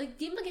being like,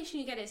 the implication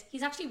you get is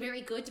he's actually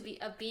very good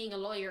at being a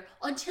lawyer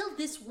until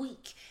this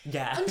week.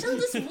 Yeah. Until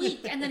this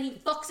week, and then he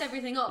fucks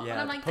everything up. Yeah,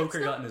 and I'm like, poker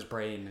that's got not, in his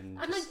brain. And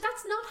I'm like,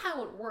 that's not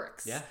how it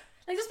works. Yeah.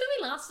 Like, this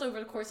movie lasted over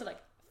the course of like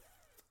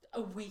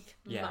a week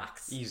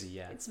max. Easy,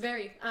 yeah. It's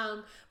very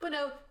but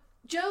no,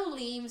 Joe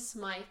leaves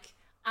Mike,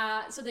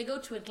 so they go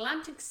to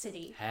Atlantic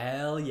City,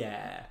 Hell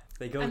yeah.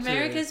 They go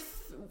America's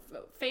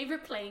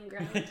favorite playing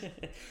ground.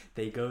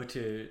 They go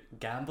to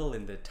gamble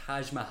in the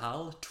Taj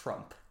Mahal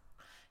Trump.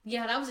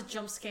 Yeah, that was a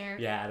jump scare.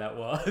 Yeah, that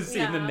was.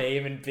 Seeing Yeah. the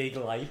name in big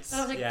lights.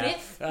 And I was like, yeah.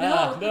 Biff?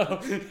 No.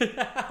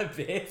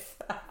 Biff.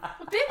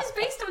 Biff is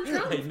based on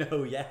Trump. I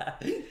know, yeah.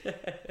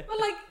 But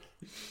like,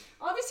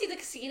 obviously the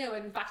casino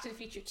in Back to the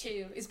Future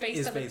 2 is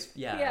based on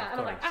yeah, yeah, of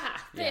and I'm like,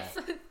 course.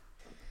 Biff.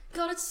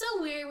 God, it's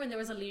so weird when there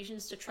was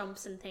allusions to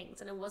Trumps and things,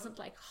 and it wasn't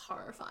like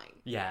horrifying.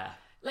 Yeah.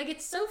 Like,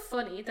 it's so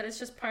funny that it's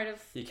just part of.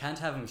 You can't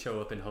have him show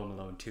up in Home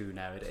Alone 2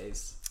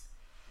 nowadays.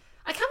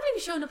 I can't believe he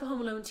showed up at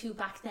Home Alone 2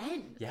 back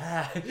then.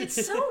 Yeah.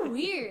 It's so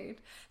weird.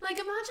 Like,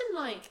 imagine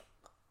like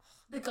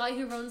the guy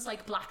who runs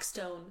like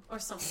Blackstone or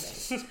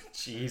something.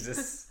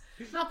 Jesus.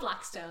 Not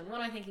Blackstone.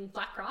 What am I thinking?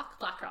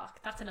 BlackRock.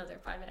 That's another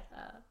private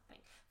thing.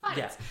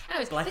 Finance. Yeah.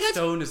 Anyways,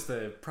 Blackstone is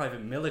the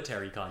private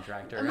military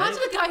contractor, imagine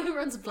right? a guy who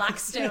runs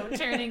Blackstone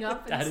turning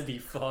up. And That'd be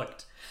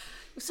fucked.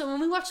 so when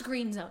we watched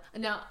Green Zone,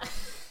 no, I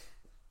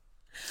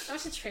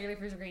watched the trailer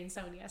for Green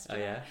Zone yesterday.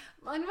 Oh, yeah?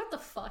 Man, what the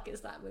fuck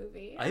is that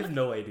movie? I have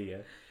no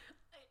idea.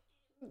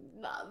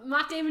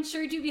 Matt Damon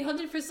sure do be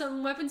hunted for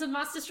some weapons of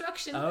mass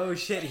destruction. Oh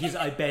shit,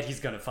 I bet he's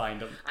gonna find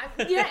them.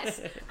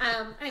 Yes.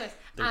 Anyways,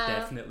 They're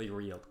definitely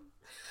real.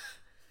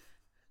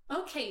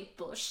 okay,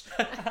 Bush.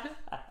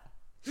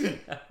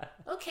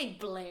 Okay,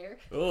 Blair.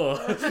 Oh.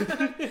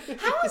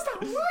 How is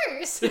that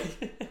worse?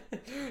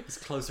 It's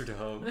closer to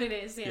home. It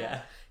is, yeah.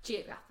 Yeah.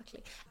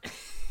 Geographically.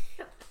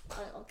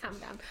 I'll calm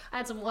down. I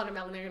had some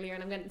watermelon earlier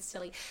and I'm getting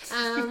silly.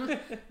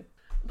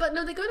 But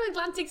no, they go to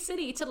Atlantic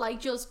City to like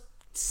just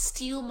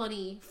steal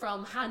money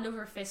from hand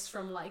over fist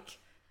from like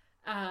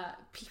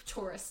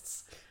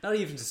tourists. Not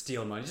even to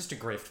steal money, just to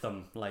grift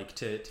them, like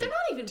to They're not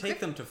even take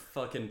them to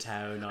fucking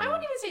town. I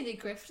wouldn't even say they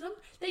grift them.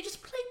 They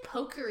just play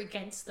poker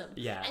against them.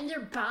 Yeah. And they're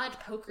bad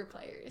poker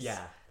players.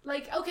 Yeah.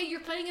 Like, okay,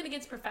 you're playing it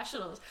against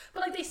professionals,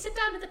 but like they sit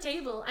down at the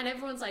table and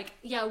everyone's like,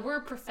 "Yeah,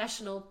 we're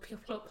professional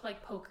people,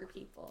 like poker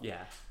people."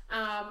 Yeah.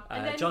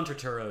 And then John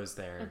Turturro is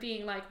there.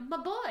 being like, "My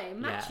boy,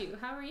 Matthew,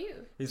 how are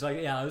you?" He's like,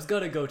 yeah, I was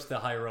gonna go to the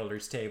high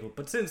rollers table,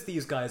 but since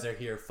these guys are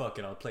here, fuck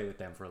it, I'll play with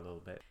them for a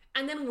little bit.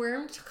 And then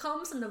Worm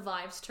comes and the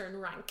vibes turn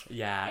rank.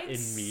 Yeah,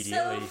 It's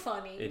immediately. so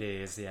funny. It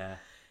is, yeah.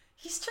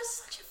 He's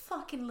just such a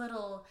fucking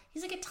little.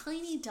 He's like a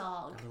tiny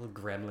dog. A little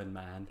gremlin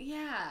man.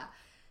 Yeah.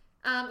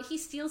 He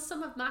steals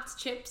some of Matt's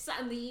chips,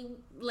 and the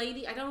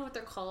lady, I don't know what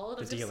they're called.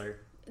 The dealer.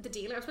 The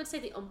dealer. I was about to say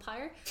the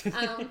umpire.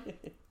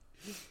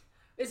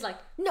 Is like,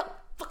 no,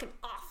 fucking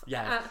off.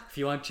 Yeah, if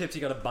you want chips,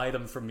 you gotta buy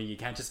them from me. You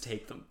can't just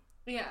take them.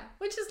 Yeah,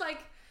 which is like,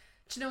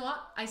 do you know what?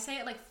 I say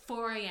at like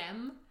 4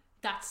 a.m.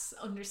 That's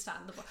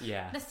understandable.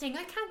 Yeah. The thing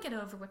I can't get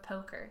over with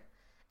poker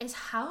is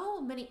how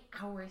many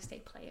hours they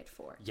play it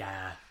for.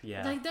 Yeah,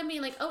 yeah. Like them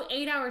being like, oh,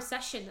 8-hour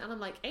session, and I'm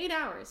like, 8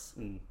 hours.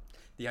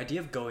 The idea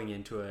of going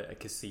into a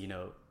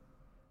casino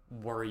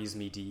worries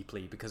me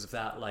deeply because of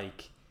that,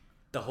 like,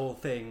 the whole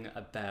thing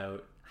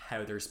about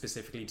how they're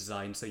specifically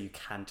designed so you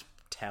can't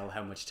tell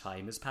how much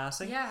time is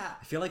passing. Yeah.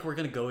 I feel like we're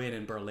gonna go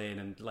in Berlin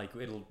and like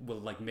we'll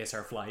like miss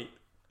our flight.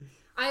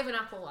 I have an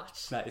Apple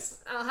Watch. Nice.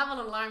 I'll have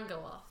an alarm go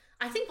off.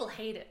 I think we'll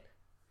hate it.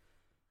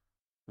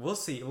 We'll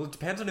see. Well, it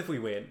depends on if we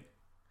win.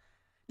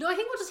 No, I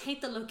think we'll just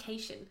hate the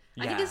location.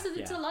 I think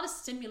it's Yeah. a lot of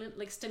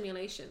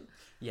stimulation.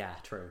 Yeah,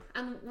 true.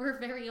 And we're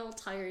very old,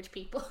 tired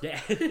people. Yeah.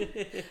 But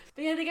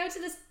yeah, they go to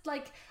this,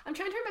 like, I'm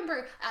trying to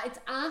remember, it's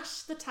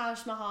at the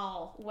Taj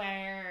Mahal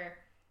where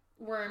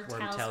Worm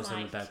tells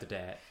him Mike. about the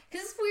debt.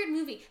 Because it's a weird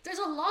movie. There's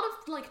a lot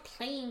of, like,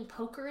 playing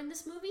poker in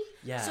this movie.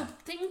 Yeah. So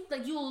think,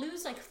 like, you'll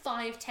lose, like,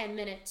 5-10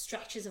 minute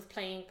stretches of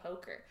playing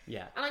poker.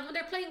 Yeah. And, like, when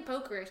they're playing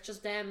poker, it's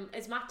just them.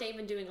 It's Matt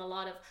Damon doing a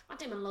lot of... Matt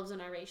Damon loves a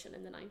narration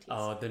in the 90s.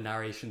 Oh, the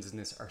narrations in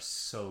this are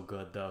so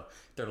good, though.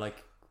 They're,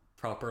 like,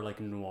 proper, like,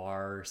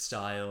 noir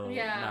style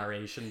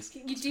narrations.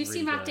 You do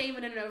see Matt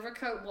Damon in an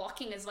overcoat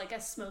walking as, like,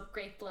 a smoke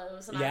grape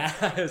blows. And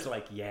I was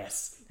like,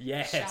 yes.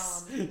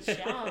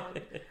 Sean.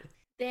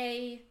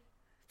 They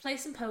play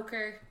some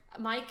poker.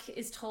 Mike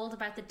is told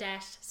about the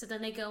debt, so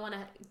then they go on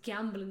a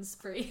gambling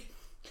spree.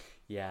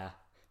 Yeah.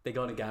 They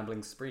go on a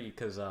gambling spree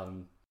because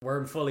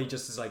Worm fully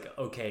just is like,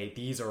 okay,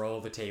 these are all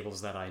the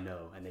tables that I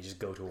know, and they just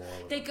go to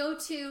all of They them. go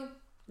to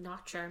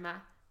not Germa.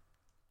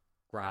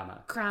 Grandma.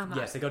 Grandma.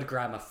 Yes, they go to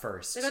Grandma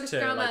first. They go to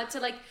Grandma to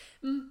like.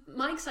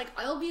 Mike's like,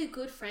 I'll be a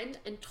good friend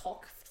and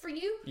talk for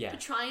you Yeah. to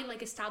try and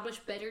like establish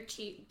better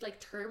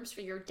terms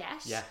for your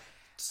debt. Yeah,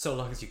 so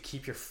long as you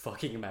keep your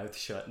fucking mouth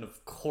shut. And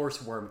of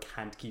course Worm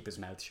can't keep his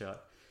mouth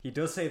shut. He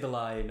does say the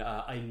line,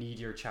 I need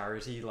your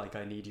charity like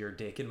I need your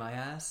dick in my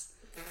ass.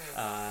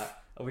 At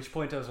which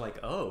point I was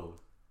like, oh,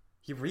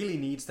 he really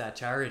needs that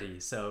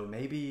charity, so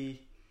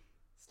maybe...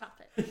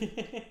 Stop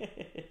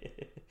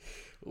it.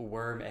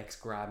 Worm x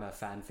Grandma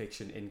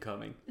fanfiction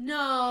incoming.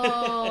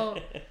 No.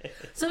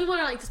 Some people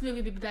are like, this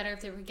movie would be better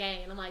if they were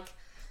gay, and I'm like,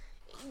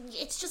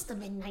 it's just the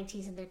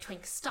mid-90s and they're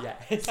twinks. Stop. Yeah.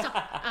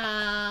 Stop.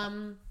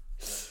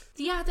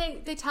 Yeah,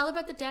 they tell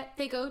about the debt.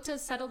 They go to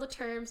settle the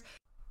terms.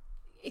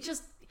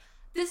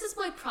 This is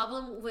my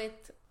problem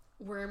with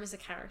Worm as a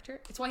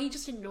character. It's why he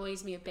just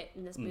annoys me a bit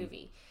in this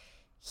movie.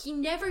 He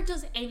never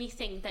does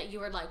anything that you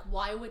are like,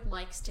 why would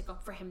Mike stick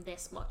up for him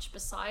this much?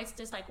 Besides,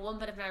 there's like one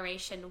bit of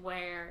narration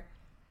where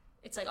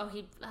it's like, oh,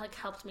 he like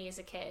helped me as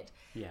a kid.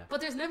 Yeah. But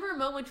there's never a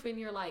moment when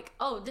you're like,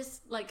 oh,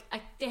 this like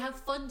they have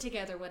fun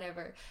together,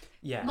 whatever.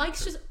 Yeah.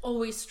 Mike's just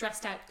always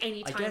stressed out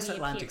anytime I guess he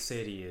Atlantic appears.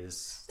 City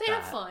is... They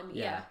have fun,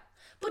 yeah.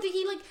 But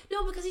he like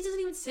no, because he doesn't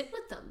even sit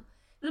with them.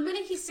 The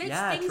minute he sits,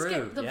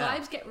 the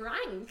vibes get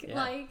rank. Yeah.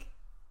 Like,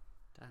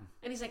 Damn.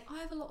 and he's like, oh, I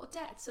have a lot of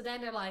debt. So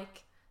then they're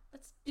like,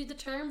 let's do the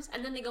terms,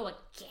 and then they go like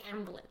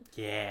gambling.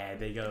 Yeah,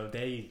 they go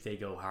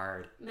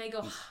hard. And they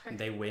go hard.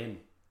 They win.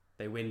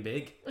 They win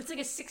big. It's like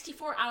a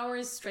 64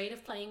 hours straight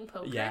of playing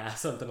poker. Yeah,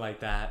 something like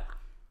that.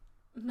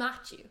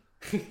 Matthew,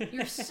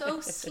 you're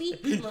so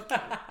sleepy looking.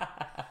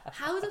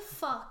 How the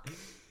fuck?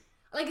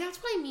 Like, that's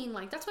what I mean.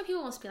 Like, that's why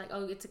people must be like,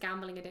 oh, it's a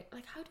gambling addiction.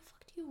 Like, how the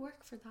fuck do you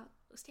work for that?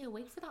 Stay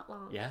awake for that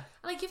long? Yeah.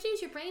 Like, you have to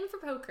use your brain for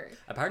poker.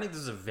 Apparently this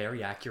is a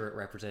very accurate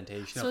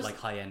representation of like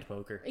high-end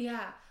poker.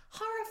 Yeah.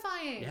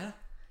 Horrifying. Yeah.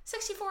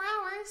 64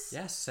 hours.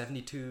 Yes,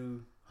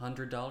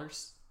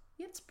 $7,200.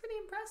 Yeah, it's pretty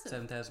impressive.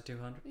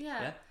 $7,200.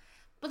 Yeah.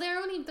 But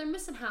they're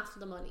missing half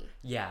of the money.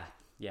 Yeah.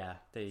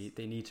 They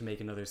need to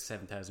make another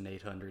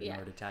 7,800 in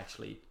order to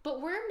actually.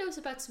 But Worm knows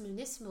about some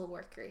municipal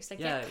workers. They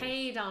get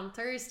paid on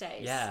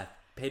Thursdays. Yeah,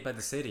 paid by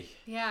the city.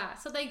 Yeah.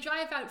 So they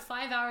drive out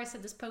 5 hours to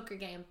this poker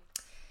game.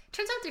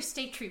 Turns out they're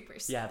state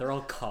troopers. Yeah, they're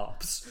all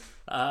cops.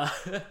 And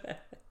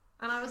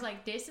I was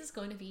like, this is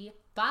going to be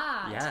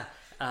bad. Yeah.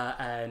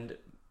 And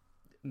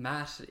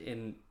Matt,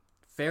 in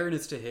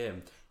fairness to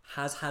him,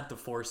 has had the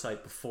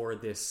foresight before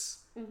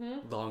this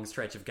long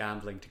stretch of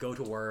gambling to go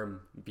to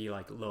Worm and be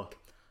like, look,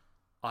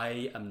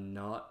 I am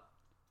not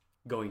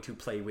going to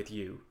play with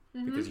you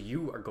because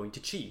you are going to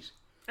cheat.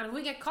 And if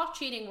we get caught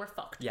cheating, we're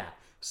fucked. Yeah.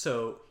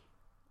 So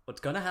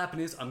what's going to happen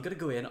is I'm going to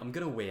go in, I'm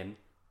going to win,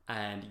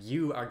 and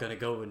you are going to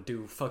go and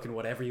do fucking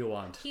whatever you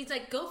want. He's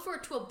like, go for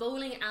it to a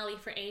bowling alley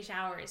for 8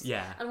 hours.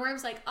 Yeah. And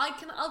Worm's like,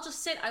 I'll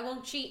just sit, I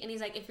won't cheat. And he's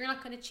like, if you're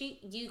not going to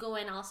cheat, you go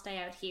in, I'll stay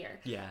out here.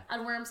 Yeah.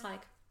 And Worm's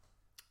like,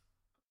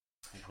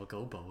 I'll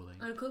go bowling.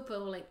 I'll go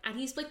bowling. And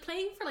he's like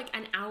playing for like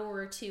an hour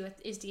or two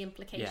is the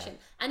implication.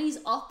 Yeah. And he's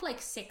up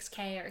like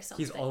 6k or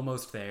something. He's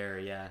almost there,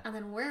 yeah. And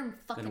then Worm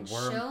fucking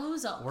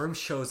shows up. Worm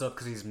shows up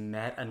because he's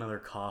met another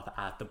cop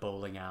at the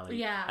bowling alley.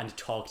 Yeah. And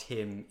talked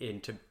him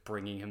into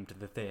bringing him to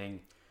the thing.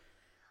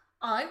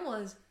 I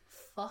was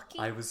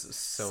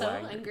so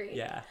angry.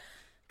 Yeah.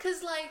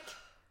 Because like,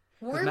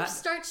 Worm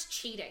starts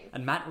cheating.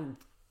 And Matt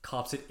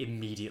cops it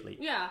immediately.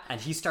 Yeah. And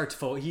he starts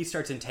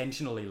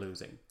intentionally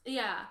losing.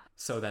 Yeah.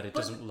 So that it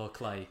doesn't look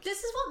like... This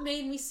is what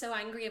made me so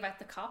angry about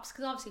the cops,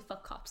 because obviously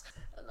fuck cops.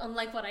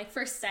 Unlike what I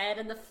first said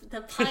in the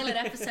pilot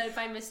episode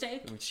by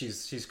mistake.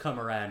 She's come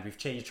around. We've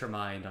changed her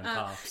mind on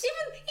cops.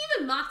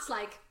 Even Matt's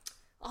like,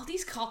 oh,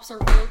 these cops are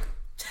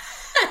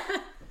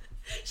rogue.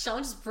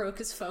 Sean just broke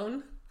his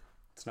phone.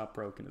 It's not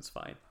broken, it's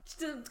fine.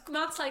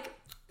 Matt's like,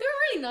 they were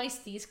really nice,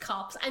 these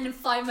cops. And then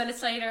 5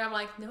 minutes later, I'm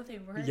like, no, they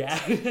weren't. Yeah.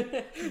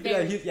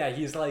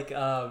 He's like,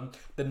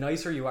 the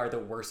nicer you are, the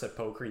worse at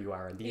poker you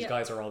are. And these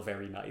guys are all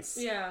very nice.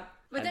 Yeah.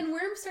 But then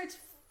Worm starts...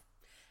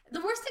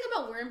 The worst thing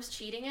about Worm's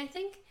cheating, I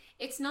think,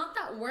 it's not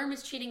that Worm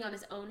is cheating on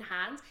his own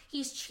hands.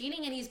 He's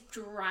cheating and he's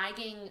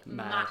dragging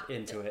Matt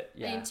into it.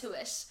 Yeah. Into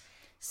it.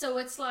 So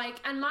it's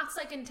like, and Matt's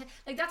like,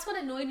 like that's what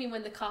annoyed me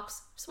when the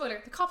cops, spoiler,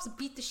 the cops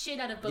beat the shit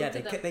out of both of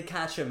them. Yeah, they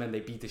catch him and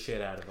they beat the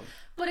shit out of him.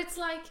 But it's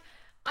like,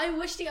 I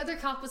wish the other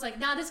cop was like,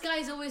 nah, this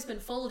guy's always been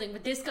folding,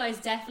 but this guy's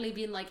definitely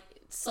been like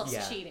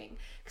sus cheating.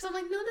 Because I'm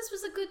like, no, this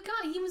was a good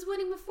guy. He was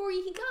winning before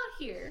he got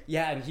here.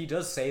 Yeah, and he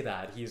does say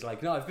that. He's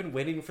like, no, I've been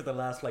winning for the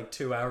last like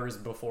 2 hours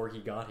before he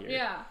got here.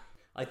 Yeah.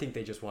 I think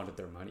they just wanted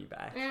their money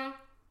back. Yeah.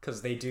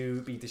 Because they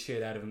do beat the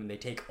shit out of him and they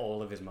take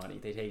all of his money.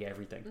 They take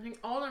everything. I think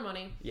all their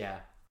money. Yeah.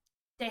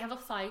 They have a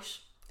fight.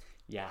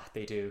 Yeah,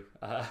 they do.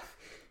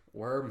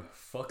 Worm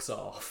fucks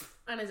off.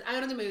 And is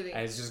out of the movie.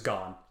 And is just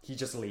gone. He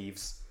just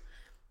leaves.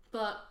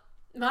 But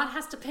Matt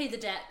has to pay the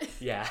debt.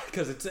 Yeah,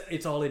 because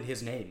it's all in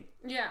his name.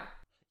 Yeah.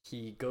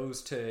 He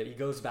goes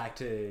back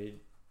to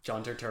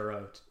John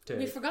Turturro.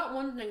 We forgot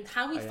one thing.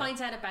 How he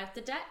finds out about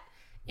the debt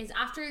is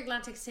after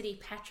Atlantic City,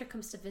 Petra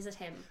comes to visit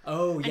him.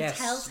 Oh, and yes.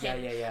 tells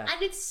him. Yeah.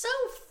 And it's so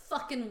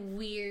fucking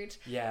weird.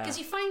 Yeah. Because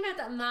you find out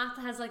that Mike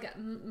has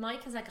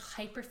like a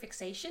hyper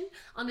fixation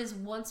on his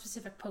one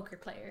specific poker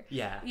player.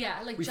 Yeah.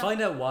 Yeah, like we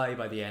find out why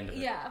by the end of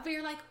it. Yeah, but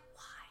you're like,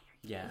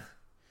 why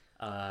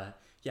are you?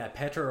 Yeah,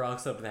 Petra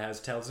rocks up at the house,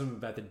 tells him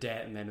about the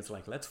debt, and then it's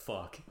like, let's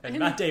fuck. And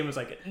Matt Damon's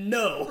like,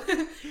 no!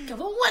 Come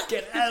on, what?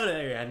 Get out of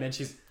there! And then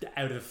she's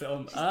out of the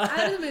film.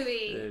 Out of the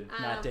movie.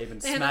 Matt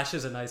Damon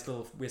smashes a nice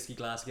little whiskey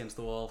glass against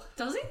the wall.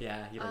 Does he?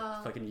 Yeah, he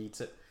fucking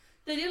eats it.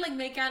 They do like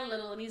make out a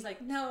little, and he's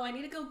like, no, I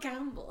need to go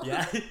gamble.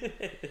 Yeah.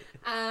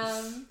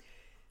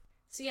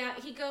 So yeah,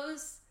 he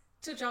goes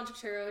to John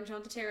Turturro, and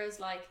John Turturro's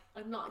like,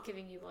 I'm not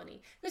giving you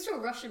money. He goes to a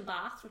Russian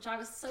bath, which I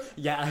was so...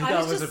 Yeah,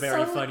 that was a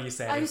very funny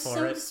setting for it. I was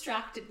so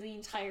distracted the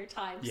entire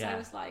time. So Yeah. I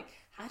was like,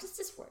 how does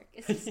this work?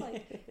 Is this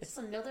like, is this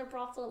another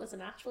brothel? Is it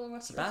an actual Russian?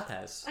 It's a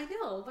bathhouse. I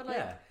know, but like,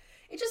 Yeah.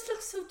 it just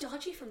looks so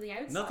dodgy from the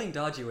outside. Nothing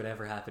dodgy would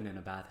ever happen in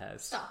a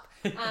bathhouse. Stop.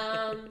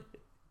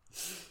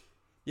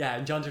 Yeah,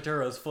 and John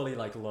Turturro's fully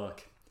like,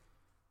 look,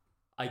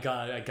 I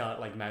got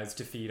like mouths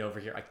to feed over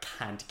here. I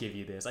can't give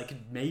you this. I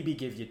could maybe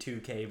give you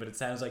 2K, but it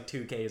sounds like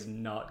 2K is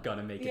not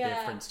gonna make a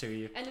difference to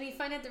you. And then we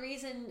find out the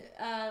reason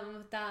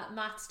that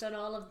Matt's done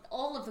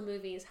all of the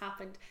movies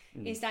happened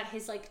is that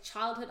his like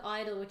childhood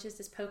idol, which is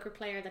this poker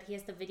player that he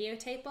has the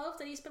videotape of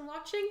that he's been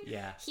watching.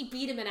 Yeah. He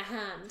beat him in a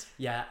hand.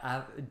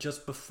 Yeah,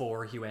 just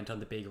before he went on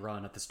the big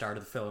run at the start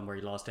of the film where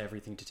he lost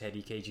everything to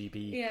Teddy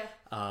KGB. Yeah.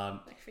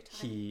 Every time.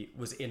 He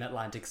was in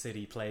Atlantic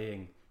City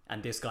playing,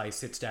 and this guy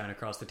sits down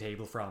across the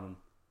table from him.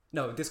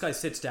 No, this guy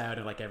sits down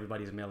and like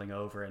everybody's milling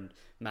over, and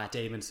Matt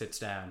Damon sits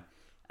down,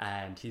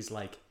 and he's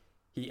like,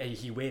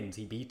 he wins,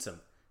 he beats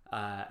him,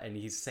 and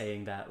he's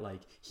saying that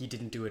like he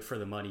didn't do it for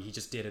the money, he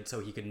just did it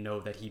so he could know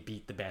that he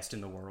beat the best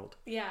in the world.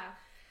 Yeah.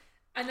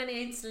 And then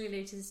he instantly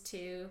loses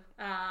to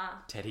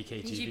Teddy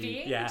KGB.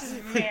 KGB, Yeah, which is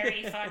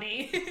very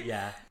funny.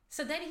 Yeah.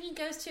 So then he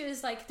goes to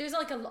his like, there's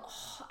like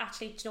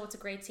actually, do you know what's a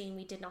great scene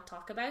we did not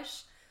talk about?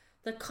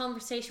 The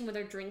conversation where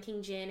they're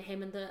drinking gin,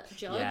 him and the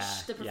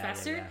judge, the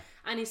professor,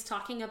 and he's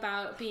talking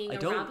about being a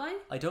rabbi.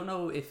 I don't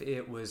know if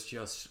it was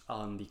just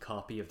on the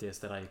copy of this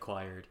that I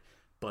acquired,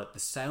 but the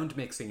sound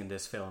mixing in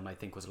this film I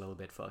think was a little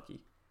bit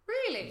fucky.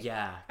 Really?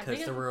 Yeah,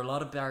 because there were a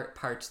lot of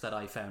parts that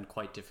I found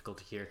quite difficult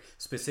to hear,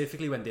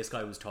 specifically when this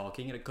guy was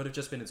talking, and it could have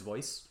just been his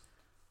voice.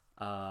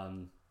 But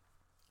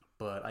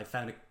I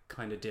found it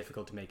kind of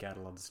difficult to make out a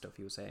lot of the stuff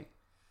he was saying.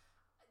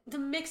 The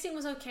mixing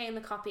was okay in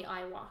the copy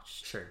I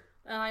watched. Sure.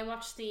 I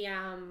watched the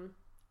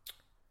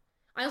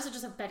I also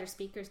just have better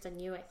speakers than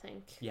you, I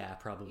think. Yeah,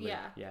 probably.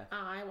 Yeah.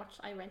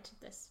 I rented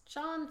this.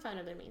 Sean found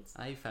other means.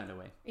 I found a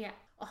way. Yeah.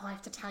 Oh, I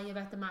have to tell you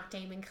about the Matt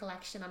Damon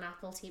collection on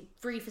Apple TV.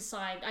 Brief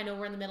aside, I know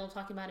we're in the middle of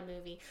talking about a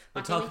movie.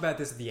 We'll talk about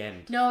this at the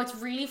end. No, it's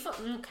really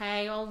fun.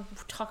 Okay, I'll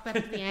talk about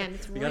it at the end.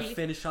 It's we really... gotta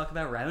finish talking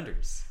about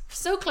Rounders.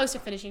 So close to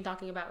finishing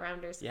talking about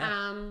Rounders.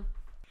 Yeah.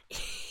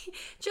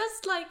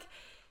 Just like,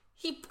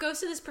 he goes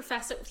to this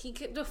professor.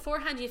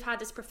 Beforehand, you've had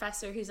this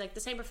professor who's like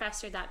the same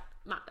professor that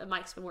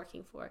Mike's been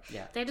working for.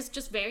 Yeah. They're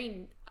just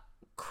very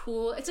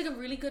cool. It's like a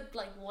really good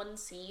like one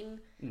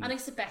scene. I think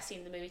it's the best scene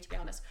in the movie, to be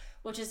honest.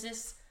 Which is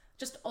this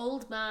just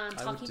old man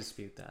talking. I would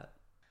dispute that.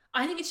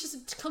 I think it's just,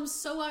 it comes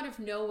so out of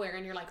nowhere,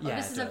 and you're like, oh,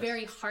 this is a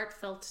very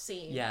heartfelt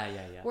scene. Yeah.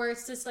 Where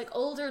it's this like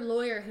older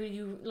lawyer who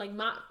you like,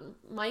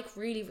 Mike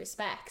really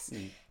respects.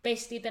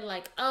 Basically, been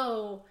like,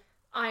 oh,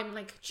 I'm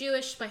like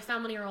Jewish, my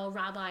family are all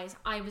rabbis.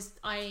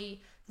 I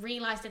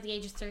realized at the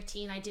age of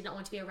 13 I did not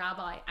want to be a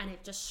rabbi, and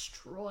it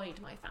destroyed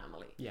my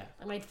family. Yeah.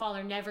 And my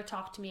father never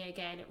talked to me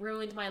again. It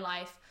ruined my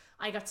life.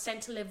 I got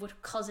sent to live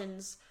with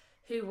cousins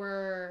who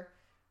were,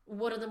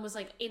 one of them was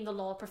like in the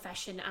law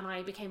profession, and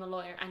I became a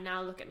lawyer, and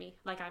now look at me,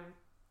 like I'm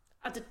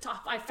at the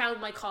top. I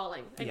found my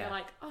calling. And you're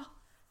like, oh,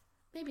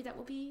 maybe that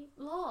will be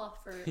law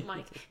for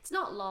Mike. It's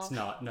not law. It's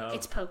not, no.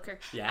 It's poker.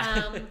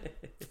 Yeah.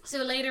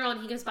 So later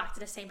on, he goes back to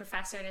the same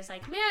professor and is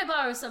like, may I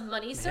borrow some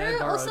money, sir? May I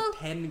borrow also,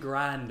 10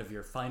 grand of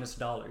your finest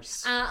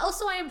dollars.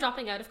 Also, I am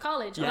dropping out of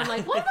college. And I'm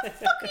like, why the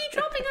fuck are you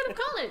dropping out of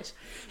college?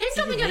 Him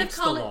dropping out of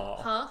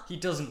college. Huh? He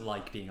doesn't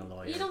like being a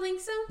lawyer. You don't think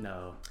so?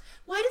 No.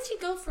 Why does he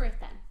go for it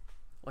then?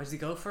 Why does he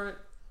go for it?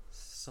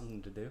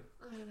 Something to do.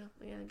 I don't know.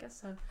 Yeah, I guess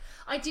so.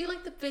 I do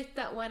like the bit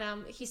that when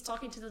he's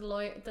talking to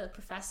the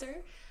professor,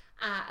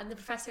 and the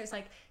professor is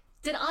like,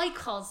 did I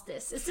cause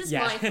this? Is this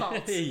my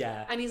fault?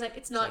 Yeah. And he's like,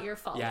 it's not your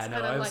fault. Yeah, no,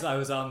 and I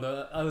was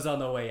on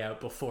the way out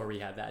before we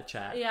had that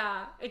chat.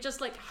 Yeah, it just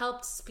like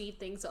helped speed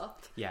things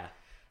up. Yeah.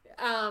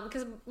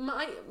 Because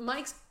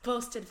Mike's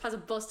has a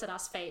busted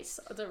ass face.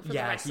 For the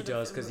rest he of the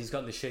does, because he's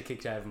gotten the shit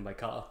kicked out of him by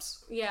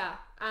cops. Yeah.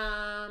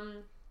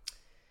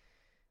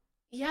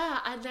 Yeah,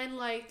 and then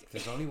like,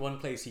 there's only one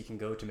place he can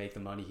go to make the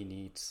money he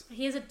needs.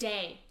 He has a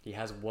day. He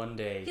has one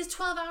day. He has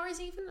 12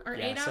 hours even, or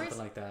 8 hours? Something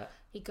like that.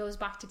 He goes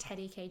back to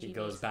Teddy KGB. He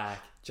goes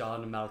back.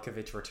 John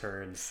Malkovich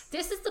returns.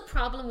 This is the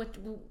problem with,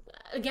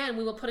 again,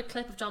 we will put a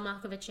clip of John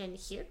Malkovich in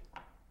here.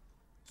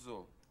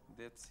 So,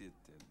 that's it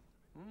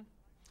then.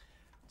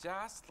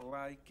 Just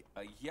like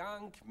a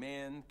young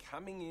man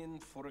coming in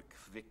for a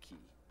quickie.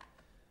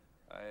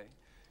 I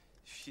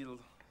feel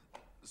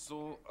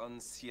so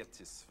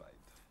unsatisfied.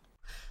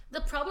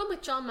 The problem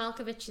with John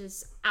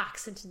Malkovich's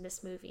accent in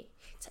this movie,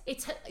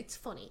 it's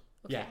funny.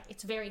 Okay? Yeah.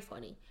 It's very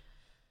funny.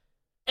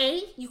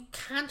 A, you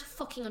can't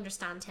fucking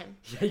understand him.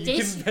 Yeah,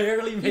 you can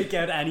barely make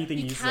out anything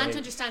he's saying. You can't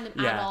understand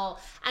him at all.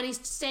 And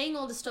he's saying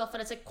all this stuff,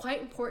 and it's like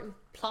quite important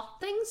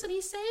plot things that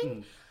he's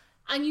saying.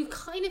 And you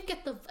kind of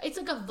get it's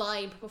like a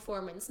vibe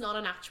performance, not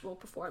an actual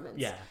performance.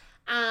 Yeah.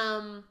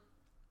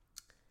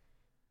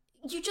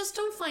 You just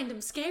don't find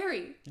him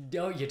scary.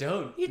 No, you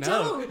don't. You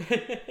don't.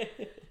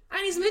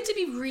 And he's meant to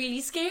be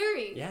really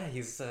scary. Yeah,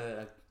 he's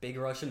a big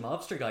Russian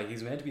mobster guy.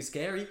 He's meant to be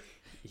scary.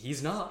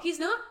 He's not. He's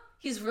not.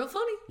 He's real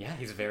funny. Yeah,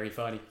 he's very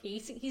funny.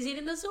 He's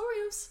eating those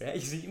Oreos. Yeah,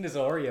 he's eating his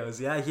Oreos.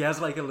 Yeah, he has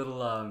like a little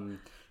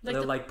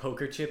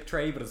poker chip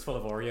tray, but it's full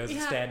of Oreos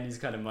instead, and he's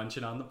kind of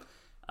munching on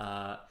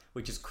them.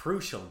 Which is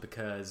crucial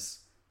because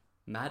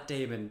Matt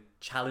Damon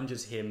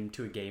challenges him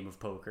to a game of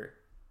poker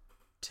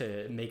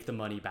to make the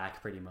money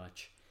back, pretty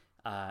much.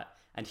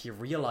 And he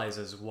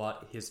realizes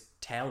what his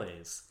tell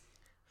is.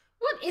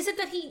 What is it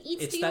that he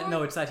eats? It's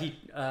that he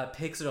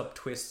picks it up,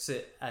 twists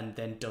it, and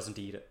then doesn't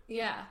eat it.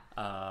 Yeah.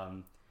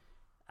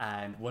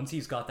 And once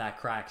he's got that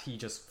cracked, he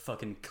just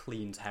fucking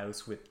cleans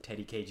house with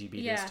Teddy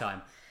KGB this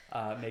time.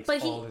 Makes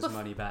all his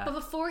money back. But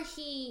before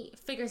he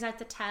figures out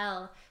the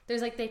tell,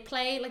 there's like they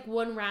play like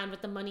one round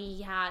with the money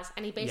he has,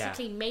 and he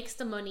basically makes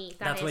the money.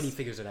 That's when he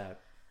figures it out.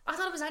 I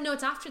thought it was. No,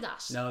 it's after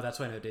that. No, that's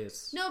when it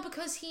is. No,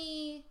 because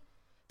he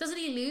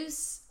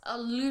lose.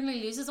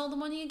 Literally loses all the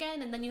money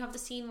again, and then you have the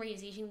scene where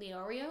he's eating the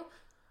Oreo,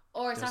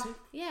 or is Does that?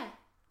 he? Yeah.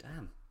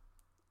 Damn.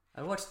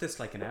 I watched this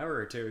like an hour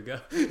or two ago.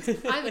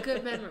 I have a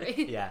good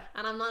memory. Yeah.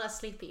 And I'm not as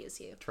sleepy as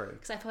you. True.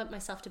 Because I put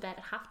myself to bed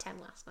at 10:30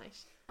 last night.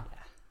 Yeah.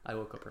 I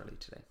woke up early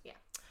today. Yeah.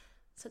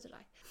 So did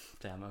I.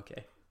 Damn,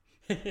 okay.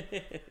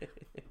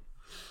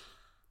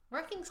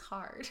 Working's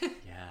hard.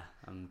 Yeah,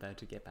 I'm about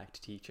to get back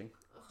to teaching.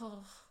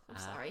 Oh, I'm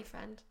sorry,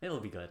 friend. It'll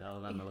be good.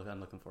 I'm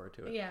looking forward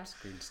to it. Yeah.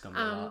 It's gonna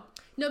be a lot.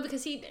 No,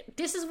 because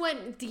this is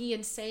when the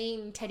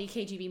insane Teddy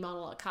KGB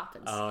monologue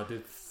happens. Oh, the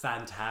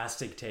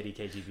fantastic Teddy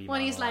KGB when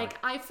monologue. he's like,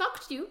 I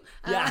fucked you.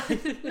 Yeah.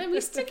 Let me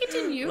stick it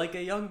in you. Like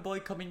a young boy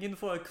coming in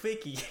for a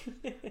quickie.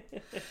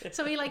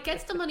 So he like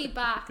gets the money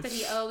back that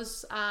he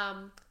owes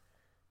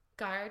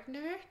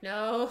Gardner?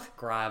 No.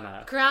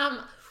 Grandma.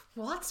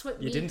 What's with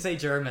You me? didn't say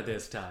Germa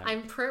this time.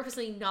 I'm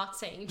purposely not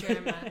saying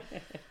Germa.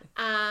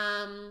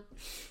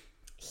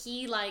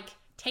 He like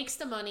takes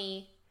the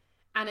money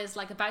and is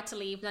like about to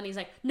leave, then he's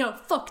like, no,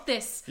 fuck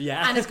this.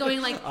 Yeah. And it's going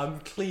like,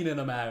 I'm cleaning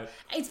him out.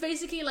 It's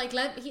basically like,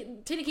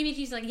 Teddy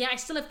KBG's like, yeah, I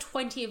still have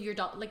 20 of your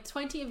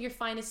 20 of your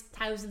finest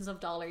thousands of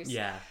dollars.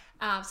 Yeah.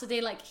 So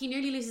they like, he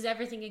nearly loses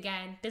everything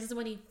again. This is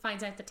when he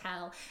finds out the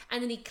tell,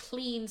 and then he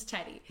cleans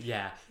Teddy.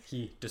 Yeah,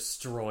 he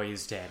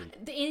destroys Teddy.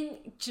 Do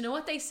you know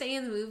what they say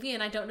in the movie?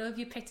 And I don't know if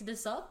you picked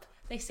this up.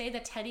 They say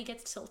that Teddy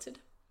gets tilted.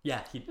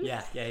 Yeah,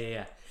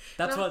 yeah.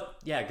 That's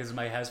because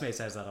my housemate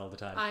says that all the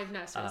time. I've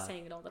now started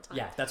saying it all the time.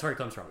 Yeah, that's where it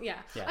comes from. Yeah.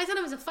 I thought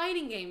it was a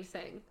fighting game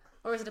thing,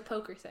 or is it a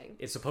poker thing?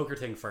 It's a poker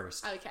thing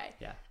first. Okay.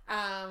 Yeah.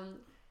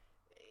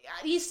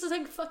 He's just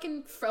like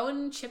fucking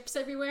throwing chips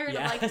everywhere, and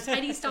I'm like,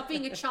 Teddy, stop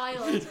being a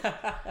child.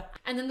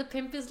 And then the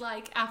pimp is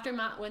like, after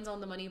Matt wins all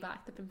the money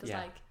back, the pimp is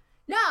like,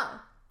 no.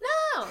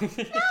 What do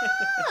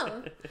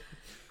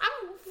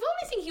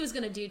you think he was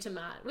gonna do to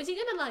Matt? Was he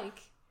gonna like?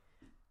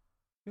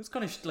 He was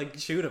gonna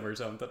shoot him or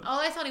something. Oh,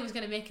 I thought he was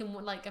gonna make him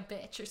like a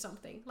bitch or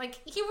something. Like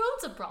he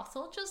runs a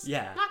brothel, just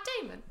Matt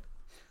Damon.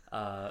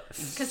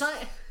 Because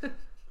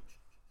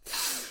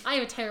I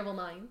have a terrible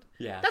mind.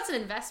 Yeah. That's an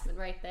investment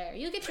right there.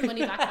 You'll get your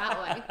money back that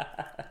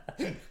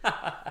way.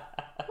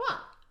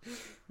 What?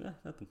 No,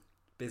 nothing.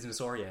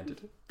 Business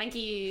oriented. Thank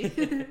you.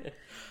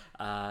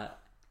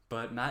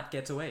 But Matt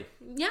gets away.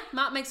 Yeah,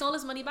 Matt makes all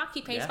his money back.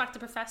 He pays back the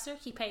professor.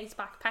 He pays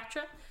back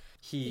Petra.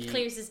 He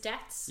clears his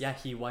debts. Yeah,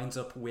 he winds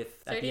up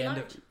with he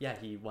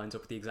winds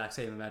up with the exact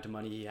same amount of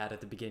money he had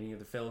at the beginning of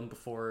the film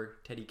before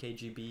Teddy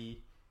KGB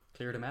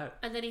cleared him out.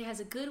 And then he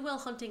has a Good Will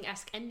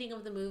Hunting-esque ending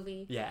of the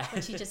movie. Yeah.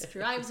 When she just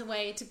drives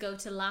away to go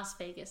to Las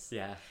Vegas.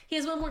 Yeah. He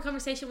has one more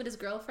conversation with his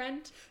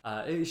girlfriend.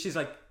 She's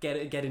like, get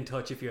in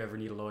touch if you ever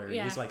need a lawyer.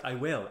 Yeah. And he's like, I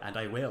will, and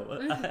I will.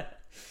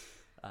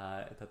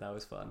 I thought that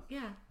was fun.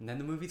 Yeah. And then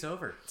the movie's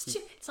over. It's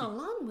a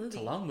long movie. It's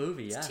a long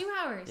movie, yeah. It's 2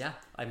 hours. Yeah.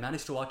 I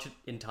managed to watch it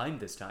in time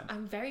this time.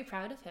 I'm very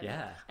proud of him.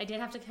 Yeah. I did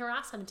have to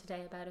harass him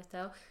today about it,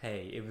 though.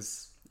 Hey, it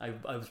was... I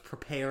was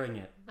preparing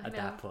it at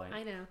that point.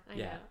 I know.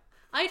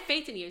 I had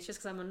faith in you. It's just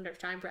because I'm under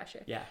time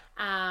pressure. Yeah.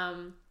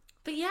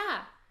 But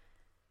yeah.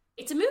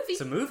 It's a movie.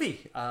 It's a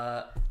movie.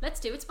 Let's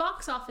do its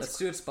box office. Let's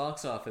do its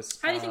box office.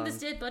 How do you think this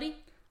did, buddy?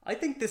 I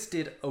think this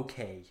did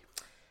okay.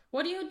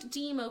 What do you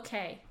deem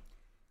okay?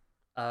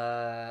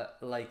 I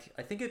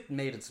think it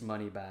made its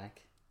money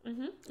back.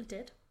 It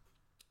did.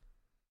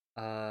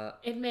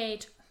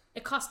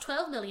 It cost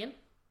 12 million.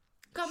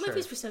 God,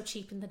 movies were so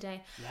cheap in the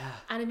day. Yeah.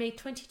 And it made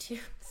 22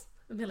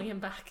 million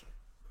back.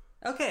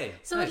 Okay.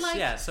 So nice. it like,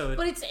 yeah. So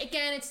but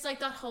it's like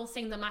that whole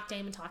thing that Matt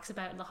Damon talks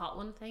about in the Hot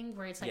One thing,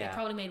 where it's like it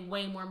probably made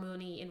way more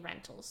money in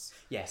rentals.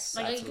 yes,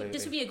 Like absolutely.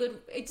 this would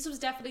be this was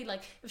definitely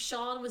like if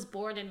Sean was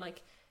born in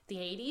like the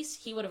 80s,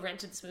 he would have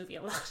rented this movie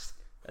a lot.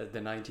 The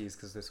 90s,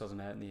 because this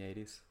wasn't out in the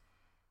 80s.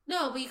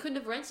 No, but you couldn't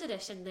have rented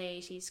it in the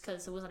 80s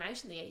because it wasn't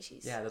out in the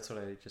 80s. Yeah, that's what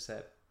I just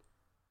said.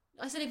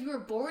 I said if you were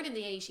born in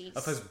the 80s.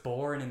 If I was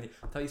born in the...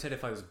 I thought you said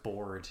if I was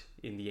bored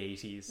in the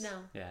 80s. No.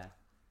 Yeah.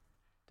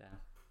 Damn.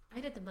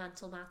 I did the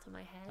mental math in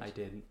my head. I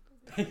didn't.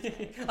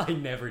 I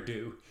never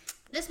do.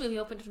 This movie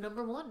opened at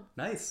number 1.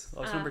 Nice.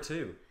 What was number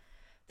 2?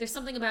 There's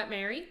Something About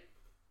Mary.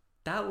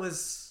 That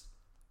was...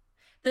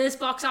 This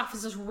box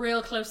office is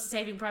real close to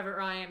Saving Private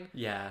Ryan.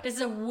 Yeah. This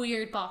is a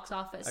weird box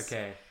office.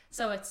 Okay.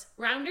 So it's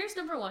Rounders,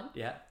 number 1.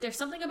 Yeah. There's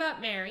Something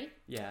About Mary.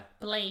 Yeah.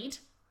 Blade.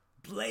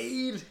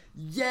 Blade!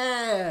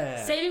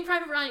 Yeah! Saving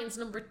Private Ryan's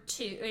number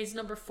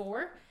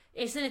 4.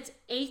 It's in its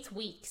 8th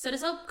week. So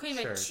this all came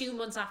out 2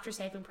 months after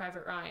Saving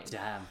Private Ryan.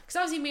 Damn. Because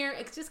obviously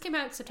it just came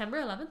out September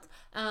 11th.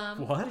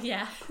 What?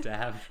 Yeah.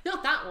 Damn.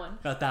 Not that one.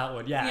 Not that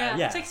one. Yeah.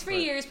 Yeah. It's like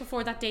 3 years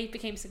before that date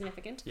became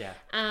significant. Yeah.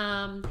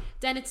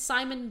 Then it's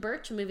Simon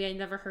Birch, a movie I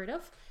never heard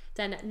of.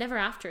 Then Never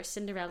After, a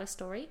Cinderella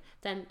Story.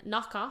 Then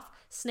Knock Off,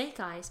 Snake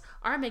Eyes,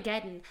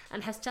 Armageddon,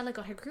 and Has Stella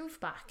Got Her Groove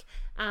Back?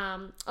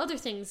 Other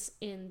things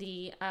in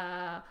the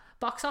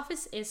box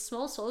office is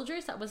Small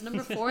Soldiers. That was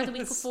number 4 the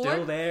week before.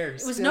 Still there.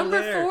 It was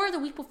number 4 the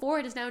week before.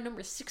 It is now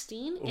number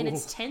 16 in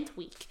its 10th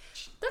week.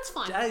 That's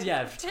fine.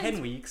 Yeah, 10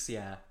 weeks,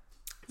 yeah.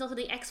 It's also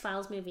the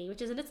X-Files movie,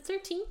 which is in its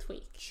 13th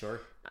week. Sure.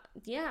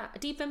 Yeah,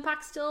 Deep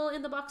Impact still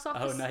in the box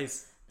office. Oh,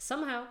 nice.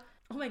 Somehow.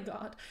 Oh my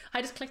god.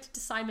 I just clicked to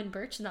Simon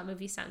Birch and that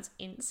movie sounds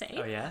insane.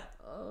 Oh, yeah?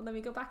 Oh, let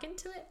me go back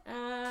into it.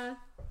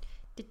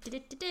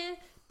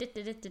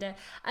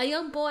 A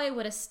young boy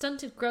with a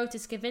stunted growth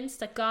is convinced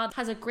that God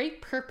has a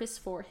great purpose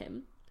for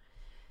him.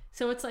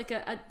 So it's like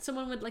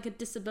someone with like a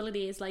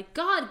disability is like,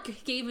 God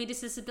gave me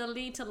this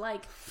disability to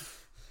like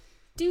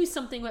do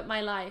something with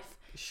my life.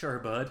 Sure,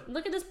 bud.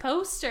 Look at this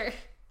poster.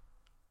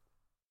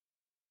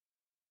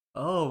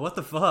 Oh, what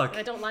the fuck?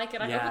 I don't like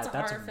it. I hope it's a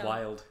horror film.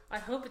 Wild. I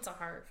hope it's a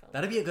horror film.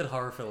 That'd be a good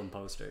horror film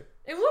poster.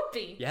 It would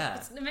be. Yeah.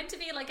 It's meant to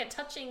be like a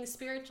touching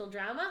spiritual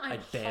drama. I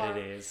bet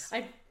it is.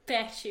 I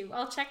bet you.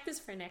 I'll check this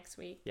for next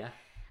week. Yeah.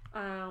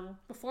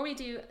 Before we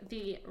do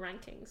the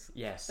rankings.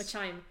 Yes. Which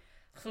I'm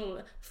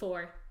for.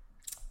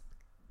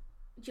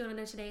 Do you want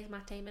to know today's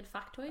Matt Damon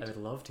factoid? I would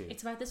love to.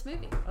 It's about this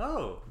movie.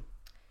 Oh.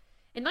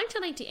 In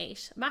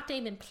 1998, Matt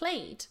Damon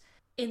played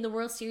in the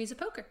World Series of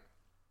Poker.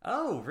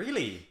 Oh,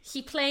 really?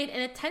 He played in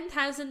a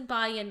 10,000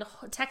 buy-in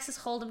Texas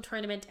Hold'em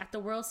tournament at the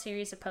World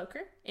Series of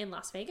Poker in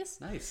Las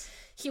Vegas. Nice.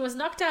 He was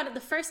knocked out at the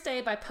first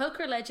day by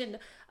poker legend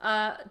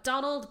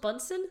Donald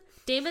Bunsen.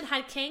 Damon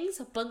had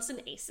kings,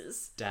 Bunsen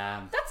aces.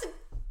 Damn. That's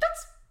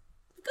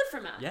good for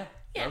Matt. Yeah.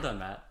 Well done,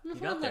 Matt. You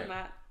Well got done, there.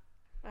 Matt.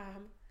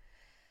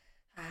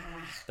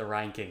 The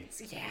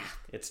rankings. Yeah.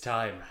 It's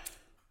time.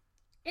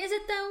 Is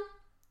it though?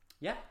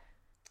 Yeah.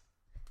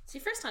 It's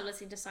your first time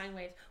listening to Sine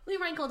Wave. We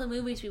rank all the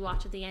movies we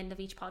watch at the end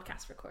of each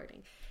podcast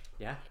recording.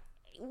 Yeah.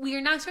 We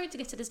are now starting to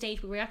get to the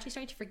stage where we're actually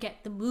starting to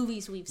forget the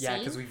movies we've seen. Yeah,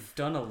 because we've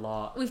done a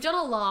lot. We've done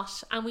a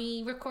lot, and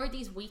we record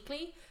these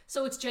weekly,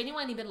 so it's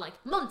genuinely been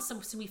like months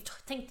since we've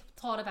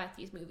thought about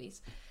these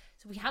movies.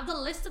 So we have the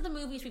list of the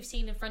movies we've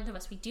seen in front of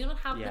us. We do not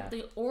have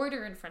the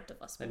order in front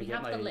of us, but we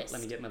have the list.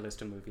 Let me get my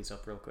list of movies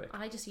up real quick.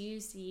 I just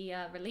use the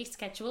release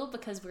schedule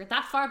because we're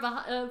that far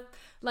behind,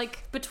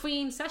 like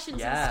between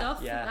sessions and stuff.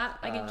 Yeah. That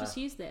I can just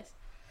use this.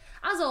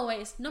 As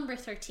always, number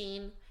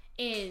 13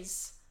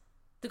 is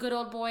The Good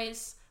Old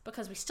Boys,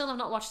 because we still have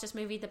not watched this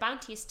movie. The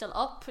bounty is still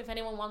up if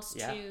anyone wants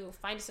to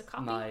find us a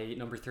copy. My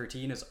number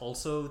 13 is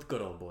also The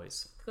Good Old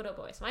Boys. Good Old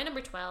Boys. My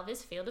number 12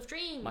 is Field of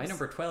Dreams. My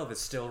number 12 is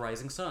still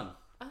Rising Sun.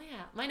 Oh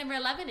yeah. My number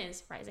 11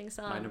 is Rising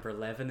Sun. My number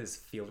 11 is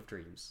Field of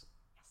Dreams.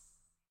 Yes.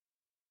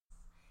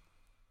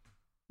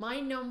 My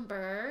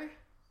number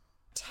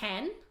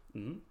 10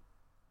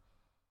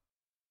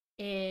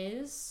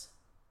 is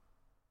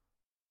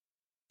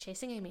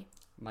Chasing Amy.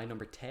 My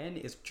number 10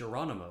 is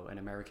Geronimo, an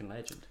American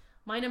Legend.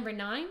 My number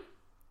 9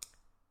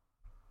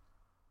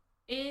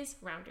 is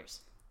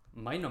Rounders.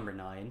 My number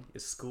 9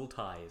 is School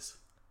Ties.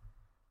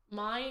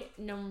 My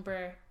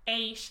number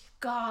 8,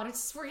 God,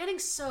 we're getting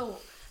so...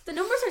 The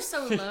numbers are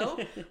so low.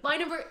 My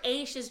number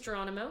 8 is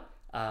Geronimo.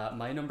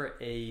 My number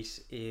 8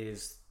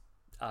 is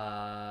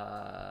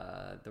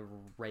The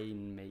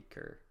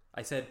Rainmaker.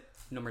 I said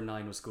number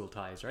 9 was School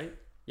Ties, right?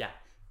 Yeah.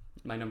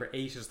 My number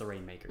 8 is The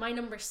Rainmaker. My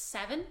number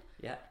 7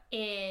 yeah.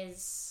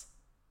 is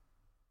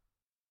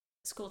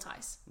School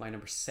Ties. My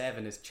number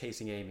 7 is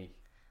Chasing Amy.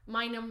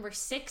 My number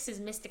 6 is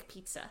Mystic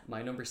Pizza.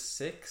 My number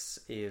 6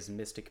 is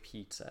Mystic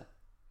Pizza.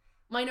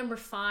 My number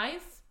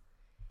 5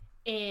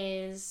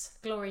 is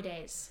Glory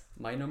Days.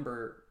 My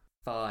number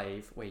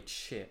 5... Wait,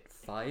 shit.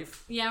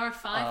 5? Yeah, we're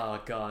 5.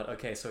 Oh, God.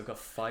 Okay, so I've got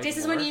 5 This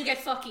is more. when you get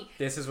fucky.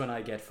 This is when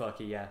I get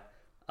fucky, yeah.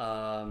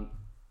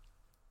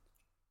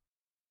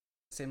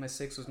 Say my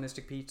 6 was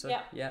Mystic Pizza?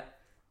 Yeah. Yeah.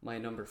 My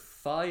number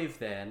 5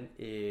 then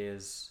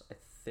is, I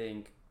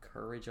think,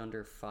 Courage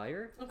Under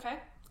Fire. Okay.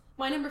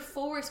 My number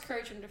 4 is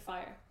Courage Under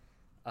Fire.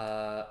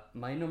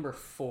 My number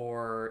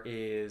 4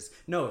 is...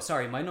 No,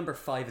 sorry, my number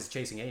 5 is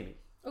Chasing Amy.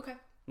 Okay.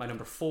 My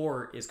number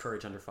 4 is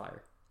Courage Under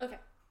Fire. Okay.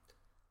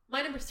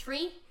 My number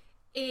 3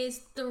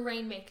 is The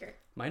Rainmaker.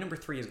 My number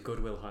 3 is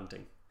Good Will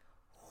Hunting.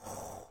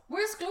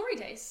 Where's Glory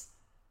Days?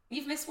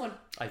 You've missed one.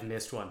 I've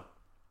missed one.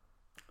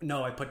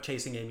 No, I put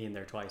Chasing Amy in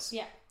there twice.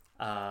 Yeah.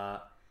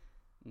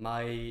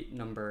 My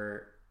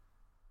number...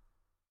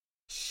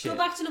 Shit. Go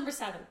back to number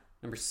 7.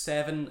 Number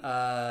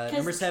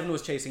 7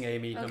 was Chasing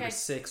Amy. Okay. Number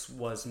 6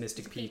 was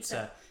Mystic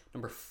Pizza.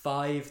 Number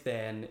 5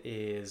 then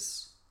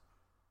is...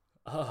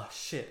 Oh,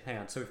 shit. Hang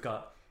on. So we've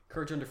got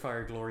Courage Under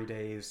Fire, Glory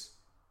Days,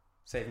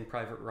 Saving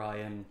Private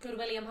Ryan, Good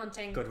William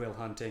Hunting. Good Will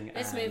Hunting,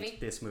 This and movie.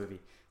 This movie.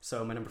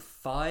 So my number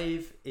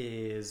 5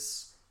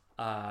 is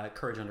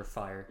Courage Under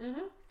Fire.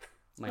 Mm-hmm.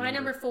 My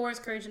number 4 is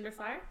Courage Under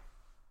Fire.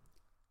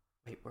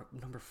 Wait,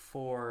 number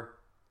 4...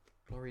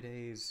 Glory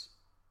Days...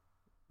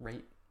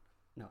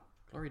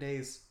 Glory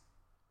Days...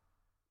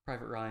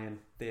 Private Ryan,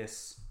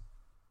 this,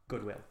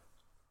 Goodwill.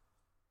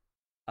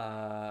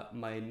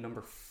 My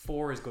number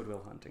 4 is Good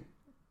Will Hunting.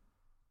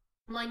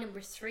 My number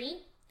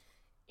 3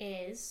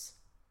 is...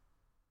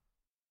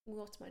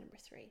 What's my number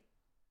 3?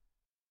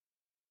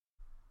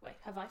 Wait,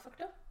 have I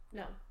fucked up?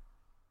 No.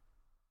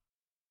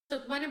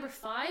 So my number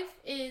 5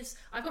 is...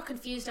 I got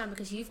confused now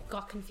because you've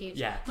got confused.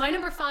 Yeah. My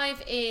number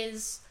 5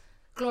 is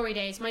Glory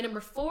Days. My number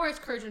 4 is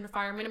Courage Under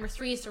Fire. My number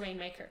 3 is The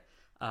Rainmaker.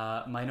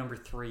 My number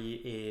 3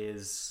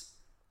 is...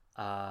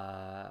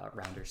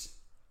 Rounders.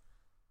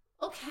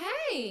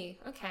 Okay.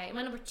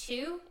 My number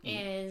 2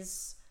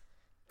 is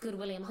Good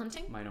William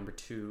Hunting. My number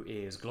 2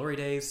 is Glory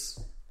Days.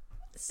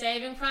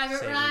 Saving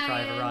Private Ryan. Saving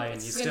Private Ryan.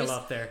 He's still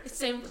up there.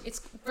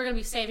 We're going to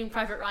be Saving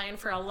Private Ryan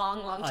for a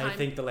long, long time. I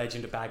think the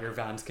Legend of Bagger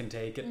Vance can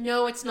take it.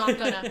 No, it's not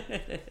gonna.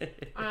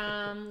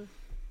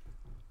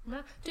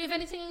 Do you have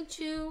anything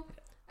to...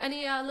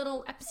 Any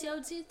little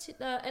episodes,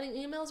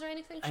 any emails or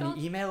anything, Sean?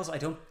 Any emails? I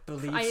don't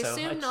believe I so.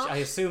 assume not. I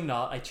assume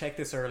not. I checked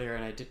this earlier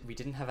and we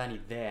didn't have any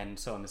then,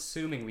 so I'm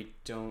assuming we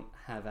don't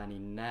have any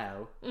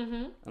now.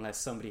 Mm-hmm. Unless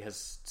somebody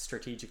has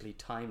strategically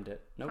timed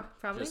it. Nope.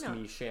 Probably just not.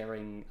 me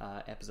sharing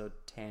episode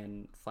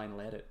 10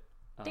 final edit.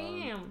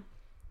 Damn.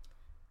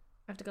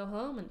 I have to go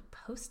home and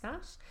post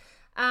that.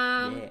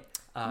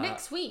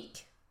 Next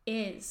week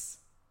is...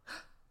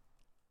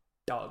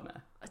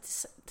 Dogma.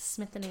 It's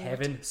Smith and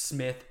Kevin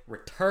Smith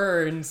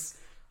returns.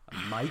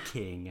 My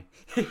king.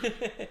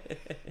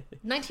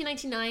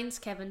 1999's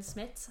Kevin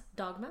Smith's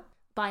Dogma.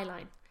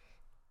 Byline.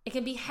 It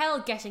can be hell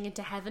getting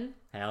into heaven.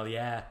 Hell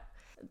yeah.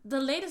 The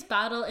latest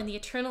battle in the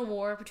eternal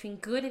war between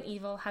good and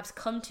evil has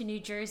come to New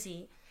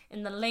Jersey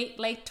in the late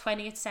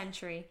 20th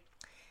century.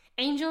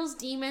 Angels,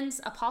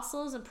 demons,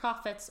 apostles, and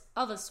prophets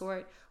of a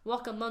sort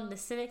walk among the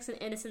cynics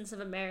and innocents of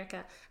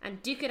America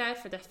and duke it out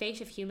for the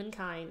fate of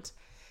humankind.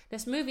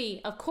 This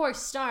movie, of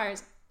course,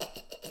 stars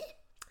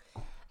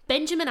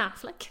Benjamin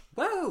Affleck.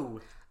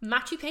 Whoa!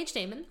 Matthew Page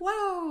Damon.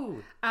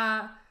 Whoa!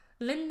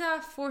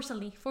 Linda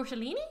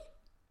Fortellini?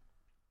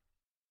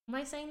 Am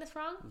I saying this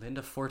wrong?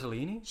 Linda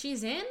Fortellini?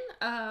 She's in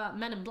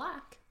Men in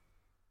Black.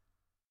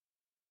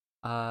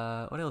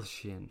 What else is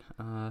she in?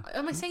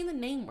 Am I saying the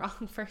name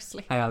wrong,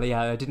 firstly?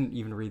 Yeah, I didn't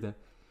even read that.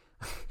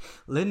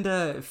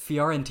 Linda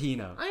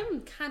Fiorentino. I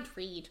can't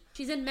read.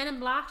 She's in Men in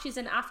Black. She's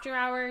in After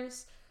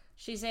Hours.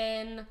 She's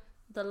in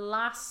The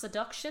Last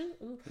Seduction.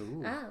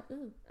 Ooh.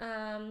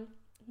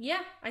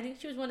 Yeah, I think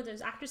she was one of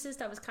those actresses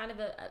that was kind of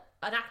an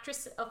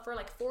actress for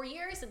like 4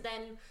 years, and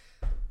then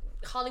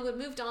Hollywood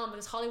moved on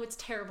because Hollywood's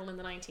terrible in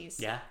the 90s.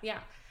 Yeah.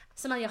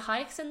 Salma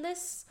Hayek's in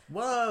this.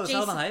 Whoa,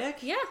 Salma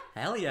Hayek? Yeah.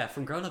 Hell yeah,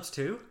 from Grown Ups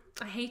 2.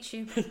 I hate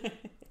you.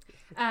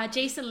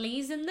 Jason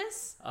Lee's in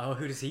this. Oh,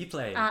 who does he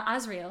play?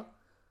 Azrael.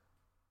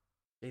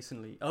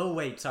 Jason Lee. Oh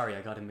wait, sorry,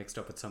 I got him mixed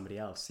up with somebody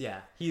else.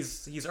 Yeah,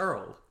 he's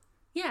Earl.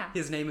 Yeah.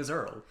 His name is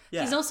Earl.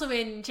 Yeah. He's also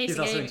in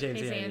Chasing Amy.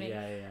 Amy.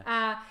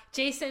 Yeah.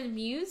 Jason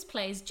Mewes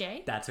plays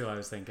Jay. That's who I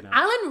was thinking of.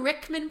 Alan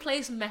Rickman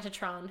plays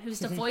Metatron, who's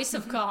the voice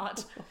of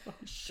God.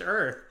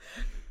 Sure.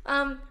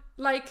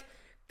 Like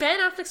Ben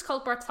Affleck's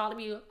called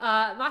Bartholomew.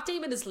 Matt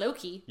Damon is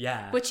Loki.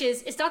 Yeah. Which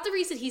is that the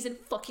reason he's in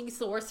fucking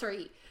Thor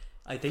 3?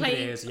 I think it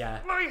is, yeah.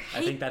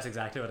 I think that's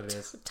exactly what it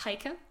is.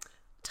 Taika,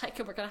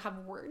 we're gonna have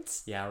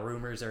words. Yeah,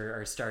 rumors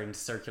are starting to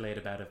circulate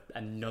about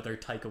another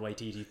Taika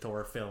Waititi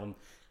Thor film,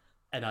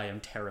 and I am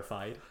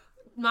terrified.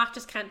 Matt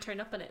just can't turn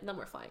up in it, and then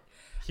we're fine.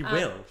 He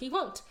will. He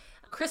won't.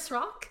 Chris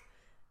Rock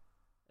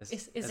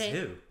As in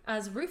who?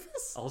 As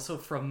Rufus. Also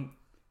from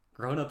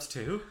Grown Ups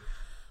 2?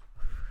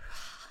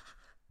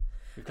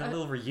 We've got a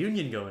little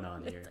reunion going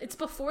on here. It's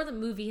before the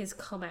movie has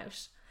come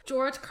out.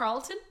 George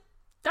Carlton.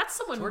 That's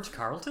someone. George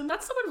Carlton?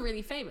 That's someone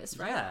really famous,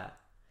 right? Yeah.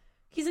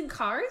 He's in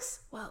Cars.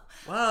 Wow.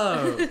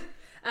 Whoa.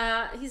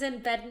 He's in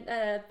Bill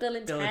and Bill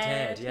and Ted.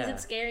 Ted, yeah. He's in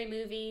Scary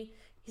Movie.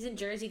 He's in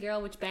Jersey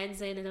Girl, which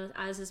Ben's in, and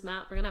as is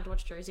Matt. We're gonna have to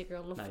watch Jersey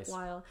Girl in a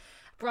while.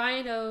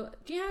 Brian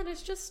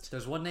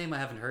There's one name I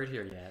haven't heard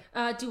here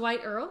yet.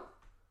 Dwight Earl.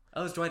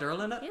 Oh, is Dwight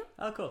Earl in it? Yeah.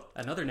 Oh, cool.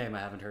 Another name I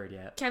haven't heard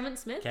yet. Kevin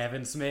Smith.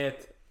 Kevin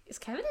Smith. Is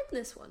Kevin in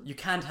this one? You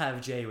can't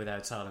have Jay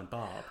without Silent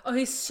Bob. Oh,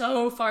 he's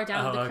so far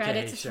down Oh, the okay,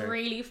 credits. sure. It's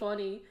really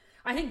funny.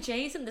 I think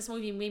Jay's in this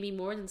movie maybe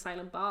more than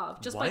Silent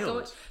Bob, just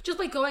Wild.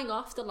 by going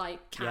off the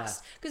like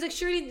cast. Because like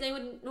surely they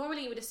would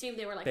normally you would assume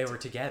they were like They were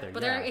together,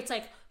 but yeah. it's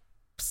like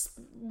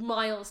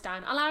miles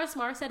down. Alaris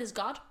Morissette is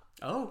God.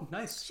 Oh,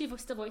 nice. She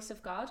was the voice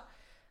of God.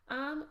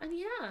 And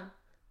yeah,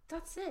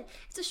 that's it.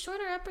 It's a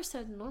shorter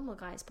episode than normal,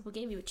 guys, but we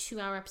gave you a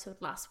 2-hour episode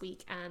last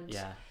week, and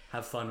Yeah,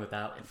 have fun with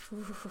that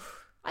one.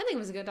 I think it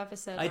was a good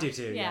episode. I do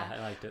too, yeah, I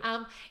liked it.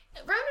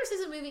 Rounders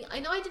is a movie, I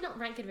know I did not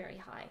rank it very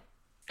high.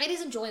 It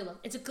is enjoyable.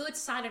 It's a good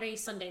Saturday,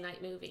 Sunday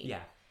night movie.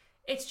 Yeah.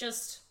 It's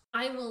just,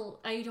 I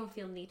don't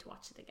feel the need to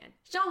watch it again.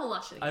 Sean will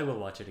watch it again. I will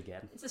watch it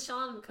again. It's a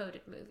Sean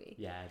coded movie.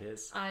 Yeah, it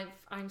is.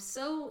 I'm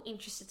so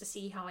interested to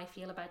see how I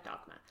feel about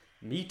Dogma.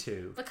 Me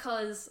too.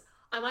 Because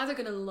I'm either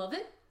going to love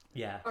it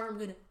Yeah. or I'm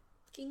going to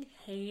fucking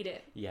hate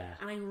it. Yeah.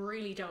 And I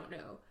really don't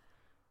know.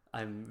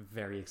 I'm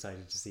very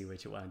excited to see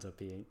which it winds up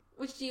being.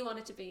 Which do you want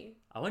it to be?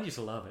 I want you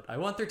to love it. I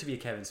want there to be a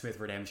Kevin Smith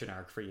redemption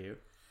arc for you.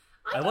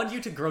 I want you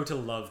to grow to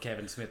love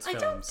Kevin Smith's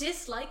films. I don't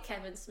dislike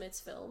Kevin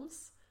Smith's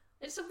films.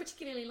 I just don't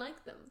particularly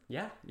like them.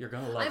 Yeah, you're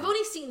gonna love I've them.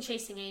 only seen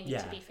Chasing Amy,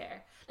 Yeah. to be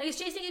fair. Like, is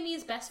Chasing Amy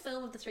his best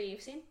film of the 3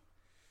 you've seen?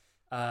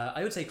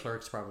 I would say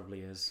Clerks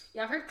probably is.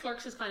 Yeah, I've heard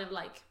Clerks is kind of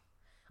like...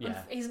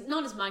 Yeah. He's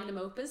not his magnum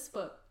opus,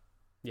 but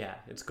Yeah,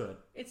 it's good.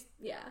 it's...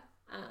 Yeah.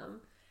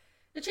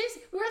 We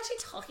were actually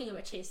talking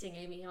about Chasing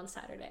Amy on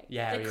Saturday.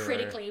 Yeah, like, we were.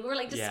 critically. We were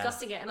like Yeah.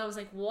 discussing it, and I was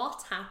like,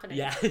 what's happening?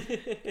 Yeah.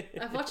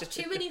 I've watched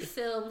too many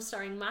films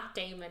starring Matt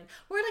Damon.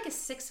 We're like a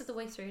sixth of the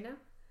way through now.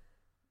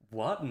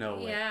 What? No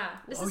way. Yeah.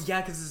 Oh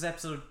yeah, because this is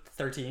episode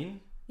 13?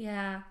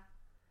 Yeah.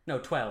 No,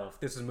 12.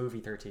 This is movie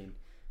 13.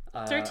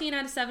 13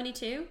 out of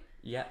 72.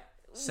 Yeah.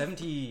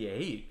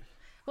 78.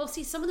 Well,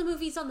 see, some of the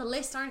movies on the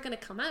list aren't going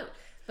to come out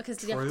because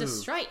they have to True.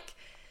 strike.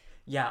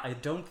 Yeah, I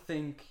don't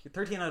think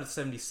 13 out of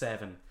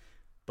 77,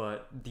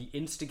 but The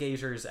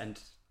Instigators and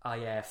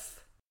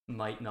IF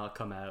might not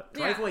come out. Yeah.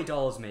 Drive-Away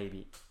Dolls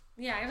maybe.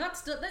 Yeah,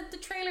 that's the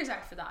trailer's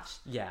out for that.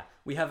 Yeah,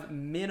 we have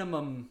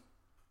minimum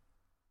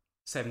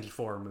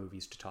 74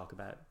 movies to talk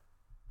about.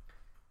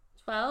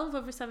 12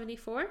 over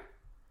 74?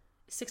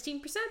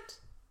 16%?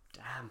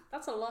 Damn.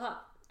 That's a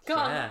lot.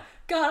 God, Yeah.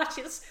 God,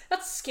 actually,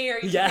 that's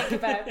scary to Yeah.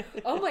 think about.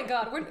 Oh my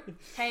God,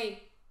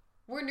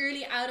 we're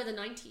nearly out of the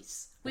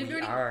 90s. We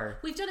are.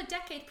 We've done a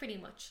decade pretty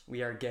much.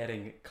 We are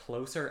getting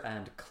closer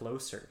and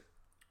closer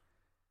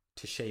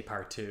to Shape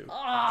Part 2.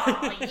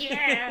 Oh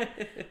yeah.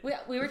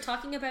 we were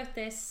talking about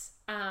this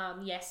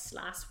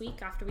last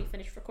week after we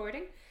finished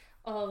recording.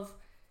 Of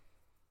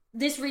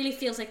this really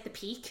feels like the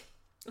peak.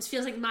 This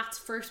feels like Matt's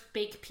first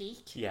big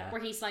peak. Yeah.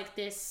 Where he's like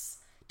this,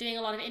 doing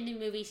a lot of indie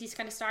movies. He's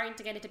kind of starting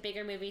to get into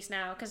bigger movies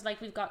now because like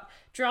we've got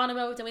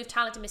Geronimo, then we've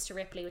Talented Mr.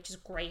 Ripley, which is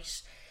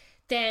great.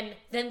 Then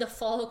the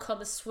fall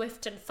comes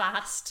swift and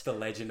fast. The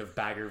Legend of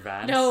Bagger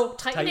Vance. No,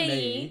 Titan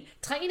AE.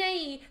 Titan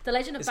AE. The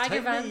Legend of Is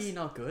Bagger Titan Vance. AE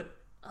not good?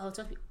 Oh, it's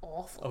going to be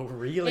awful. Oh,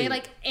 really? They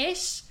like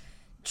it,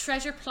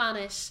 Treasure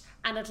Planet,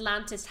 and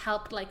Atlantis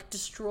helped like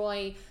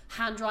destroy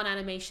hand-drawn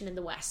animation in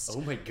the West.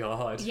 Oh my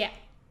god. Yeah,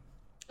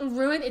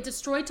 it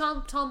destroyed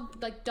Don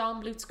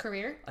Bluth's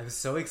career. I was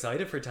so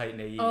excited for Titan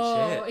AE.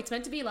 Oh, Shit. it's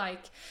meant to be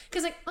like,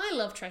 because like I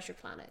love Treasure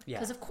Planet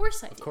because Yeah. of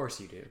course I do. Of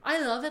course you do. I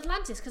love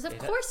Atlantis because of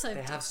course I do.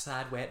 They have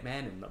sad wet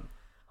men in them.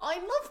 I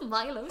love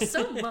Milo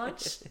so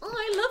much.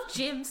 I love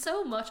Jim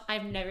so much.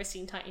 I've never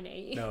seen Titan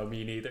AE. No,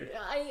 me neither.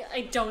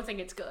 I don't think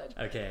it's good.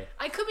 Okay.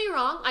 I could be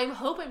wrong. I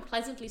hope I'm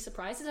pleasantly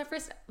surprised. It's our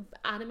first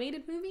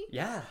animated movie.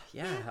 Yeah.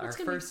 Our it's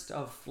gonna be- first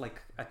of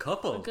like a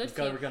couple. good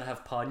We're few. gonna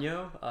have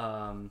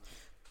Ponyo.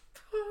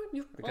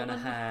 We're gonna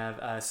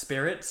have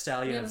Spirit,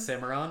 Stallion, and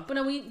Cimarron. But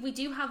no, we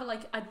do have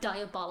a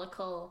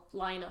diabolical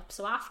lineup.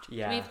 So after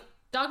Yeah. we have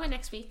Dogma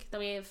next week, then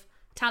we have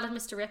Talented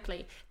Mr.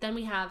 Ripley, then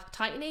we have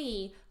Titan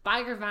AE,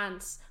 Bagger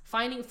Vance,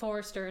 Finding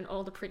Forrester, and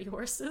All the Pretty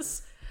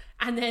Horses,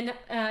 and then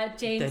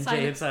Jay and Then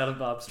Silent. Jay and Silent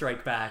Bob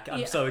Strike Back.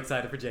 I'm Yeah. so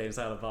excited for Jay and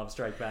Silent Bob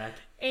Strike Back.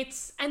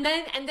 It's and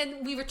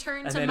then we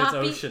return And to then it's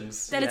Mappy.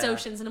 Oceans, Then it's yeah.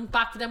 Oceans, and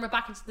then we're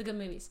back into the good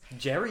movies.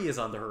 Jerry is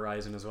on the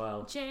horizon as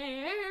well.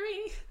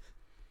 Jerry,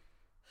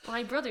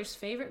 my brother's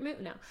favorite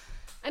movie. No,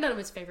 I don't know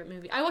his favorite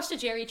movie. I watched a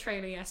Jerry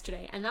trailer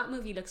yesterday, and that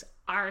movie looks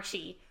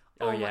arty.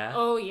 Oh, my- yeah?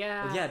 oh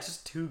yeah. Well, yeah,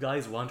 just two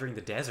guys wandering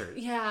the desert.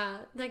 Yeah,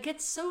 that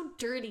gets so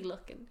dirty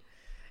looking.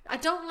 I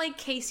don't like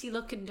Casey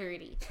looking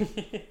dirty.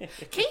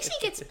 Casey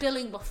gets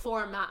billing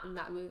before Matt in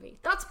that movie.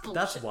 That's bullshit.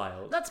 That's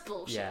wild. That's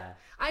bullshit. Yeah.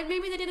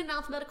 Maybe they did it in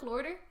alphabetical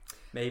order.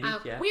 Maybe,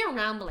 yeah. We are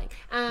rambling.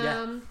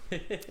 Yeah.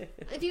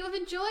 If you have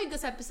enjoyed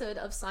this episode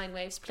of Sine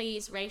Waves,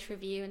 please rate,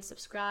 review, and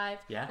subscribe.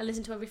 Yeah. And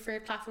listen to our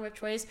preferred platform of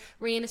choice.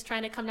 Rian is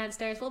trying to come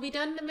downstairs. We'll be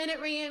done in a minute,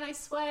 Rian, I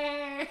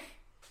swear.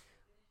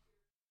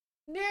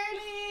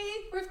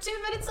 Nearly. We're 2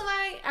 minutes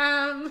away.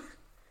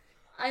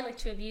 I like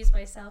to abuse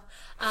myself.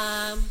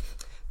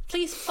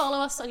 Please follow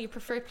us on your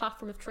preferred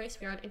platform of choice.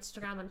 We're on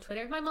Instagram and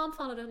Twitter. My mom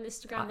followed on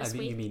Instagram this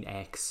week. You mean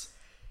X?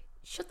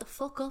 Shut the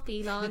fuck up,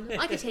 Elon.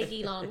 I could take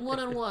Elon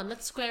one-on-one.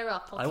 Let's square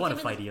up. I want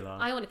to fight Elon.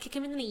 I want to kick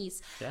him in the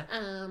knees. Yeah.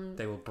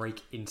 They will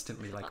break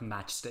instantly like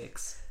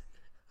matchsticks.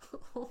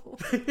 Oh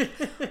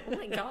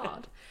my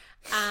god.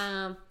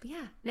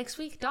 Yeah, next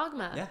week,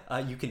 Dogma. Yeah,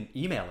 you can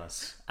email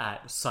us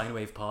at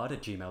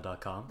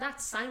sinewavepod@gmail.com.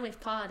 That's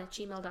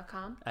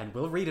sinewavepod@gmail.com. And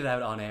we'll read it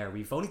out on air.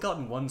 We've only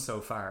gotten one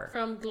so far.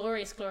 From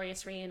glorious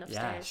Rian upstairs.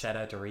 Yeah, shout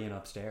out to Rian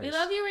upstairs. We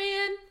love you,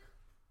 Rian.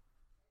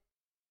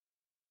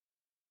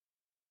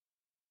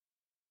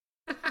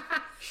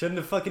 Shouldn't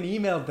have fucking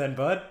emailed then,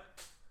 bud.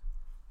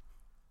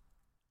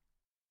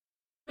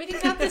 We can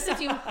cut this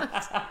if you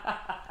want.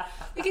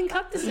 We can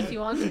cut this if you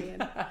want, Rian.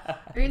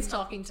 Rian's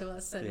talking to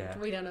us and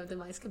we don't know if the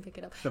mics can pick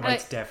it up. The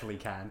mics definitely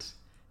can't.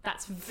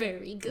 That's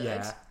very good.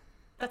 Yeah.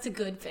 That's a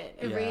good bit.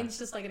 Rian's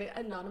just like an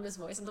anonymous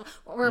voice. And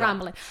we're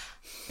rambling.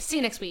 See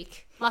you next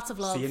week. Lots of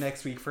love. See you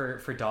next week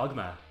for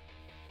Dogma.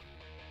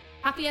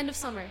 Happy end of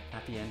summer.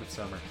 Happy end of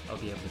summer. I'll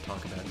be able to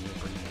talk about Neil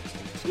Breen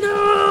next week.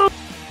 No!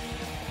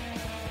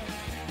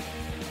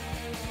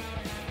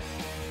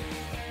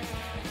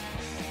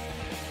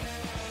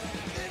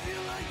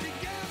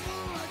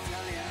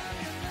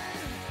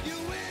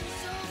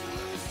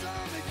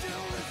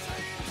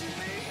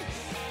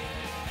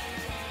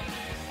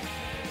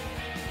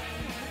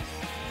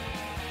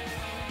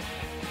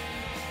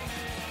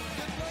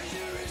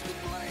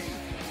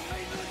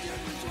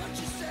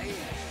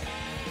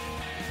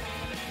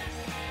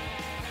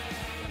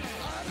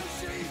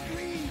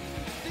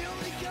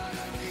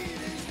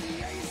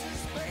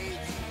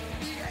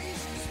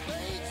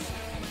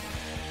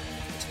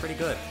 Pretty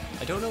good.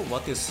 I don't know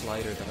what this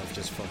slider that I've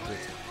just fucked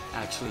with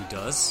actually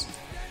does,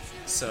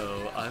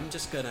 so I'm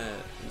just gonna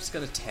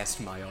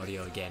test my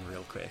audio again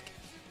real quick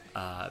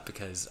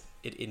because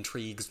it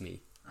intrigues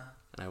me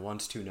and I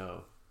want to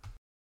know.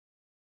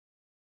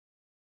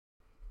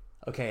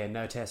 Okay, and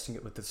now testing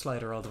it with the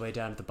slider all the way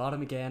down at the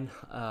bottom again.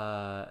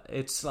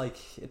 It's like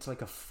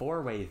a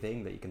 4-way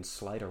thing that you can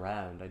slide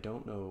around. I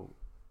don't know.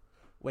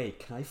 Wait,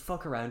 can I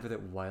fuck around with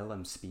it while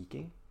I'm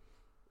speaking?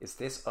 Is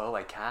this? Oh,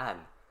 I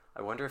can.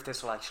 I wonder if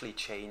this will actually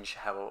change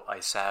how I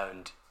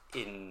sound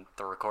in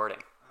the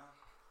recording.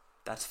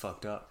 That's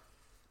fucked up.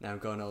 Now I'm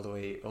going all the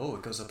way... Oh,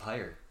 it goes up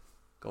higher.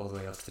 Go all the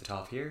way up to the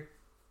top here.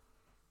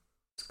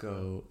 Let's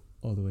go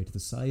all the way to the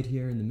side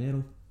here in the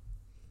middle.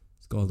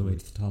 Let's go all the way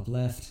to the top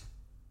left.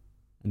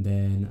 And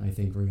then I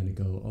think we're going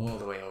to go all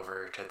the way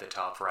over to the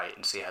top right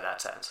and see how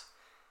that sounds.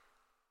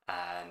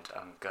 And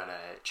I'm going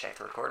to check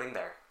the recording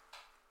there.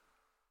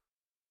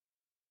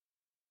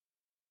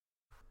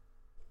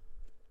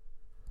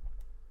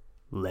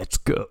 Let's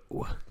go.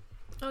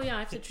 Oh yeah, I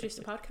have to introduce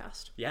the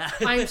podcast. Yeah.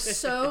 I'm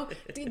so...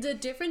 The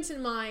difference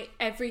in my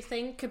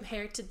everything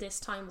compared to this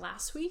time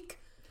last week.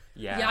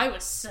 Yeah, I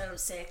was so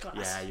sick last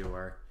week. Yeah, you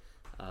were.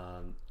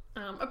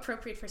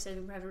 Appropriate for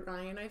Saving Private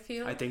Ryan, I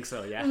feel. I think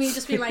so, yeah. I mean,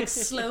 just be like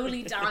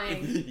slowly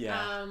dying.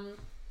 Yeah.